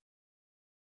master."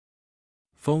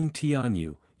 Feng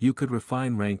Tianyu, you could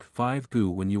refine rank 5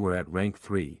 Gu when you were at rank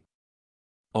 3.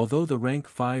 Although the rank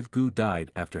 5 Gu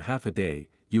died after half a day,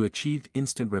 you achieved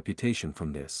instant reputation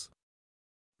from this.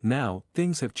 Now,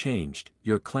 things have changed,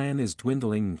 your clan is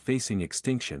dwindling and facing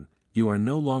extinction, you are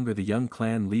no longer the young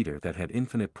clan leader that had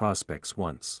infinite prospects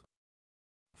once.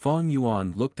 Fong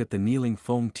Yuan looked at the kneeling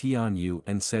Feng Tianyu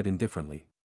and said indifferently.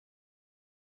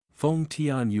 Feng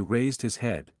Tianyu raised his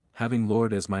head, having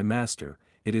Lord as my master,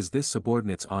 it is this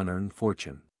subordinate's honor and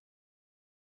fortune.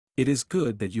 It is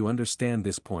good that you understand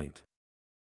this point.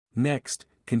 Next,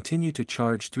 continue to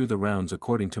charge through the rounds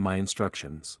according to my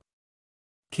instructions.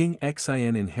 King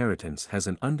Xian inheritance has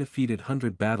an undefeated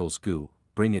 100 battles Gu,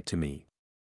 bring it to me.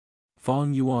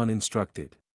 Feng Yuan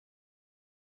instructed.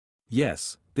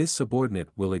 Yes, this subordinate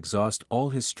will exhaust all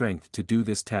his strength to do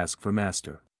this task for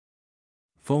master.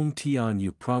 Feng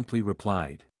Tianyu promptly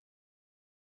replied.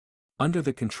 Under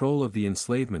the control of the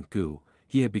enslavement Gu,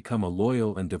 he had become a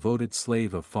loyal and devoted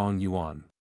slave of Feng Yuan.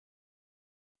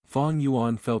 Feng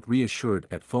Yuan felt reassured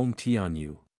at Feng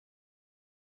Tianyu.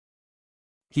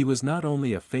 He was not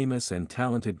only a famous and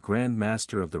talented Grand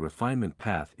Master of the refinement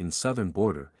path in southern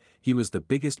border, he was the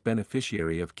biggest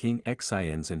beneficiary of King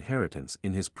Xian's inheritance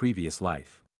in his previous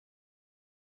life.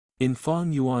 In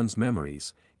Feng Yuan's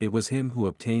memories, it was him who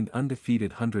obtained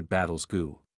undefeated 100 battles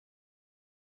Gu.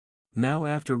 Now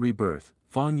after rebirth,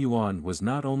 Feng Yuan was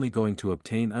not only going to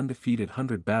obtain undefeated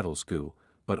 100 battles Gu,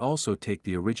 but also take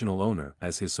the original owner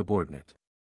as his subordinate.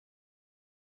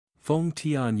 Feng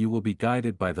Tianyu will be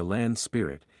guided by the land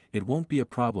spirit, it won't be a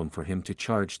problem for him to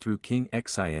charge through King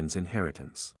Xian's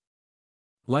inheritance.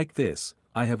 Like this,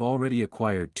 I have already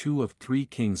acquired 2 of 3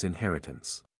 kings'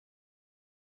 inheritance.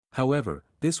 However,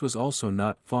 this was also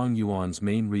not Feng Yuan's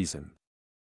main reason.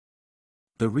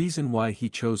 The reason why he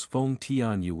chose Feng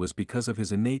Tianyu was because of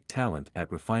his innate talent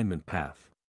at refinement path.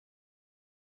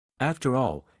 After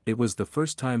all, it was the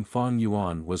first time Feng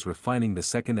Yuan was refining the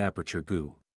second aperture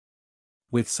Gu.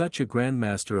 With such a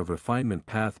grandmaster of refinement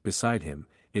path beside him,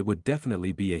 it would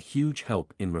definitely be a huge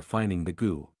help in refining the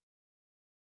Gu.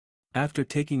 After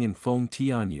taking in Feng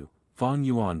Tianyu, Feng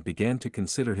Yuan began to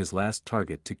consider his last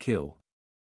target to kill.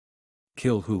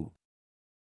 Kill who?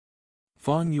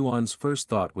 Feng Yuan's first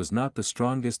thought was not the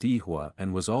strongest Yihua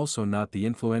and was also not the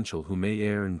influential Hu Mei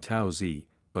and Tao Zi,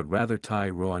 but rather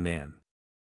Tai Ruanan.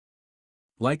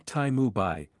 Like Tai Mu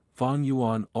Bai, Feng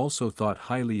Yuan also thought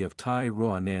highly of Tai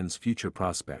Ruanan's future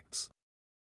prospects.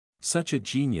 Such a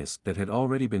genius that had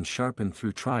already been sharpened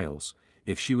through trials,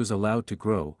 if she was allowed to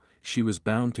grow, she was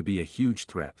bound to be a huge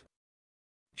threat.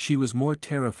 She was more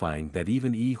terrifying than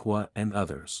even Yihua and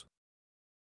others.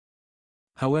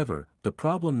 However, the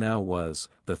problem now was,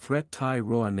 the threat Tai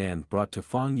Ruanan brought to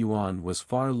Feng Yuan was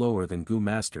far lower than Gu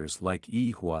masters like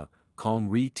Yihua, Kong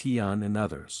Ri Tian and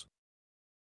others.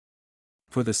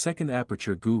 For the second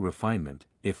aperture Gu refinement,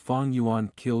 if Feng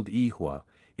Yuan killed Yihua,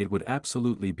 it would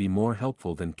absolutely be more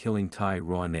helpful than killing Tai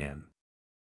Ruanan.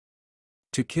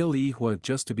 To kill Yihua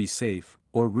just to be safe,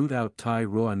 or root out Tai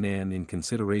Ruanan in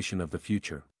consideration of the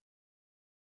future.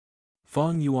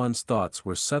 Feng Yuan's thoughts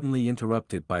were suddenly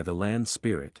interrupted by the land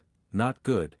spirit. Not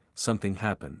good, something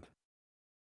happened.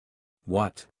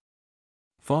 What?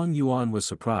 Feng Yuan was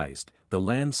surprised, the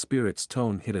land spirit's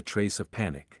tone hid a trace of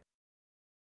panic.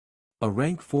 A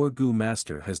rank 4 Gu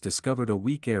master has discovered a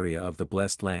weak area of the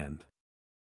blessed land.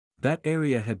 That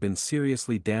area had been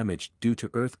seriously damaged due to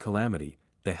earth calamity,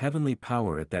 the heavenly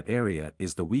power at that area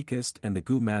is the weakest and the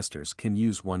Gu masters can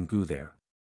use 1 Gu there.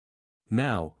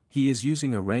 Now, he is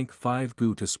using a rank 5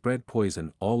 Gu to spread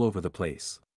poison all over the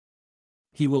place.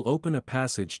 He will open a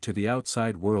passage to the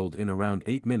outside world in around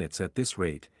 8 minutes at this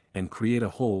rate, and create a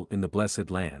hole in the blessed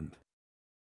land.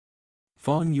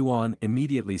 Feng Yuan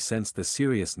immediately sensed the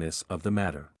seriousness of the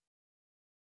matter.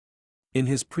 In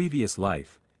his previous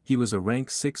life, he was a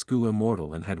rank 6 Gu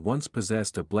immortal and had once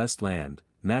possessed a blessed land,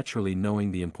 naturally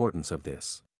knowing the importance of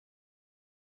this.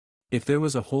 If there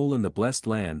was a hole in the blessed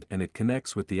land and it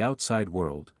connects with the outside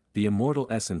world, the immortal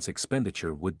essence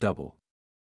expenditure would double.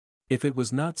 If it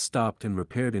was not stopped and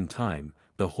repaired in time,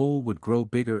 the hole would grow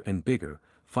bigger and bigger,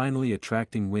 finally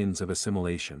attracting winds of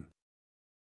assimilation.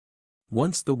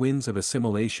 Once the winds of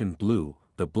assimilation blew,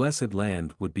 the blessed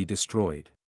land would be destroyed.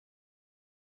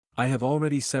 I have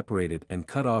already separated and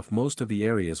cut off most of the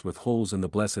areas with holes in the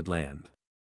blessed land.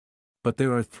 But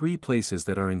there are 3 places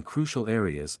that are in crucial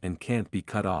areas and can't be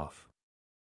cut off.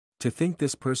 To think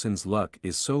this person's luck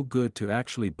is so good to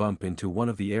actually bump into one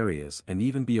of the areas and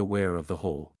even be aware of the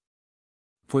hole.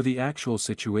 For the actual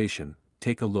situation,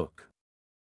 take a look.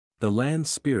 The land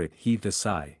spirit heaved a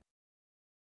sigh.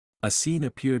 A scene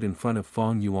appeared in front of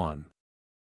Feng Yuan.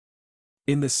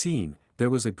 In the scene, there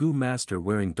was a Gu master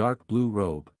wearing dark blue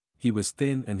robe, he was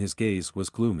thin and his gaze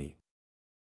was gloomy.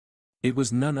 It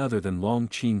was none other than Long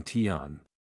Qing Tian.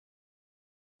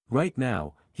 Right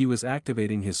now, he was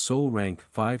activating his soul rank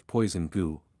 5 poison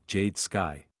Gu, Jade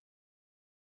Sky.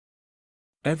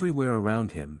 Everywhere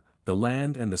around him, the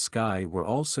land and the sky were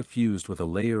all suffused with a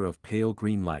layer of pale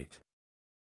green light.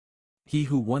 He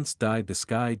who once dyed the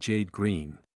sky jade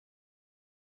green.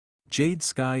 Jade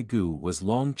Sky Gu was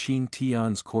Long Qing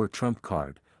Tian's core trump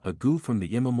card, a Gu from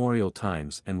the immemorial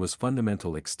times and was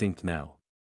fundamental extinct now.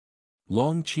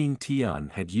 Long Qing Tian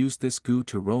had used this Gu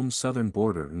to roam southern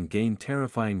border and gain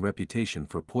terrifying reputation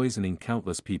for poisoning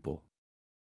countless people.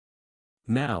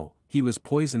 Now, he was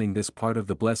poisoning this part of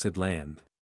the blessed land.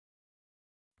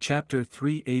 Chapter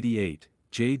 388,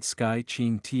 Jade Sky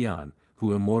Qing Tian,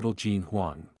 Who Immortal Jin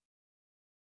Huang.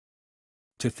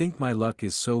 To think my luck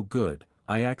is so good,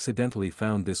 I accidentally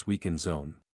found this weakened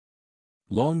zone.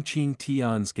 Long Qing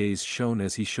Tian's gaze shone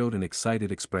as he showed an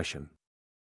excited expression.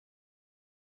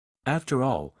 After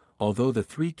all, although the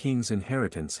three kings'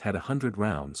 inheritance had 100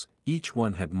 rounds, each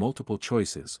one had multiple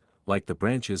choices, like the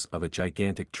branches of a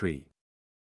gigantic tree.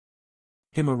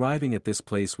 Him arriving at this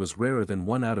place was rarer than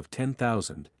 1 out of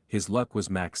 10,000, his luck was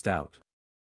maxed out.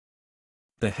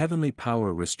 The heavenly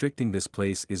power restricting this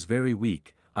place is very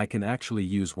weak, I can actually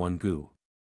use 1 Gu.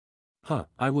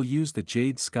 I will use the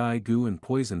Jade Sky Gu and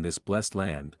poison this blessed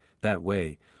land, that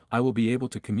way, I will be able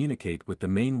to communicate with the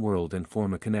main world and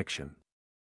form a connection.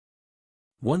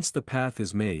 Once the path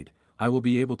is made, I will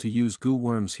be able to use Gu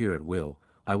worms here at will,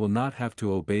 I will not have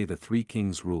to obey the three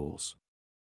kings' rules.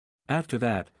 After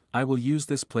that, I will use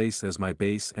this place as my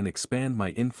base and expand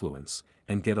my influence,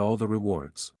 and get all the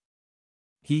rewards.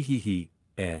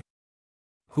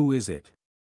 Who is it?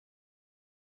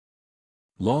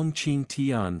 Long Qing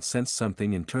Tian sensed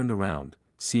something and turned around,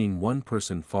 seeing one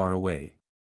person far away.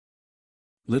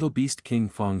 Little Beast King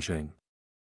Fangzheng.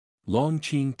 Long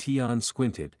Qing Tian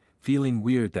squinted, feeling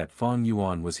weird that Fang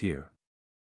Yuan was here.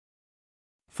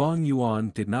 Fang Yuan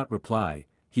did not reply,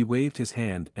 he waved his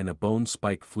hand and a bone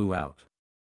spike flew out.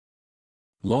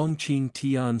 Long Qing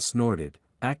Tian snorted,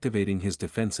 activating his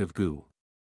defensive Gu.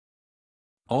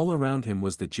 All around him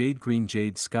was the jade-green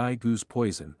Jade Sky Gu's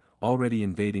poison, already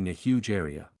invading a huge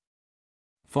area.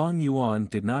 Fang Yuan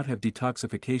did not have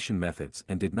detoxification methods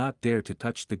and did not dare to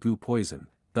touch the Gu poison,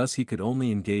 thus he could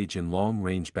only engage in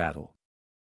long-range battle.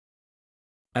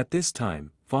 At this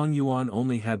time, Fang Yuan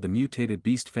only had the mutated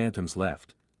beast phantoms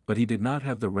left, but he did not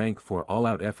have the rank for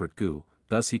all-out effort Gu,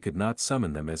 thus he could not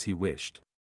summon them as he wished.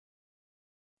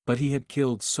 But he had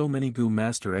killed so many Gu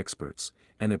master experts,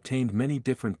 and obtained many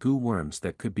different Gu worms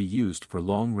that could be used for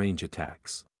long-range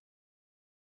attacks.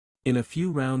 In a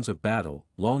few rounds of battle,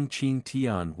 Long Qing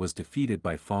Tian was defeated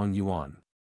by Fang Yuan.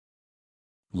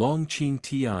 Long Qing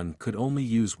Tian could only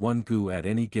use 1 Gu at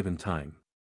any given time.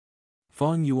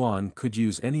 Fang Yuan could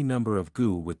use any number of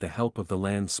Gu with the help of the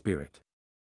land spirit.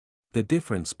 The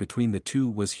difference between the two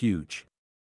was huge.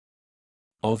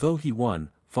 Although he won,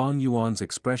 Fang Yuan's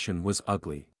expression was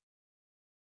ugly.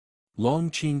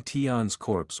 Long Qing Tian's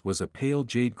corpse was a pale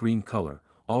jade-green color,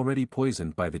 already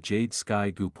poisoned by the Jade Sky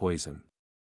Gu poison.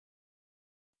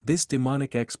 This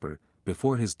demonic expert,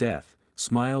 before his death,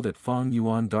 smiled at Fang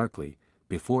Yuan darkly,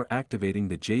 before activating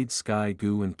the Jade Sky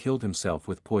Gu and killed himself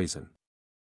with poison.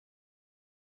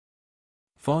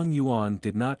 Fang Yuan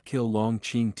did not kill Long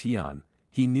Qing Tian,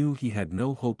 he knew he had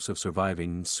no hopes of surviving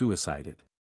and suicided.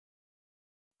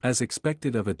 As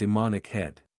expected of a demonic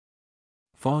head.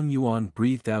 Fang Yuan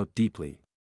breathed out deeply.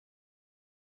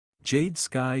 Jade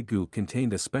Sky Gu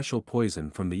contained a special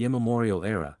poison from the immemorial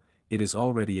era, it is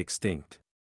already extinct.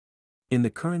 In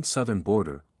the current southern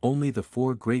border, only the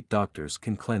 4 great doctors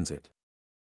can cleanse it.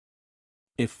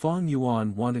 If Fang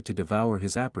Yuan wanted to devour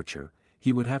his aperture,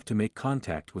 he would have to make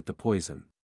contact with the poison.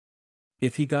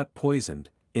 If he got poisoned,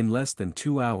 in less than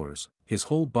 2 hours, his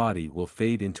whole body will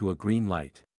fade into a green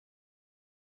light.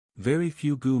 Very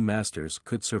few Gu masters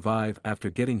could survive after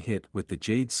getting hit with the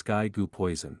Jade Sky Gu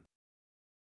poison.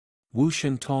 Wu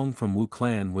Shentong from Wu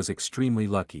clan was extremely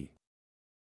lucky.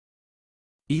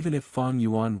 Even if Fang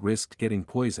Yuan risked getting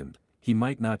poisoned, he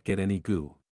might not get any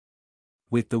Gu.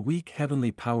 With the weak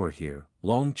heavenly power here,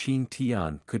 Long Qing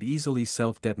Tian could easily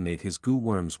self-detonate his Gu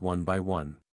worms one by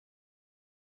one.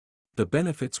 The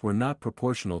benefits were not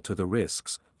proportional to the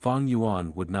risks, Fang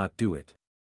Yuan would not do it.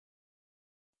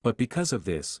 But because of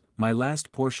this, my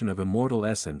last portion of immortal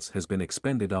essence has been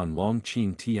expended on Long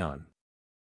Qing Tian.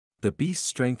 The beast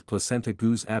strength placenta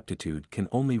Gu's aptitude can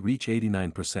only reach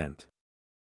 89%.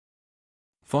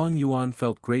 Fang Yuan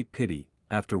felt great pity,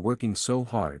 after working so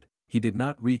hard, he did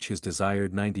not reach his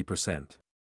desired 90%.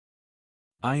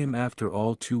 I am after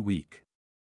all too weak.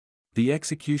 The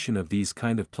execution of these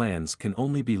kind of plans can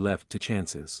only be left to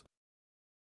chances.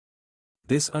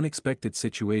 This unexpected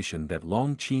situation that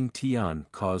Long Qing Tian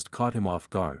caused caught him off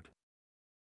guard.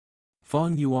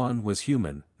 Fang Yuan was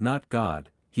human, not God,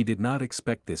 he did not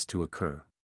expect this to occur.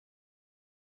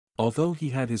 Although he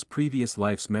had his previous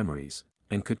life's memories,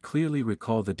 and could clearly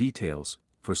recall the details,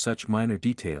 for such minor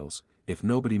details, if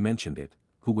nobody mentioned it,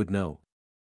 who would know?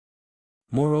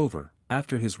 Moreover,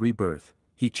 after his rebirth,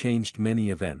 he changed many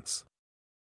events.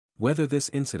 Whether this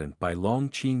incident by Long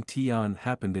Qing Tian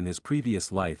happened in his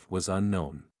previous life was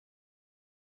unknown.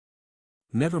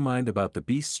 Never mind about the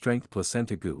beast strength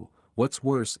placenta Gu, what's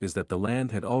worse is that the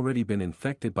land had already been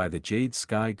infected by the jade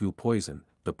sky Gu poison.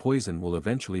 The poison will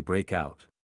eventually break out.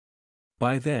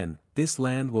 By then, this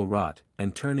land will rot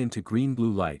and turn into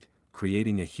green-blue light,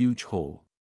 creating a huge hole.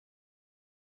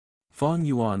 Fang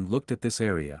Yuan looked at this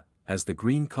area, as the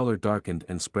green color darkened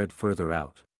and spread further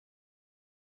out.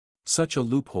 Such a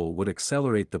loophole would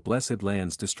accelerate the blessed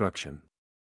land's destruction.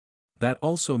 That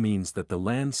also means that the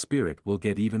land spirit will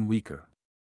get even weaker.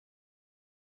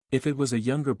 If it was a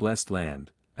younger blessed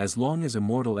land, as long as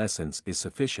immortal essence is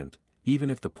sufficient, even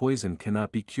if the poison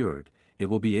cannot be cured, it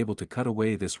will be able to cut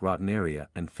away this rotten area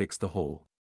and fix the hole.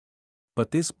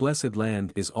 But this blessed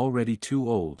land is already too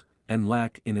old, and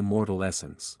lack in immortal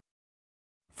essence.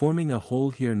 Forming a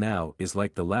hole here now is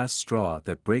like the last straw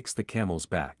that breaks the camel's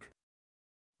back.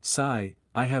 Sigh,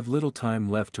 I have little time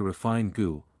left to refine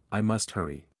Gu, I must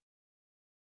hurry.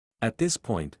 At this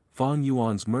point, Fang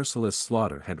Yuan's merciless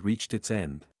slaughter had reached its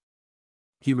end.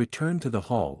 He returned to the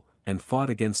hall, and fought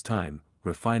against time,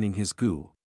 refining his Gu.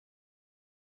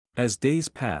 As days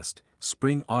passed,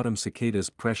 spring-autumn Cicada's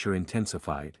pressure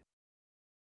intensified.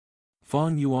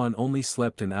 Fang Yuan only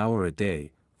slept an hour a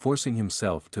day, forcing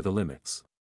himself to the limits.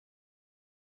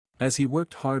 As he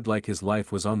worked hard like his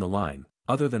life was on the line,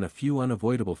 other than a few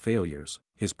unavoidable failures,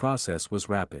 his process was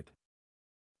rapid.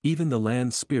 Even the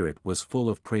land spirit was full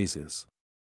of praises.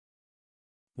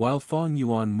 While Fang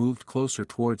Yuan moved closer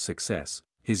toward success,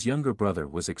 his younger brother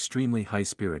was extremely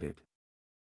high-spirited.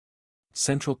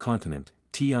 Central Continent,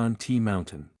 Tian Ti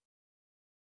Mountain.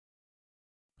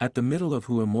 At the middle of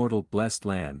Hu immortal blessed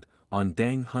land, on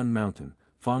Dang Hun Mountain,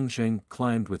 Fang Zheng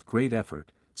climbed with great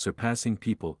effort, surpassing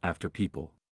people after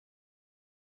people.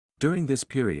 During this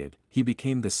period, he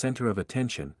became the center of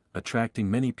attention,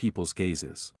 attracting many people's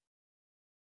gazes.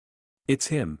 It's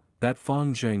him, that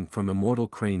Fang Zheng from Immortal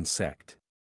Crane sect.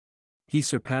 He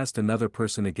surpassed another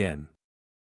person again.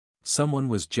 Someone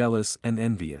was jealous and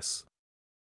envious.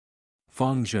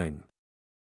 Fang Zheng.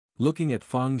 Looking at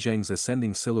Fang Zheng's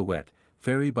ascending silhouette,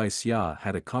 Fairy Bai Xia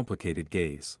had a complicated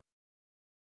gaze.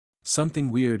 Something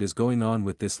weird is going on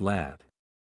with this lad.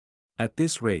 At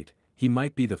this rate, he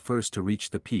might be the first to reach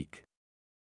the peak.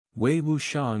 Wei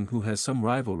Wuxiang, who has some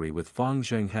rivalry with Fang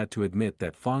Zheng, had to admit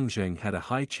that Fang Zheng had a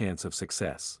high chance of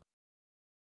success.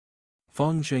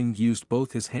 Fang Zheng used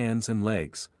both his hands and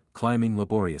legs, climbing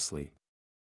laboriously.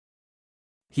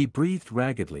 He breathed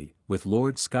raggedly. With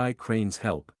Lord Sky Crane's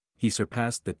help, he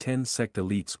surpassed the 10 sect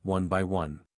elites one by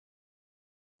one.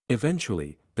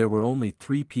 Eventually, there were only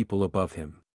 3 people above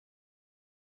him.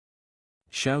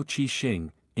 Xiao Qi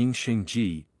Xing, Ying Xing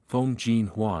Ji, Feng Jin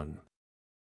Huang.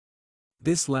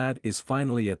 This lad is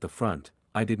finally at the front.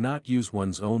 I did not use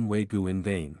one's own Wei Gu in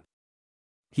vain.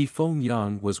 He Feng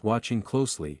Yang was watching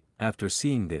closely. After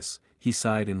seeing this, he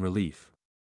sighed in relief.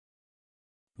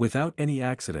 Without any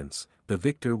accidents, the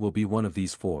victor will be one of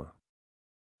these 4.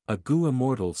 A Gu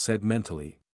immortal said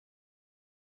mentally.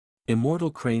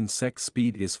 Immortal Crane sect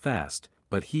speed is fast,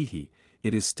 but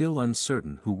it is still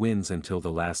uncertain who wins until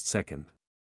the last second.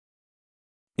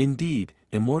 Indeed,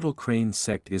 Immortal Crane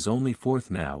sect is only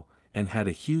 4th now, and had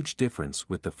a huge difference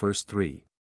with the first 3.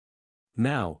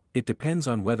 Now, it depends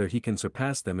on whether he can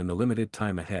surpass them in the limited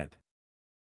time ahead.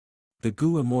 The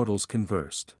Gu immortals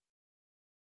conversed.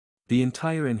 The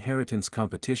entire inheritance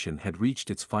competition had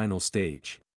reached its final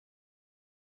stage.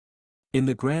 In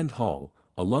the Grand Hall,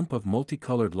 a lump of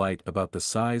multicolored light about the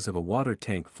size of a water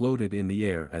tank floated in the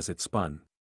air as it spun.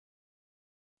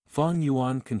 Fang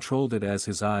Yuan controlled it as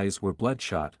his eyes were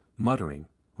bloodshot, muttering,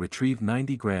 "Retrieve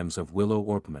 90 grams of willow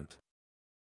orpiment."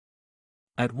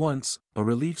 At once, a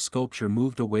relief sculpture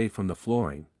moved away from the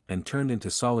flooring, and turned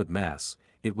into solid mass.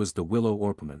 It was the willow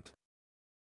orpiment.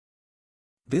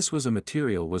 This was a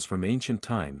material was from ancient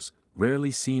times,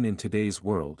 rarely seen in today's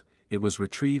world. It was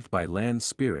retrieved by land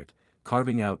spirit,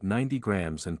 carving out 90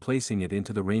 grams and placing it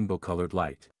into the rainbow-colored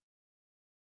light.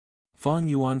 Fang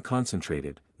Yuan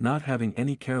concentrated, not having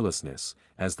any carelessness.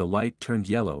 As the light turned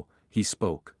yellow, he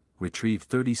spoke, "Retrieve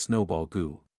 30 snowball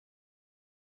Gu."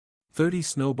 30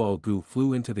 snowball Gu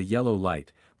flew into the yellow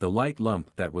light. The light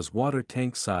lump that was water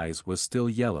tank size was still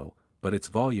yellow, but its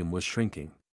volume was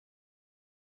shrinking.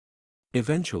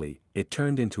 Eventually, it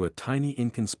turned into a tiny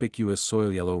inconspicuous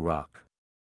soil yellow rock.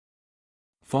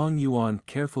 Fang Yuan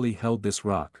carefully held this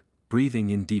rock, breathing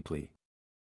in deeply.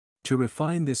 To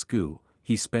refine this Gu,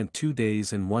 he spent 2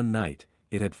 days and 1 night.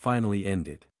 It had finally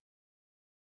ended.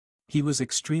 He was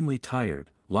extremely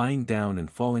tired, lying down and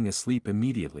falling asleep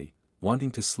immediately,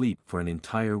 wanting to sleep for an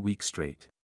entire week straight.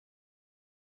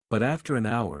 But after an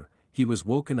hour, he was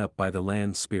woken up by the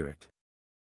land spirit.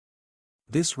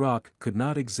 This rock could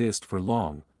not exist for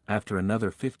long. After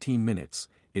another 15 minutes,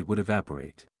 it would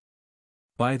evaporate.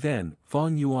 By then,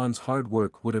 Fong Yuan's hard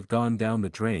work would have gone down the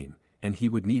drain, and he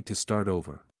would need to start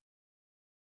over.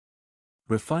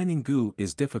 Refining Gu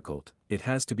is difficult. It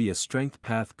has to be a strength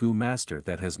path Gu master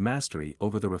that has mastery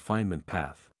over the refinement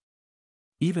path.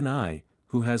 Even I,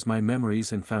 who has my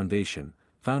memories and foundation,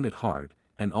 found it hard,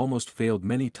 and almost failed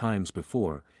many times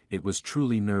before. It was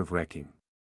truly nerve-wracking.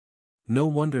 No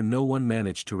wonder no one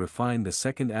managed to refine the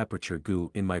second aperture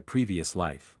Gu in my previous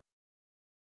life.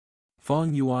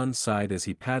 Fong Yuan sighed as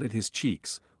he patted his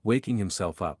cheeks, waking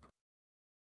himself up.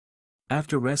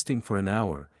 After resting for an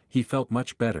hour, he felt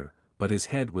much better, but his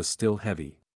head was still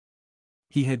heavy.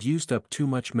 He had used up too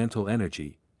much mental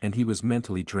energy, and he was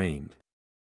mentally drained.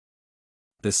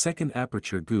 The second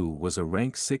aperture Gu was a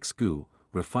rank 6 Gu.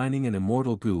 Refining an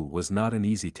immortal Gu was not an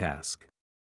easy task.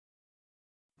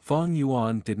 Fong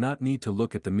Yuan did not need to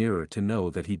look at the mirror to know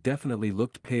that he definitely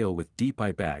looked pale with deep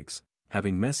eye bags,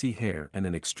 having messy hair and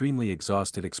an extremely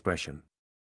exhausted expression.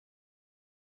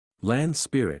 Land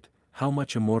Spirit, how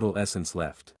much immortal essence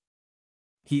left?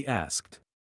 He asked.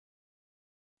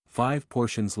 5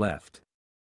 portions left.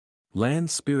 Land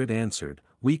Spirit answered.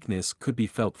 Weakness could be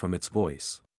felt from its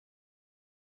voice.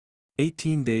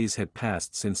 18 days had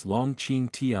passed since Long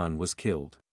Qing Tian was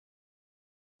killed.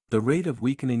 The rate of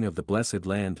weakening of the Blessed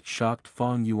Land shocked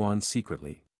Fong Yuan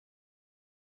secretly.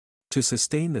 To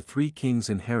sustain the 3 kings'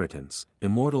 inheritance,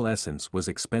 immortal essence was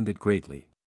expended greatly.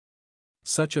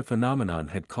 Such a phenomenon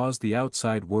had caused the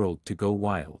outside world to go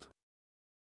wild.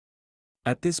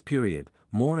 At this period,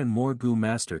 more and more Gu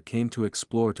master came to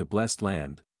explore to Blessed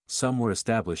Land. Some were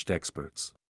established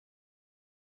experts.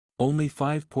 Only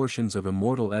 5 portions of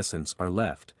immortal essence are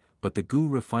left, but the Gu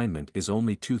refinement is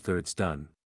only 2/3 done.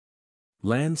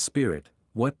 Land Spirit,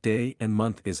 what day and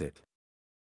month is it?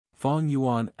 Fong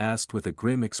Yuan asked with a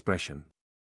grim expression.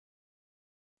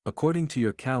 According to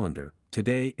your calendar,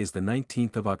 today is the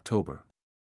 19th of October.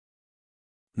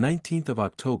 19th of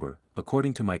October,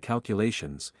 according to my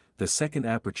calculations, the second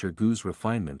aperture Gu's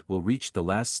refinement will reach the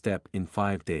last step in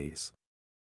 5 days.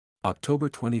 October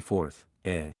 24th,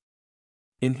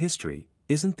 In history,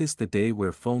 isn't this the day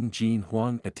where Feng Jin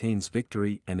Huang attains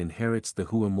victory and inherits the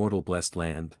Hu immortal Blessed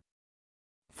Land?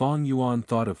 Fong Yuan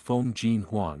thought of Feng Jin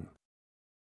Huang.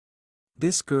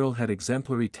 This girl had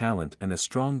exemplary talent and a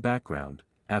strong background.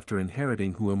 After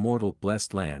inheriting Hu immortal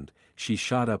Blessed Land, she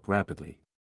shot up rapidly.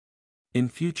 In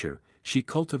future, she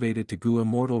cultivated the Gu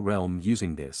immortal realm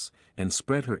using this, and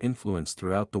spread her influence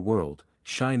throughout the world,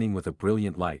 shining with a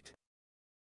brilliant light.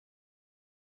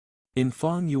 In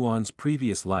Fong Yuan's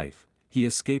previous life, he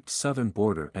escaped southern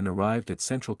border and arrived at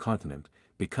central continent,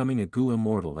 becoming a Gu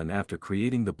immortal, and after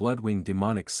creating the Bloodwing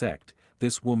demonic sect,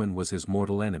 this woman was his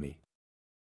mortal enemy.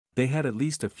 They had at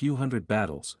least a few hundred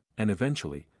battles, and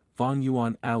eventually, Fong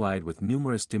Yuan allied with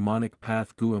numerous demonic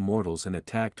path Gu immortals and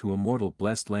attacked Hu immortal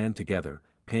Blessed Land together,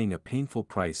 paying a painful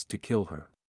price to kill her.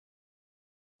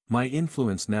 My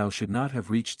influence now should not have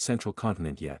reached central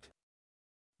continent yet.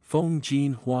 Feng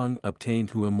Jin Huang obtained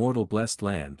Hu immortal Blessed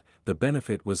Land. The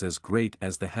benefit was as great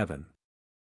as the heaven.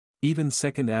 Even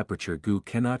second aperture Gu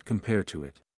cannot compare to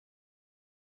it.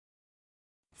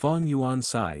 Fong Yuan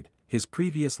sighed. His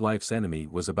previous life's enemy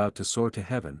was about to soar to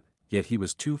heaven, yet he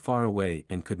was too far away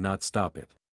and could not stop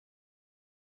it.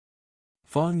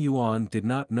 Fong Yuan did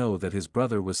not know that his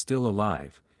brother was still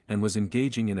alive, and was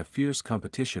engaging in a fierce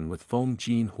competition with Feng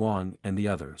Jin Huang and the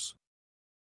others.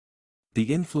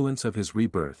 The influence of his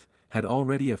rebirth had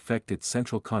already affected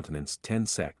central continent's 10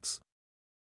 sects.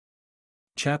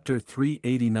 Chapter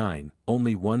 389,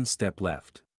 Only One Step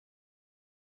Left.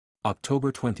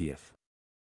 October 20th.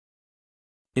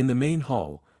 In the main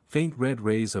hall, faint red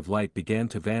rays of light began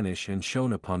to vanish and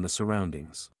shone upon the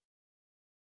surroundings.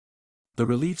 The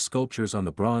relief sculptures on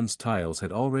the bronze tiles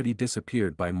had already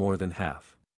disappeared by more than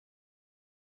half.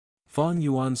 Fong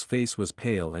Yuan's face was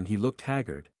pale and he looked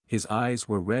haggard. His eyes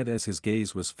were red as his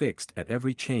gaze was fixed at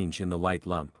every change in the light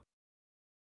lump.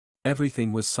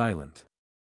 Everything was silent.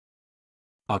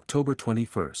 October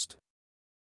 21st.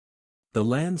 The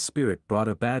land spirit brought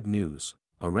a bad news.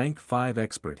 A rank 5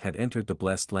 expert had entered the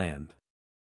Blessed Land.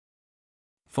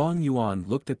 Fong Yuan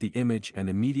looked at the image and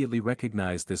immediately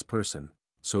recognized this person,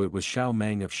 so it was Xiao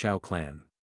Mang of Xiao Clan.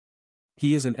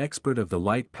 He is an expert of the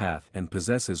light path and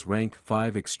possesses rank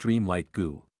 5 extreme light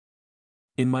Gu.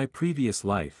 In my previous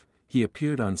life, he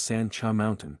appeared on Sancha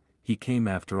Mountain. He came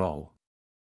after all.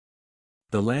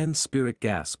 The land spirit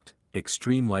gasped,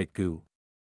 extreme light Gu.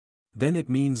 Then it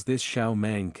means this Xiao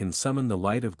Mang can summon the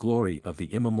light of glory of the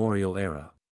immemorial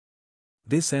era.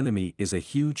 This enemy is a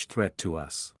huge threat to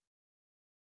us.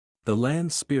 The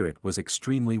land spirit was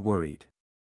extremely worried.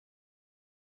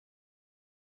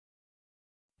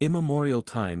 Immemorial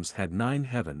times had 9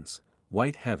 heavens: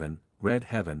 white heaven, red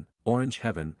heaven, orange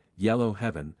heaven, yellow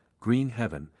heaven, green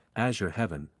heaven, azure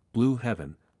heaven, blue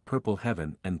heaven, purple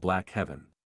heaven and black heaven.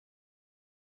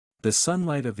 The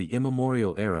sunlight of the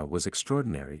immemorial era was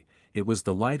extraordinary. It was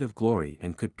the light of glory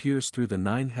and could pierce through the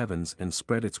 9 heavens and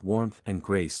spread its warmth and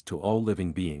grace to all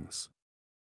living beings.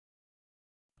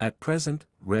 At present,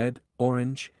 red,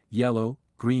 orange, yellow,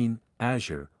 green,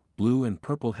 azure, blue and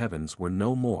purple heavens were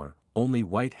no more, only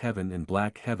white heaven and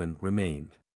black heaven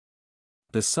remained.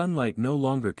 The sunlight no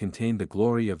longer contained the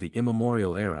glory of the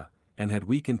immemorial era, and had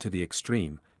weakened to the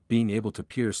extreme, being able to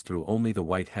pierce through only the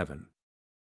white heaven.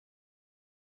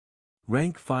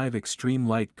 Rank 5 Extreme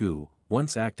Light Gu,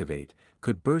 once activate,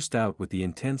 could burst out with the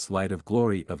intense light of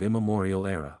glory of immemorial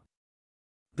era.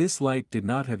 This light did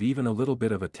not have even a little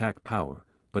bit of attack power,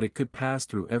 but it could pass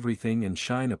through everything and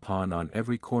shine upon on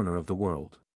every corner of the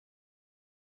world.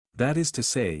 That is to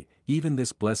say, even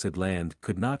this blessed land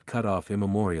could not cut off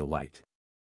immemorial light.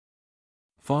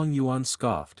 Feng Yuan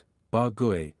scoffed, "Ba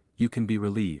Gui, you can be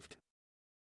relieved.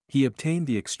 He obtained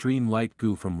the extreme light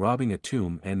Gu from robbing a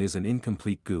tomb and is an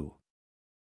incomplete Gu.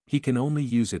 He can only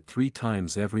use it 3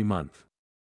 times every month.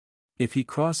 If he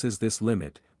crosses this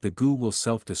limit, the Gu will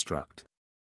self-destruct."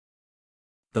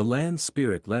 The land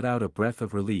spirit let out a breath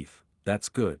of relief. "That's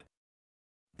good.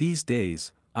 These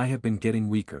days, I have been getting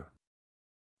weaker.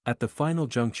 At the final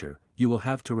juncture, you will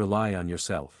have to rely on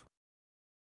yourself."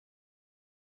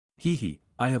 "Hee,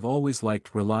 I have always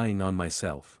liked relying on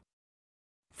myself."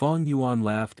 Feng Yuan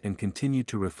laughed and continued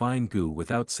to refine Gu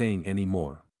without saying any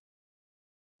more.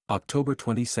 October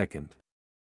 22nd.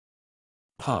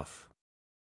 Puff.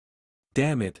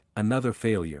 Damn it, another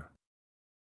failure.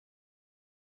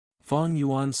 Feng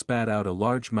Yuan spat out a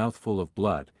large mouthful of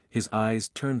blood, his eyes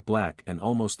turned black and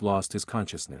almost lost his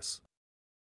consciousness.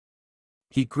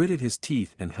 He gritted his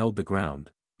teeth and held the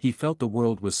ground. He felt the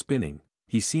world was spinning,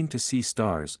 he seemed to see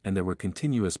stars and there were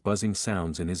continuous buzzing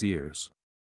sounds in his ears.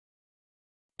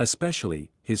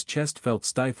 Especially, his chest felt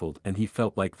stifled and he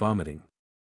felt like vomiting.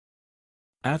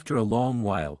 After a long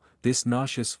while, this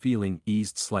nauseous feeling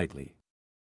eased slightly.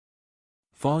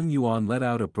 Feng Yuan let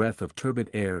out a breath of turbid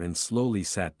air and slowly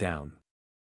sat down.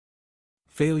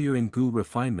 Failure in Gu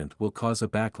refinement will cause a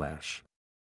backlash.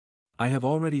 I have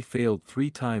already failed 3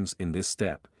 times in this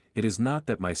step. It is not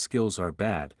that my skills are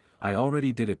bad, I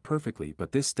already did it perfectly,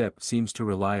 but this step seems to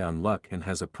rely on luck and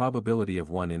has a probability of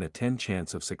 1 in a 10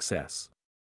 chance of success.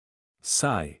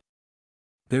 Sigh.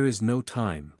 There is no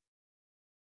time.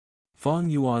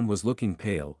 Feng Yuan was looking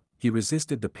pale. He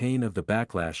resisted the pain of the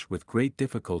backlash with great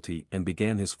difficulty and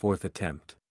began his 4th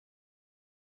attempt.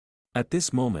 At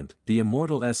this moment, the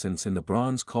immortal essence in the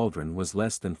bronze cauldron was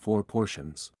less than 4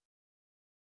 portions.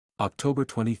 October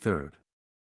 23rd.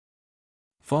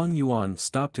 Feng Yuan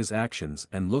stopped his actions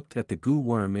and looked at the Gu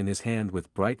worm in his hand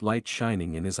with bright light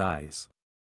shining in his eyes.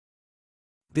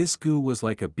 This Gu was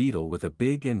like a beetle with a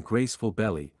big and graceful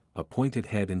belly, a pointed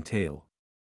head and tail.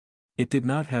 It did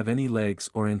not have any legs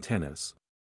or antennas.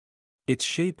 Its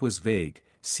shape was vague,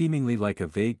 seemingly like a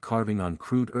vague carving on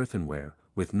crude earthenware,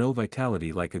 with no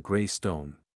vitality like a gray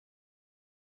stone.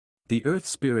 The earth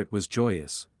spirit was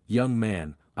joyous. "Young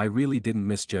man, I really didn't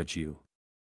misjudge you.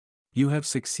 You have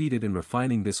succeeded in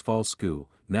refining this false Gu,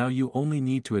 now you only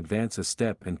need to advance a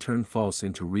step and turn false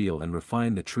into real and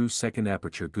refine the true second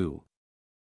aperture Gu."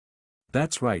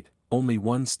 "That's right, only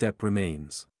 1 step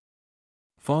remains."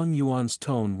 Feng Yuan's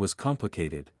tone was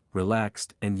complicated,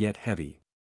 relaxed and yet heavy.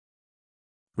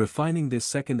 Refining this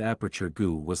second aperture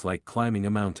Gu was like climbing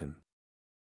a mountain.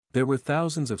 There were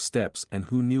thousands of steps and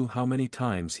who knew how many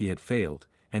times he had failed,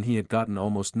 and he had gotten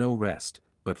almost no rest,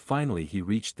 but finally he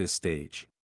reached this stage.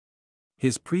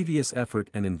 His previous effort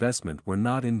and investment were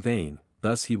not in vain,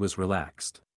 thus he was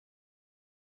relaxed.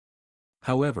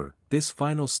 However, this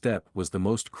final step was the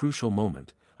most crucial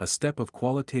moment, a step of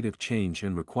qualitative change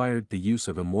and required the use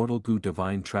of immortal Gu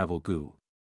divine travel Gu.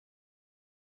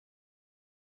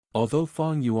 Although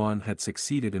Feng Yuan had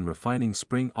succeeded in refining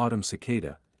spring-autumn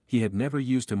cicada, he had never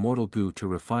used immortal Gu to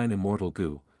refine immortal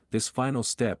Gu. This final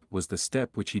step was the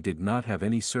step which he did not have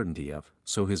any certainty of,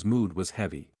 so his mood was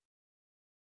heavy.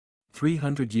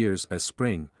 300 years as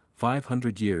spring,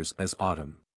 500 years as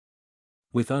autumn.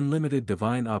 With unlimited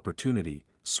divine opportunity,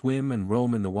 swim and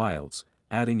roam in the wilds,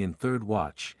 adding in 3rd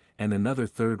watch, and another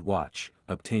 3rd watch,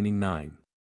 obtaining 9.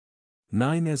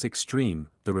 9 as extreme,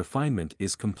 the refinement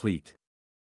is complete.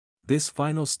 This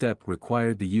final step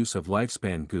required the use of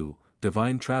lifespan Gu,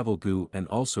 divine travel Gu and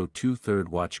also 2 3rd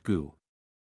watch Gu.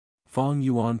 Fong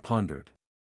Yuan pondered.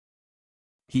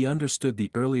 He understood the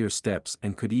earlier steps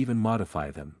and could even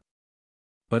modify them.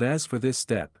 But as for this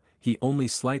step, he only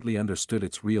slightly understood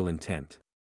its real intent.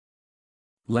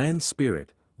 Land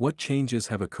Spirit, what changes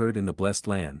have occurred in the blessed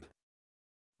land?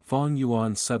 Fong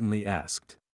Yuan suddenly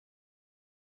asked.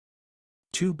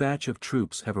 Two batch of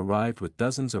troops have arrived with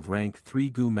dozens of rank 3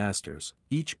 Gu masters,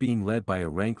 each being led by a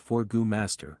rank 4 Gu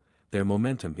master. Their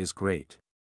momentum is great.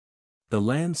 The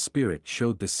Land Spirit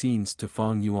showed the scenes to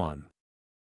Fong Yuan.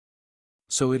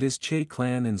 So it is Che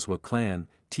clan and Zhua clan,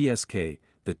 TSK,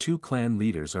 the two clan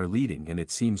leaders are leading and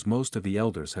it seems most of the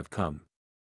elders have come.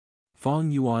 Fong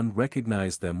Yuan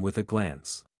recognized them with a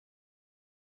glance.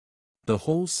 The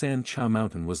whole Xianxia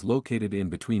mountain was located in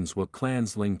between Zhua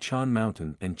clan's Ling Chan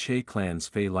mountain and Che clan's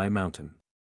Fei Lai mountain.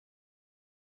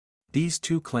 These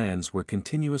two clans were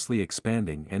continuously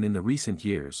expanding and in the recent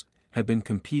years, had been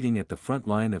competing at the front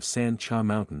line of Xianxia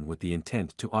mountain with the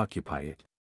intent to occupy it.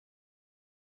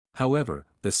 However,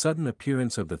 the sudden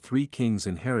appearance of the Three Kings'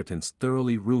 inheritance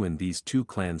thoroughly ruined these two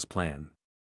clans' plan.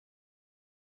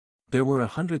 There were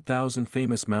 100,000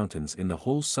 famous mountains in the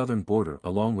whole southern border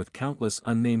along with countless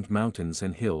unnamed mountains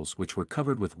and hills which were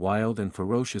covered with wild and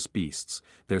ferocious beasts.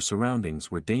 Their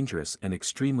surroundings were dangerous and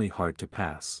extremely hard to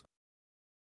pass.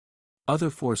 Other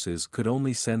forces could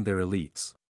only send their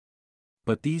elites.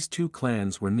 But these two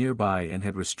clans were nearby and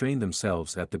had restrained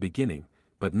themselves at the beginning,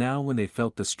 but now when they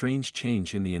felt the strange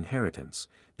change in the inheritance,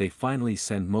 they finally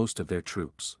sent most of their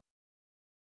troops.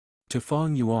 To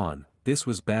Fong Yuan, this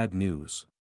was bad news.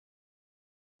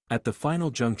 At the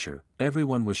final juncture,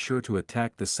 everyone was sure to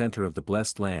attack the center of the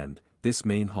blessed land, this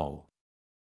main hall.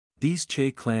 These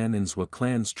Che clan and Zhua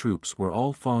clan's troops were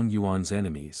all Fong Yuan's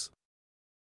enemies.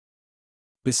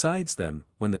 Besides them,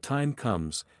 when the time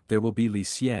comes, there will be Li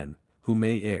Xian, Hu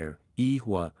Mei Er, Yi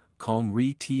Hua, Kong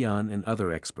Ri Tian and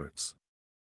other experts.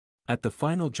 At the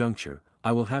final juncture,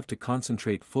 I will have to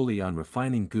concentrate fully on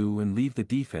refining Gu and leave the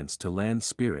defense to Land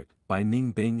Spirit, by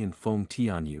Ning Bing and Feng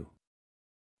Tianyu.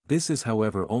 This is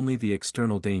however only the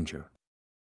external danger.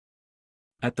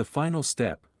 At the final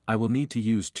step, I will need to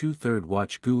use 2/3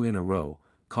 watch Gu in a row,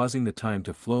 causing the time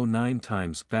to flow 9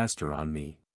 times faster on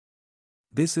me.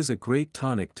 This is a great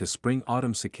tonic to spring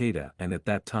autumn cicada and at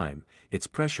that time, its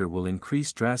pressure will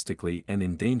increase drastically and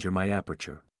endanger my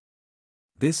aperture.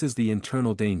 This is the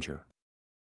internal danger.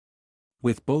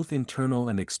 With both internal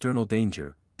and external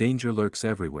danger, danger lurks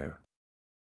everywhere.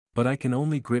 But I can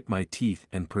only grit my teeth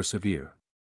and persevere.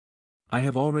 I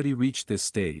have already reached this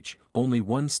stage, only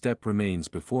one step remains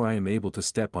before I am able to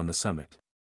step on the summit.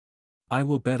 I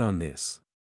will bet on this.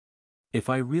 If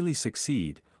I really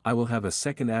succeed, I will have a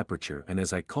second aperture and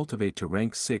as I cultivate to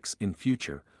rank 6 in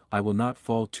future, I will not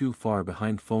fall too far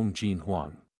behind Feng Jin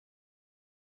Huang.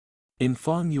 In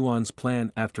Fong Yuan's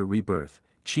plan after rebirth,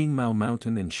 Qingmao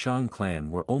Mountain and Shang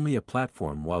Clan were only a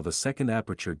platform while the second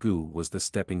aperture Gu was the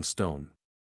stepping stone.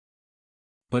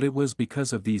 But it was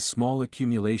because of these small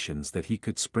accumulations that he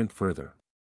could sprint further.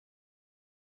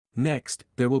 Next,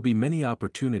 there will be many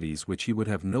opportunities which he would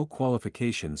have no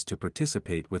qualifications to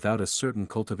participate without a certain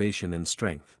cultivation and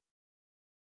strength.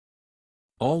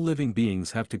 All living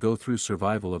beings have to go through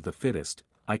survival of the fittest.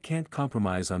 I can't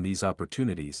compromise on these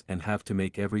opportunities and have to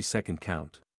make every second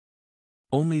count.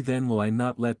 Only then will I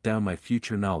not let down my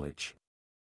future knowledge.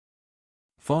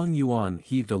 Fong Yuan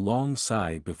heaved a long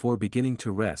sigh before beginning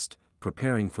to rest,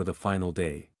 preparing for the final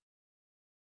day.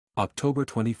 October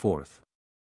 24th.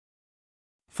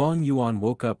 Fong Yuan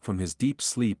woke up from his deep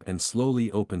sleep and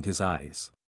slowly opened his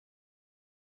eyes.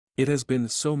 It has been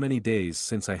so many days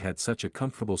since I had such a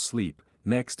comfortable sleep.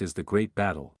 Next is the great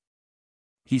battle.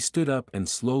 He stood up and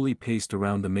slowly paced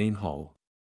around the main hall.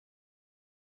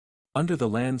 Under the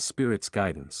Land Spirit's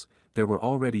guidance, there were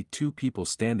already 2 people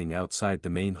standing outside the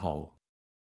main hall.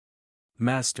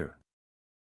 Master.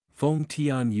 Feng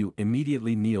Tianyu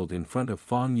immediately kneeled in front of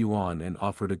Fong Yuan and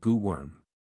offered a Gu worm.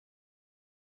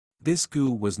 This Gu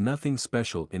was nothing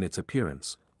special in its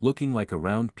appearance, looking like a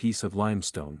round piece of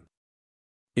limestone.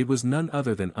 It was none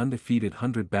other than undefeated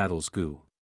 100 battles Gu.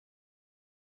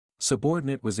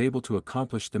 Subordinate was able to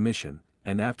accomplish the mission,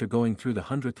 and after going through the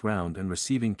 100th round and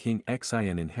receiving King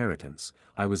Xian inheritance,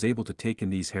 I was able to take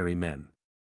in these hairy men.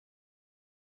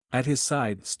 At his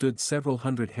side stood several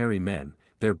hundred hairy men,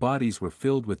 their bodies were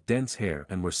filled with dense hair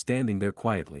and were standing there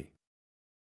quietly.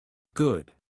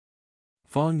 Good.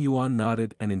 Fong Yuan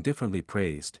nodded and indifferently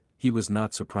praised, he was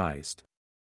not surprised.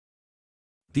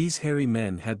 These hairy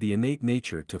men had the innate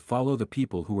nature to follow the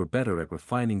people who were better at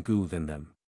refining Gu than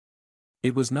them.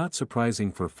 It was not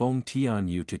surprising for Feng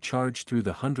Tianyu to charge through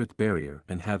the 100th barrier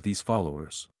and have these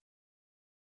followers.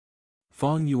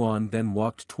 Fong Yuan then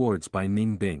walked towards Bai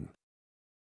Ning Bing.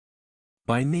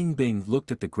 Bai Ningbing looked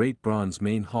at the great bronze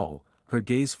main hall, her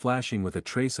gaze flashing with a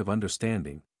trace of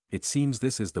understanding. It seems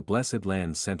this is the Blessed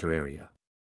Land's center area.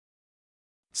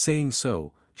 Saying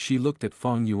so, she looked at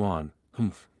Fong Yuan.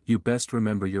 You best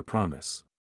remember your promise.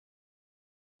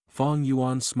 Fong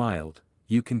Yuan smiled.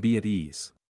 You can be at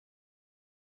ease.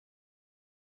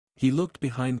 He looked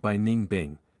behind Bai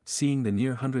Ningbing, seeing the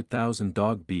near 100,000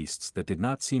 dog beasts that did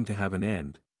not seem to have an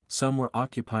end. Some were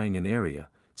occupying an area,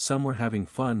 some were having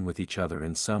fun with each other,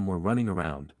 and some were running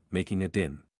around, making a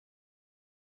din.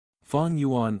 Fong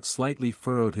Yuan slightly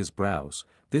furrowed his brows.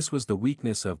 This was the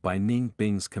weakness of Bai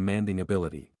Ningbing's commanding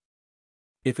ability.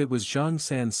 If it was Zhang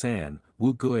San,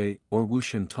 Wu Gui, or Wu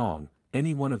Shentong,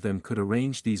 any one of them could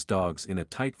arrange these dogs in a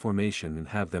tight formation and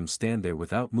have them stand there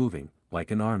without moving,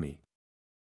 like an army.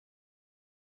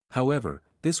 However,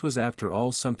 this was after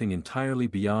all something entirely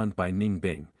beyond Bai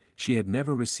Ningbing. She had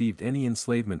never received any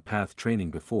enslavement path training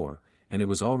before, and it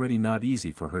was already not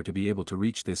easy for her to be able to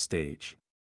reach this stage.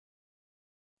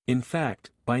 In fact,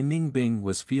 Bai Ningbing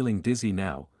was feeling dizzy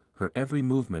now, her every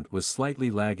movement was slightly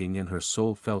lagging and her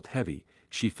soul felt heavy.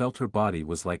 She felt her body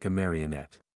was like a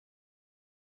marionette.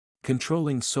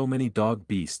 Controlling so many dog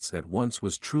beasts at once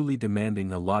was truly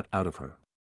demanding a lot out of her.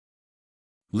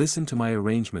 Listen to my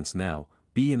arrangements now,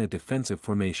 be in a defensive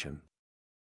formation.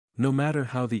 No matter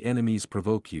how the enemies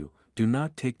provoke you, do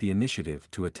not take the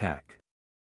initiative to attack.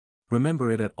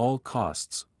 Remember it at all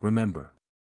costs, remember.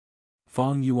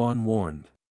 Fong Yuan warned.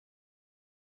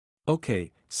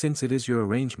 Okay, since it is your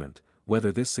arrangement,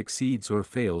 whether this succeeds or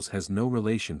fails has no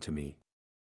relation to me.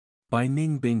 Bai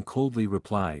Ningbing coldly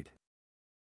replied.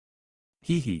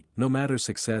 No matter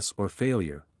success or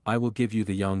failure, I will give you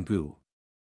the Yanggu.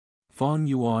 Fong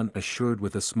Yuan assured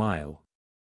with a smile.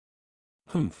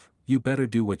 You better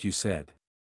do what you said.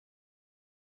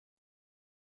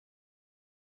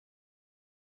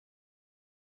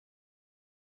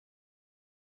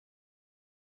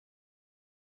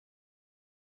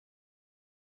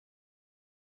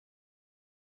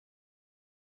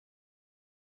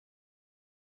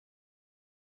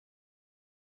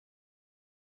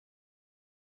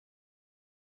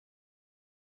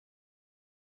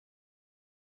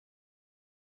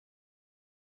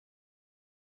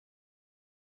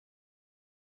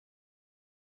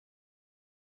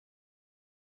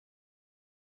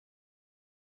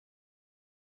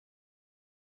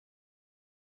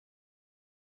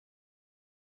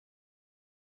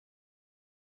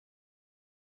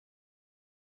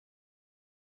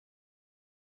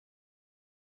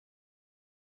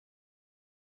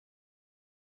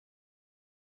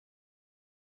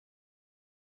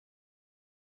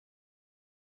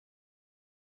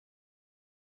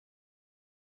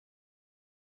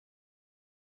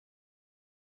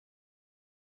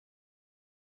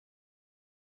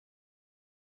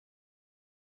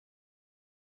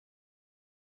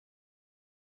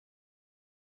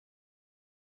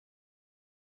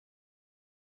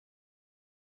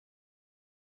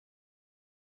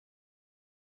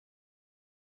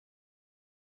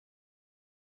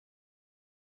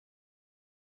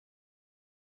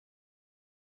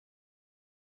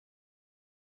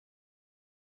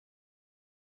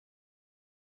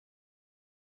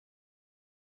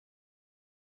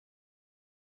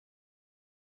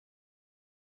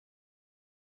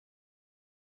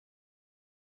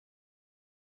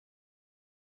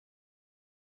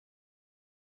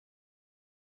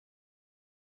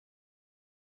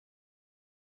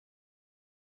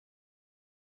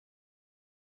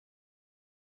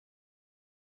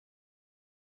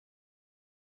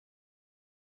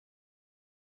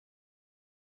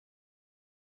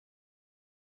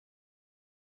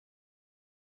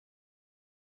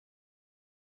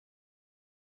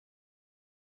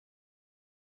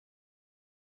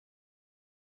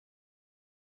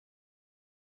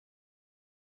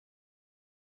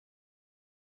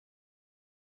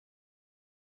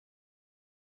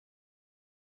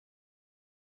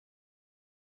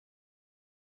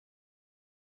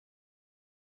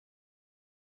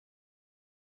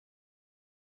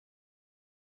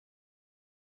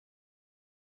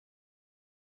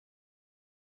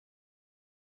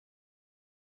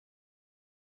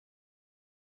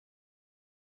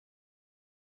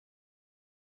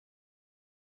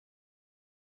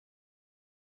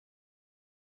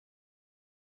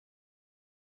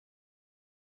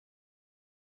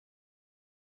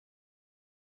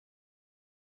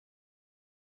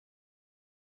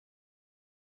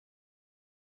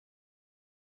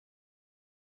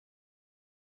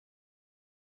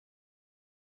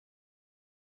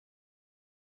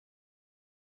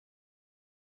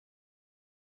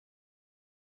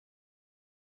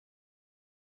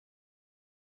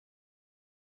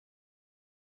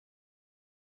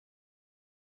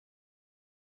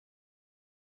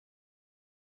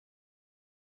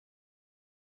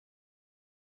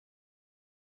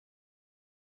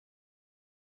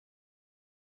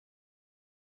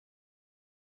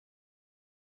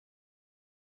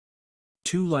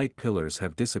 2 light pillars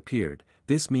have disappeared,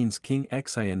 this means King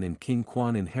Xian and King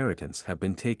Quan inheritance have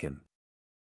been taken.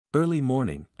 Early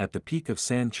morning, at the peak of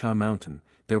Xianxia mountain,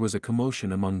 there was a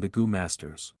commotion among the Gu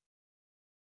masters.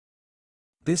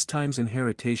 This time's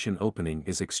inheritation opening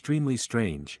is extremely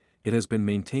strange, it has been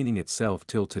maintaining itself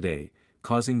till today,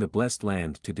 causing the blessed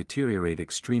land to deteriorate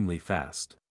extremely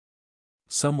fast.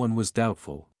 Someone was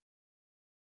doubtful.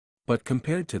 But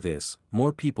compared to this,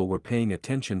 more people were paying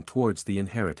attention towards the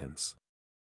inheritance.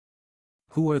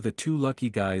 Who are the 2 lucky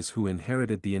guys who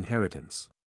inherited the inheritance?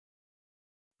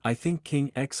 I think King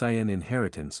Xian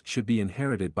inheritance should be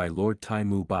inherited by Lord Tai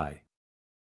Mu Bai.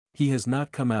 He has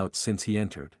not come out since he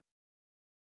entered.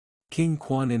 King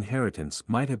Quan inheritance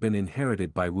might have been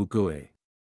inherited by Wu Gue.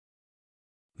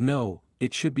 No,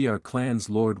 it should be our clan's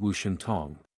Lord Wu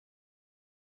Shentong.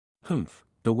 Humph,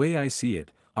 the way I see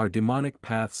it, our demonic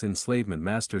path's enslavement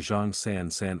master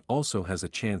Zhang San also has a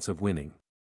chance of winning.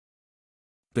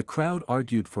 The crowd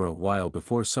argued for a while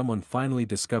before someone finally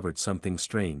discovered something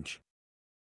strange.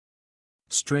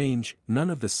 Strange, none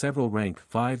of the several rank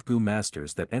 5 Gu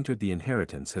masters that entered the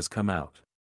inheritance has come out.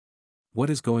 What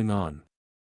is going on?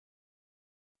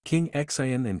 King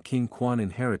Xian and King Quan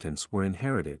inheritance were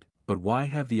inherited, but why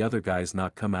have the other guys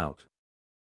not come out?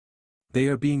 They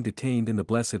are being detained in the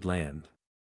blessed land.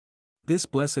 This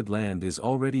blessed land is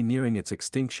already nearing its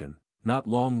extinction, not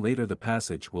long later the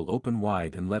passage will open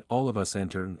wide and let all of us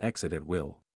enter and exit at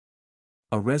will.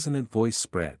 A resonant voice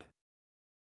spread.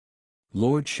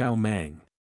 Lord Xiao Mang.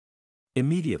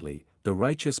 Immediately, the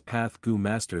righteous path Gu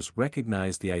masters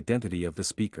recognized the identity of the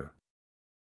speaker.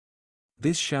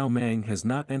 This Xiao Mang has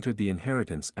not entered the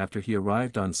inheritance after he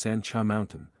arrived on Sancha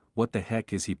Mountain, what the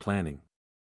heck is he planning?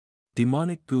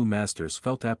 Demonic Gu masters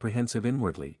felt apprehensive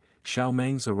inwardly, Xiao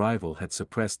Mang's arrival had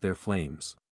suppressed their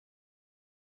flames.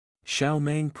 Xiao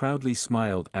Mang proudly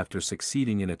smiled after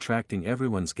succeeding in attracting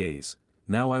everyone's gaze,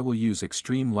 now I will use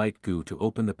extreme light Gu to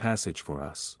open the passage for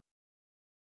us.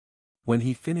 When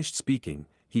he finished speaking,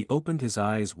 he opened his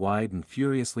eyes wide and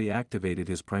furiously activated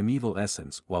his primeval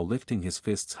essence while lifting his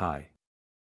fists high.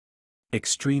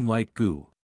 Extreme light Gu.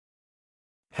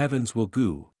 Heavens will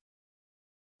Gu.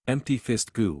 Empty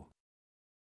fist Gu.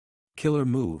 Killer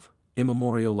move,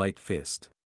 immemorial light fist.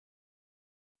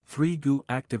 3 Gu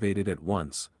activated at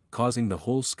once, causing the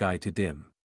whole sky to dim.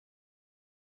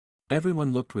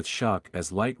 Everyone looked with shock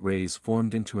as light rays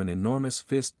formed into an enormous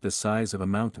fist the size of a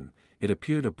mountain, it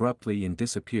appeared abruptly and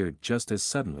disappeared just as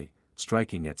suddenly,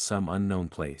 striking at some unknown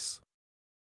place.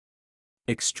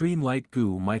 Extreme light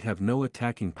Gu might have no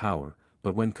attacking power,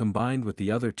 but when combined with the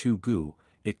other 2 Gu,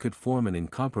 it could form an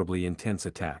incomparably intense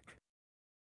attack.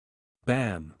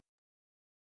 Bam!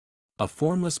 A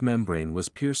formless membrane was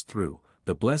pierced through,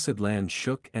 the blessed land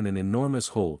shook and an enormous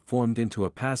hole formed into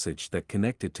a passage that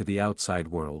connected to the outside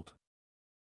world.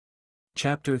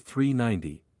 Chapter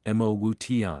 390, Mo Wu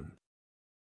Tian.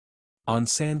 On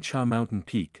Sancha Mountain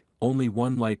Peak, only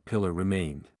 1 light pillar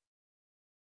remained.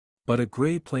 But a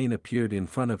gray plane appeared in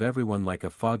front of everyone like a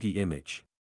foggy image.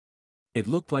 It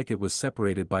looked like it was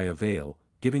separated by a veil,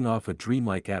 giving off a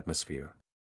dreamlike atmosphere.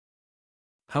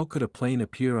 How could a plane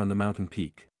appear on the mountain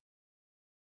peak?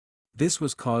 This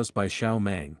was caused by Xiao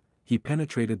Mang, he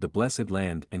penetrated the blessed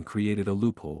land and created a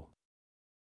loophole.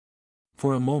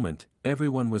 For a moment,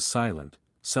 everyone was silent,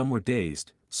 some were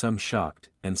dazed, some shocked,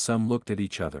 and some looked at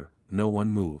each other, no one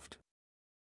moved.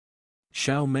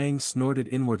 Xiao Mang snorted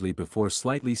inwardly before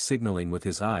slightly signaling with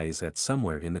his eyes at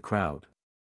somewhere in the crowd.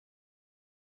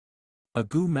 A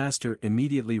Gu master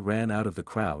immediately ran out of the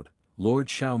crowd, Lord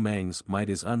Xiao Mang's might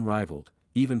is unrivaled,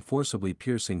 even forcibly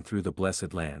piercing through the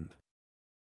blessed land.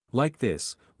 Like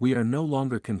this, we are no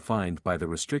longer confined by the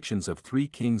restrictions of 3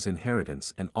 kings'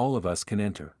 inheritance and all of us can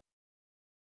enter.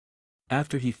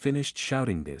 After he finished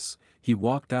shouting this, he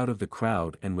walked out of the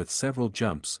crowd and with several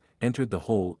jumps, entered the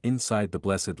hole inside the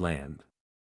blessed land.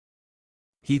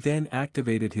 He then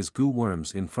activated his Gu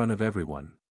worms in front of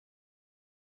everyone.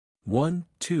 1,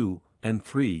 2, and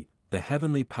 3, the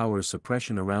heavenly power's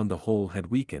suppression around the hole had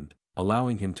weakened,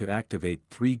 allowing him to activate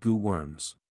 3 Gu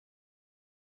worms.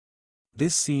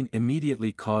 This scene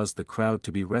immediately caused the crowd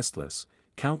to be restless,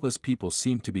 countless people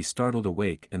seemed to be startled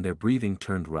awake and their breathing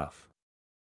turned rough.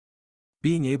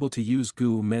 Being able to use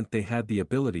Gu meant they had the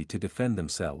ability to defend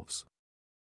themselves.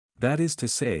 That is to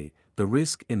say, the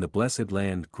risk in the blessed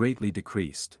land greatly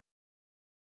decreased.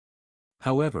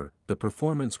 However, the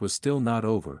performance was still not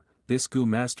over, this Gu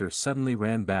master suddenly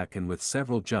ran back and with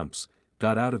several jumps,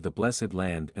 got out of the blessed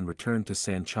land and returned to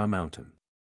Sancha Mountain.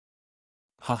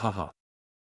 Ha ha ha.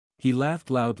 He laughed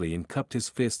loudly and cupped his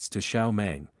fists to Xiao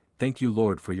Mang, thank you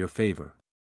Lord for your favor.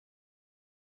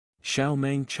 Xiao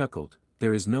Mang chuckled,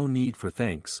 there is no need for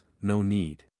thanks, no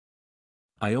need.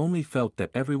 I only felt that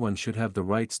everyone should have the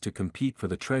rights to compete for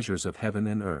the treasures of heaven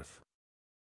and earth.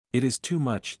 It is too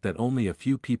much that only a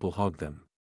few people hog them.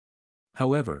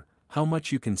 However, how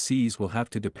much you can seize will have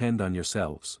to depend on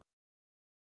yourselves.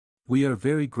 We are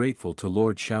very grateful to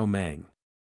Lord Xiao Mang.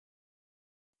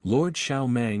 Lord Xiao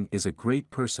Mang is a great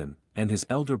person, and his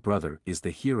elder brother is the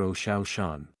hero Xiao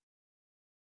Shan.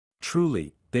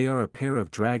 Truly, they are a pair of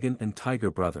dragon and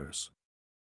tiger brothers.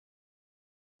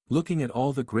 Looking at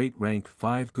all the great rank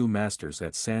 5 Gu masters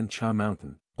at San Cha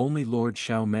Mountain, only Lord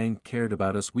Xiao Mang cared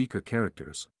about us weaker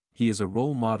characters. He is a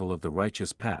role model of the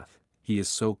righteous path, he is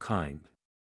so kind.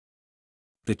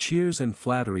 The cheers and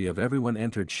flattery of everyone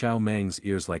entered Xiao Mang's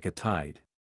ears like a tide.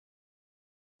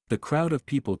 The crowd of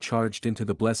people charged into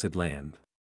the blessed land.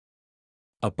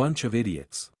 A bunch of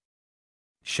idiots.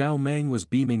 Xiao Mang was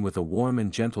beaming with a warm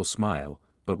and gentle smile,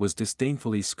 but was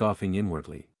disdainfully scoffing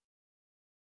inwardly.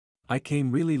 I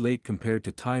came really late compared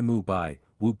to Tai Mu Bai,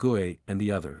 Wu Gui and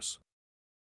the others.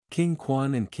 King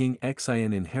Quan and King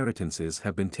Xian inheritances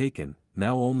have been taken,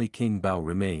 now only King Bao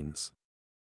remains.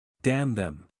 Damn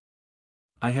them.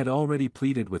 I had already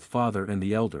pleaded with father and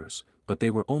the elders, but they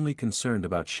were only concerned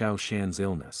about Xiao Shan's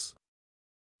illness.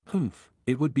 Humph,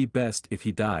 it would be best if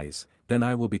he dies, then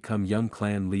I will become young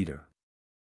clan leader.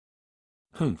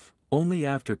 Humph, only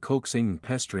after coaxing and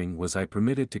pestering was I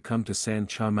permitted to come to San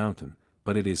Cha Mountain,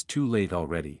 but it is too late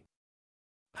already.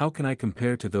 How can I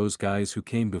compare to those guys who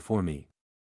came before me?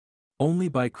 Only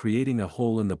by creating a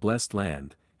hole in the blessed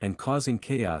land, and causing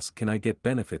chaos can I get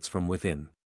benefits from within.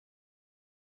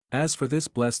 As for this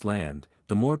blessed land,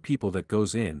 the more people that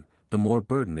goes in, the more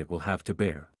burden it will have to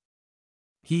bear.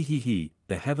 The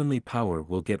heavenly power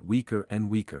will get weaker and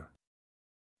weaker.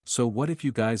 So what if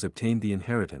you guys obtain the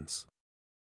inheritance?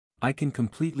 I can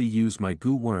completely use my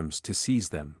Gu worms to seize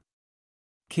them.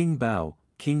 King Bao,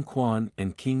 King Quan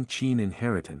and King Qin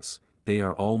inheritance, they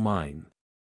are all mine.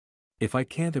 If I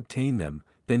can't obtain them,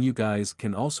 then you guys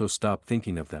can also stop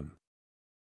thinking of them.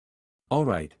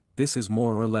 Alright, this is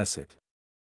more or less it.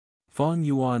 Fang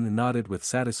Yuan nodded with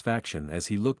satisfaction as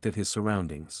he looked at his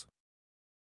surroundings.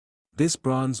 This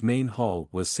bronze main hall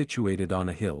was situated on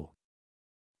a hill.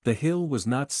 The hill was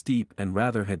not steep and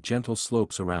rather had gentle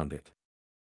slopes around it.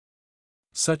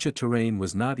 Such a terrain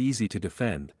was not easy to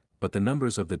defend, but the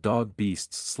numbers of the dog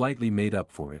beasts slightly made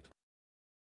up for it.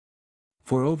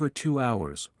 For over 2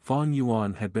 hours, Fang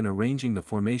Yuan had been arranging the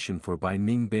formation for Bai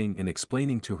Ningbing and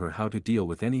explaining to her how to deal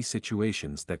with any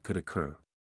situations that could occur.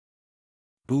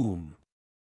 Boom!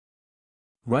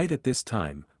 Right at this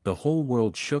time, the whole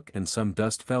world shook and some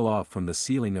dust fell off from the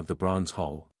ceiling of the bronze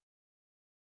hall.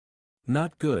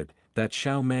 Not good, that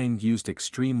Xiao Mang used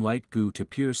extreme light Gu to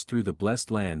pierce through the blessed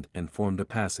land and formed a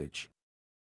passage.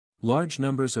 Large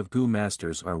numbers of Gu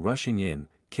masters are rushing in,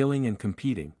 killing and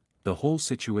competing. The whole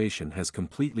situation has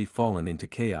completely fallen into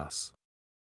chaos.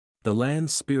 The land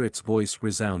spirit's voice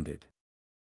resounded.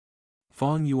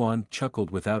 Fang Yuan chuckled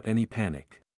without any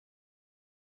panic.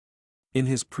 In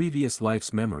his previous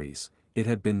life's memories, it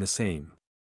had been the same.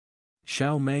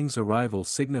 Xiao Mang's arrival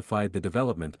signified the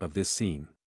development of this scene.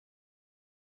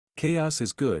 Chaos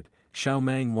is good, Xiao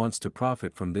Mang wants to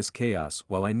profit from this chaos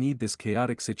while I need this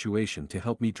chaotic situation to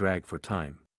help me drag for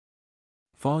time.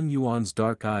 Fang Yuan's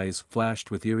dark eyes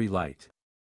flashed with eerie light.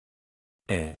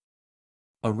 A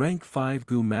rank 5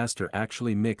 Gu master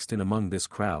actually mixed in among this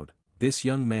crowd. This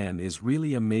young man is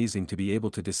really amazing to be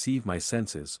able to deceive my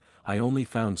senses. I only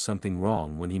found something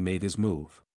wrong when he made his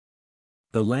move.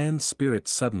 The land spirit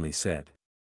suddenly said.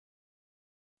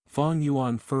 Fang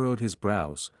Yuan furrowed his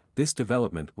brows. This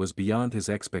development was beyond his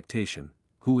expectation.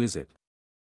 Who is it?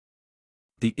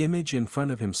 The image in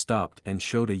front of him stopped and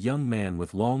showed a young man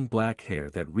with long black hair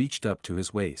that reached up to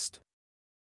his waist.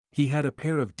 He had a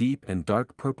pair of deep and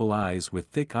dark purple eyes with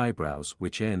thick eyebrows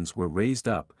which ends were raised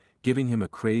up, giving him a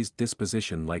crazed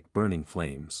disposition like burning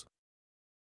flames.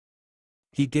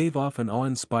 He gave off an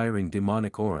awe-inspiring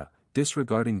demonic aura,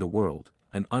 disregarding the world,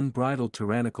 an unbridled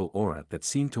tyrannical aura that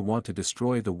seemed to want to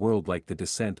destroy the world like the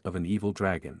descent of an evil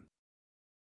dragon.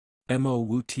 Mo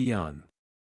Wu Tian.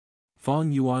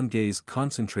 Fang Yuan gazed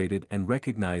concentrated and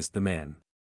recognized the man.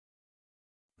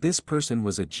 This person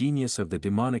was a genius of the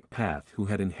demonic path who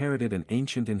had inherited an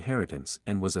ancient inheritance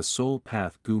and was a soul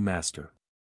path Gu master.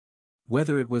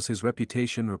 Whether it was his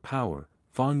reputation or power,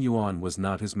 Fang Yuan was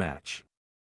not his match.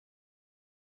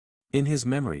 In his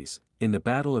memories, in the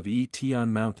Battle of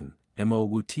Tian Mountain, Mo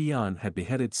Wu Tian had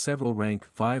beheaded several rank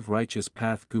 5 righteous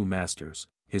path Gu masters.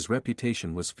 His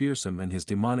reputation was fearsome and his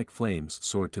demonic flames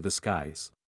soared to the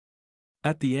skies.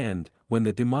 At the end, when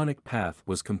the demonic path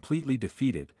was completely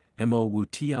defeated, Mo Wu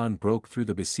Tian broke through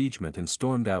the besiegement and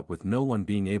stormed out with no one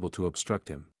being able to obstruct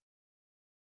him.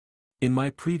 In my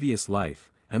previous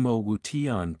life, Mo Wu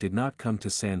Tian did not come to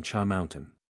Xianxia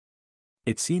Mountain.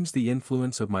 It seems the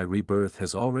influence of my rebirth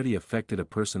has already affected a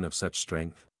person of such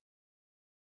strength.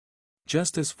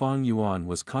 Just as Fang Yuan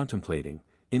was contemplating,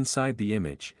 inside the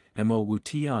image, Mo Wu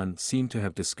Tian seemed to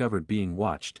have discovered being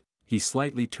watched. He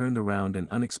slightly turned around and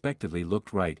unexpectedly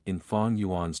looked right in Fang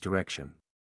Yuan's direction.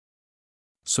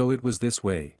 So it was this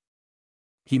way.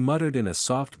 He muttered in a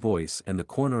soft voice and the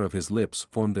corner of his lips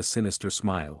formed a sinister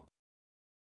smile.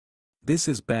 This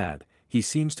is bad, he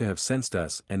seems to have sensed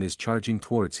us and is charging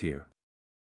towards here.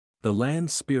 The land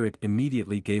spirit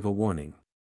immediately gave a warning.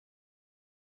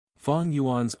 Fang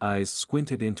Yuan's eyes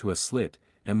squinted into a slit,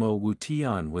 and Mo Wu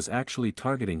Tian was actually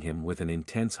targeting him with an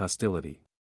intense hostility.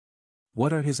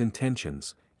 What are his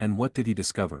intentions, and what did he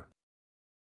discover?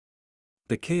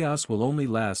 The chaos will only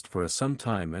last for some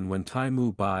time, and when Tai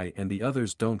Mu Bai and the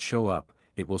others don't show up,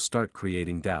 it will start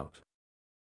creating doubt.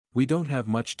 We don't have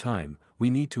much time, we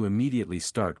need to immediately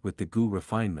start with the Gu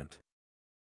refinement.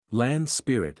 Land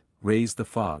spirit, raise the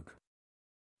fog.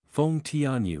 Feng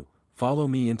Tianyu, follow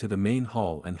me into the main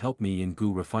hall and help me in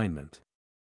Gu refinement.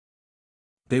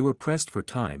 They were pressed for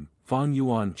time. Fang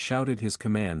Yuan shouted his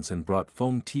commands and brought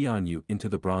Feng Tianyu into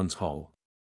the bronze hall.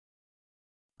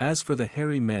 As for the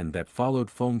hairy men that followed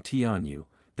Feng Tianyu,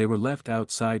 they were left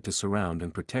outside to surround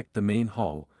and protect the main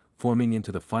hall, forming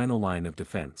into the final line of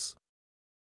defense.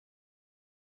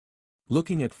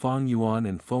 Looking at Fang Yuan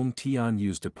and Feng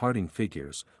Tianyu's departing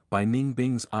figures, Bai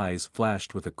Ningbing's eyes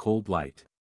flashed with a cold light.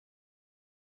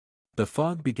 The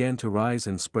fog began to rise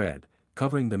and spread,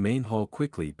 covering the main hall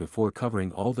quickly before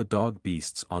covering all the dog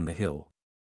beasts on the hill.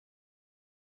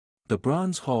 The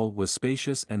bronze hall was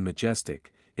spacious and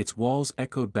majestic, its walls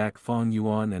echoed back Fang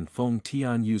Yuan and Feng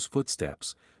Tianyu's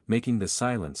footsteps, making the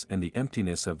silence and the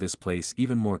emptiness of this place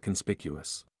even more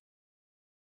conspicuous.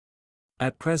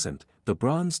 At present, the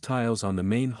bronze tiles on the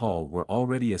main hall were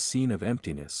already a scene of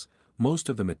emptiness. Most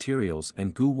of the materials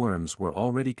and Gu worms were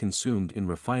already consumed in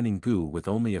refining Gu, with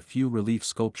only a few relief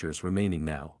sculptures remaining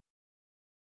now.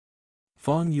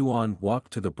 Fang Yuan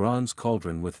walked to the bronze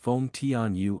cauldron with Feng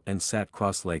Tianyu and sat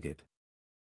cross-legged.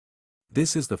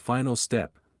 This is the final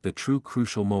step, the true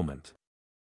crucial moment.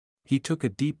 He took a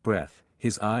deep breath,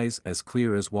 his eyes as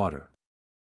clear as water.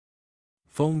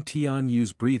 Feng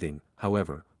Tianyu's breathing,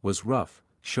 however, was rough,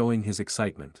 showing his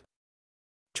excitement.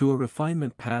 To a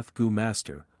refinement path Gu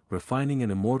master, refining an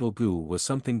immortal Gu was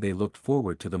something they looked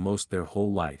forward to the most their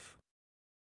whole life.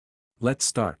 Let's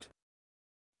start.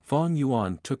 Fang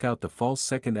Yuan took out the false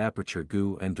second aperture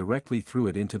Gu and directly threw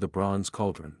it into the bronze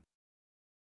cauldron.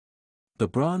 The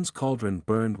bronze cauldron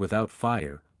burned without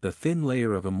fire, the thin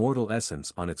layer of immortal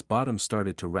essence on its bottom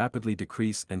started to rapidly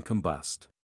decrease and combust.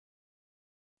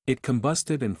 It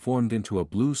combusted and formed into a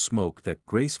blue smoke that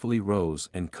gracefully rose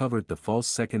and covered the false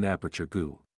second aperture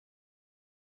Gu.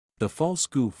 The false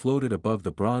Gu floated above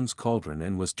the bronze cauldron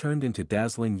and was turned into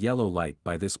dazzling yellow light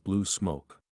by this blue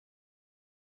smoke.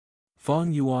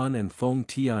 Fang Yuan and Feng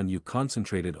Tianyu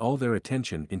concentrated all their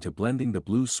attention into blending the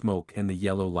blue smoke and the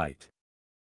yellow light.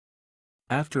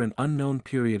 After an unknown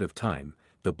period of time,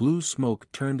 the blue smoke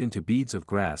turned into beads of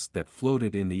grass that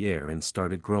floated in the air and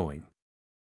started growing.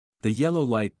 The yellow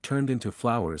light turned into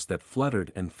flowers that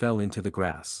fluttered and fell into the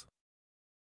grass.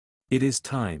 It is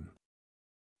time.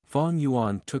 Fang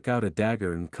Yuan took out a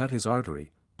dagger and cut his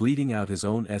artery, bleeding out his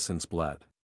own essence blood.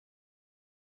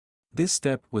 This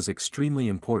step was extremely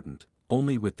important.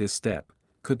 Only with this step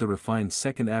could the refined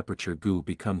second aperture Gu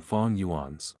become Fang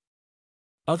Yuan's.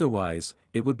 Otherwise,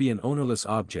 it would be an ownerless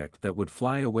object that would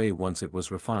fly away once it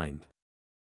was refined.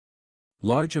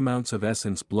 Large amounts of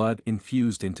essence blood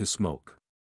infused into smoke.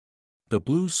 The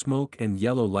blue smoke and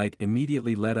yellow light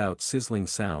immediately let out sizzling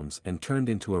sounds and turned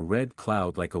into a red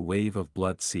cloud like a wave of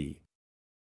blood sea.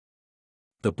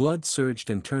 The blood surged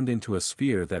and turned into a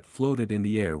sphere that floated in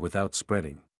the air without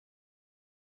spreading.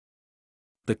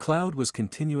 The cloud was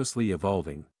continuously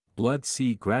evolving. Blood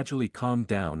sea gradually calmed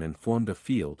down and formed a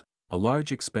field. A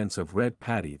large expanse of red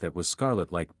paddy that was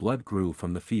scarlet like blood grew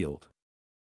from the field.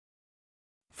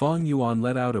 Fang Yuan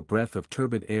let out a breath of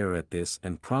turbid air at this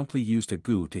and promptly used a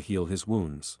Gu to heal his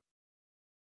wounds.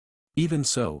 Even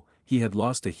so, he had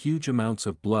lost a huge amounts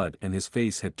of blood and his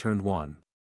face had turned wan.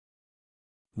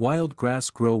 Wild grass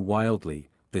grow wildly,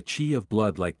 the chi of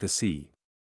blood like the sea.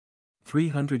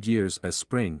 300 years as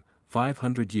spring,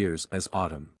 500 years as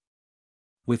autumn.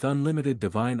 With unlimited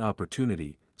divine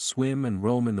opportunity, swim and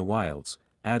roam in the wilds,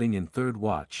 adding in third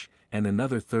watch, and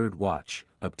another third watch,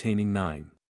 obtaining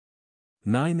 9.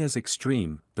 9 as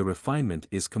extreme, the refinement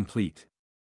is complete.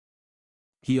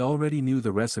 He already knew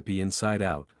the recipe inside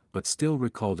out, but still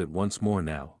recalled it once more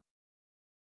now.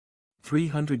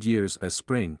 300 years as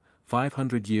spring,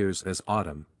 500 years as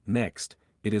autumn, next,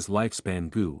 it is lifespan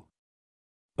Gu.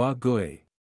 Ba Gui.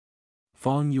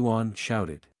 Fong Yuan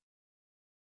shouted.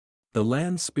 The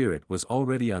land spirit was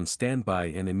already on standby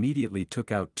and immediately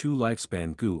took out 2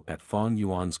 lifespan Gu at Fong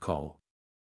Yuan's call.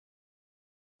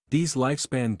 These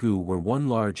lifespan Gu were one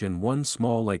large and one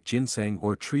small like ginseng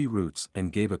or tree roots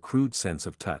and gave a crude sense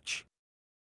of touch.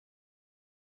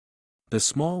 The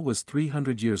small was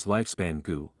 300 years lifespan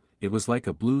Gu. It was like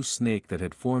a blue snake that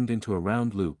had formed into a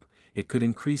round loop. It could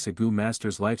increase a Gu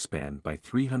master's lifespan by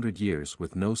 300 years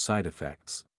with no side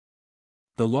effects.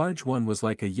 The large one was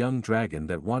like a young dragon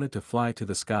that wanted to fly to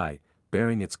the sky,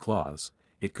 bearing its claws.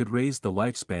 It could raise the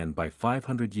lifespan by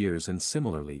 500 years and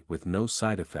similarly with no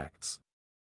side effects.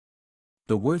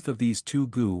 The worth of these 2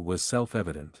 Gu was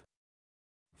self-evident.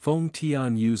 Feng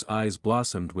Tianyu's eyes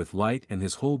blossomed with light and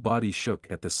his whole body shook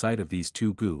at the sight of these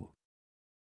 2 Gu.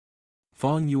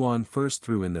 Fong Yuan first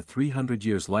threw in the 300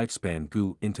 years lifespan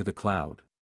Gu into the cloud.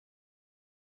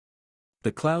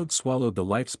 The cloud swallowed the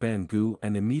lifespan Gu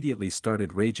and immediately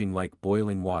started raging like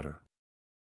boiling water.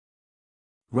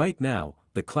 Right now,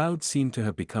 the cloud seemed to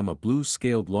have become a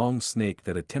blue-scaled long snake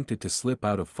that attempted to slip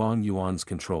out of Fong Yuan's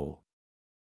control.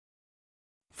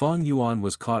 Fong Yuan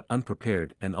was caught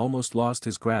unprepared and almost lost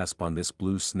his grasp on this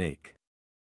blue snake.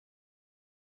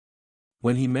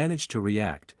 When he managed to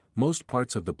react, most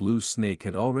parts of the blue snake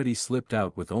had already slipped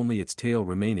out with only its tail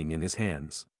remaining in his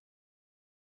hands.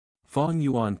 Fong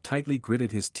Yuan tightly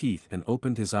gritted his teeth and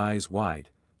opened his eyes wide.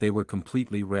 They were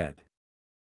completely red.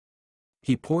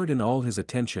 He poured in all his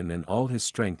attention and all his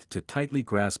strength to tightly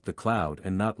grasp the cloud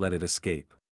and not let it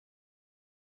escape.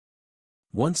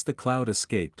 Once the cloud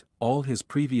escaped, all his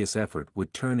previous effort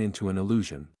would turn into an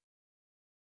illusion.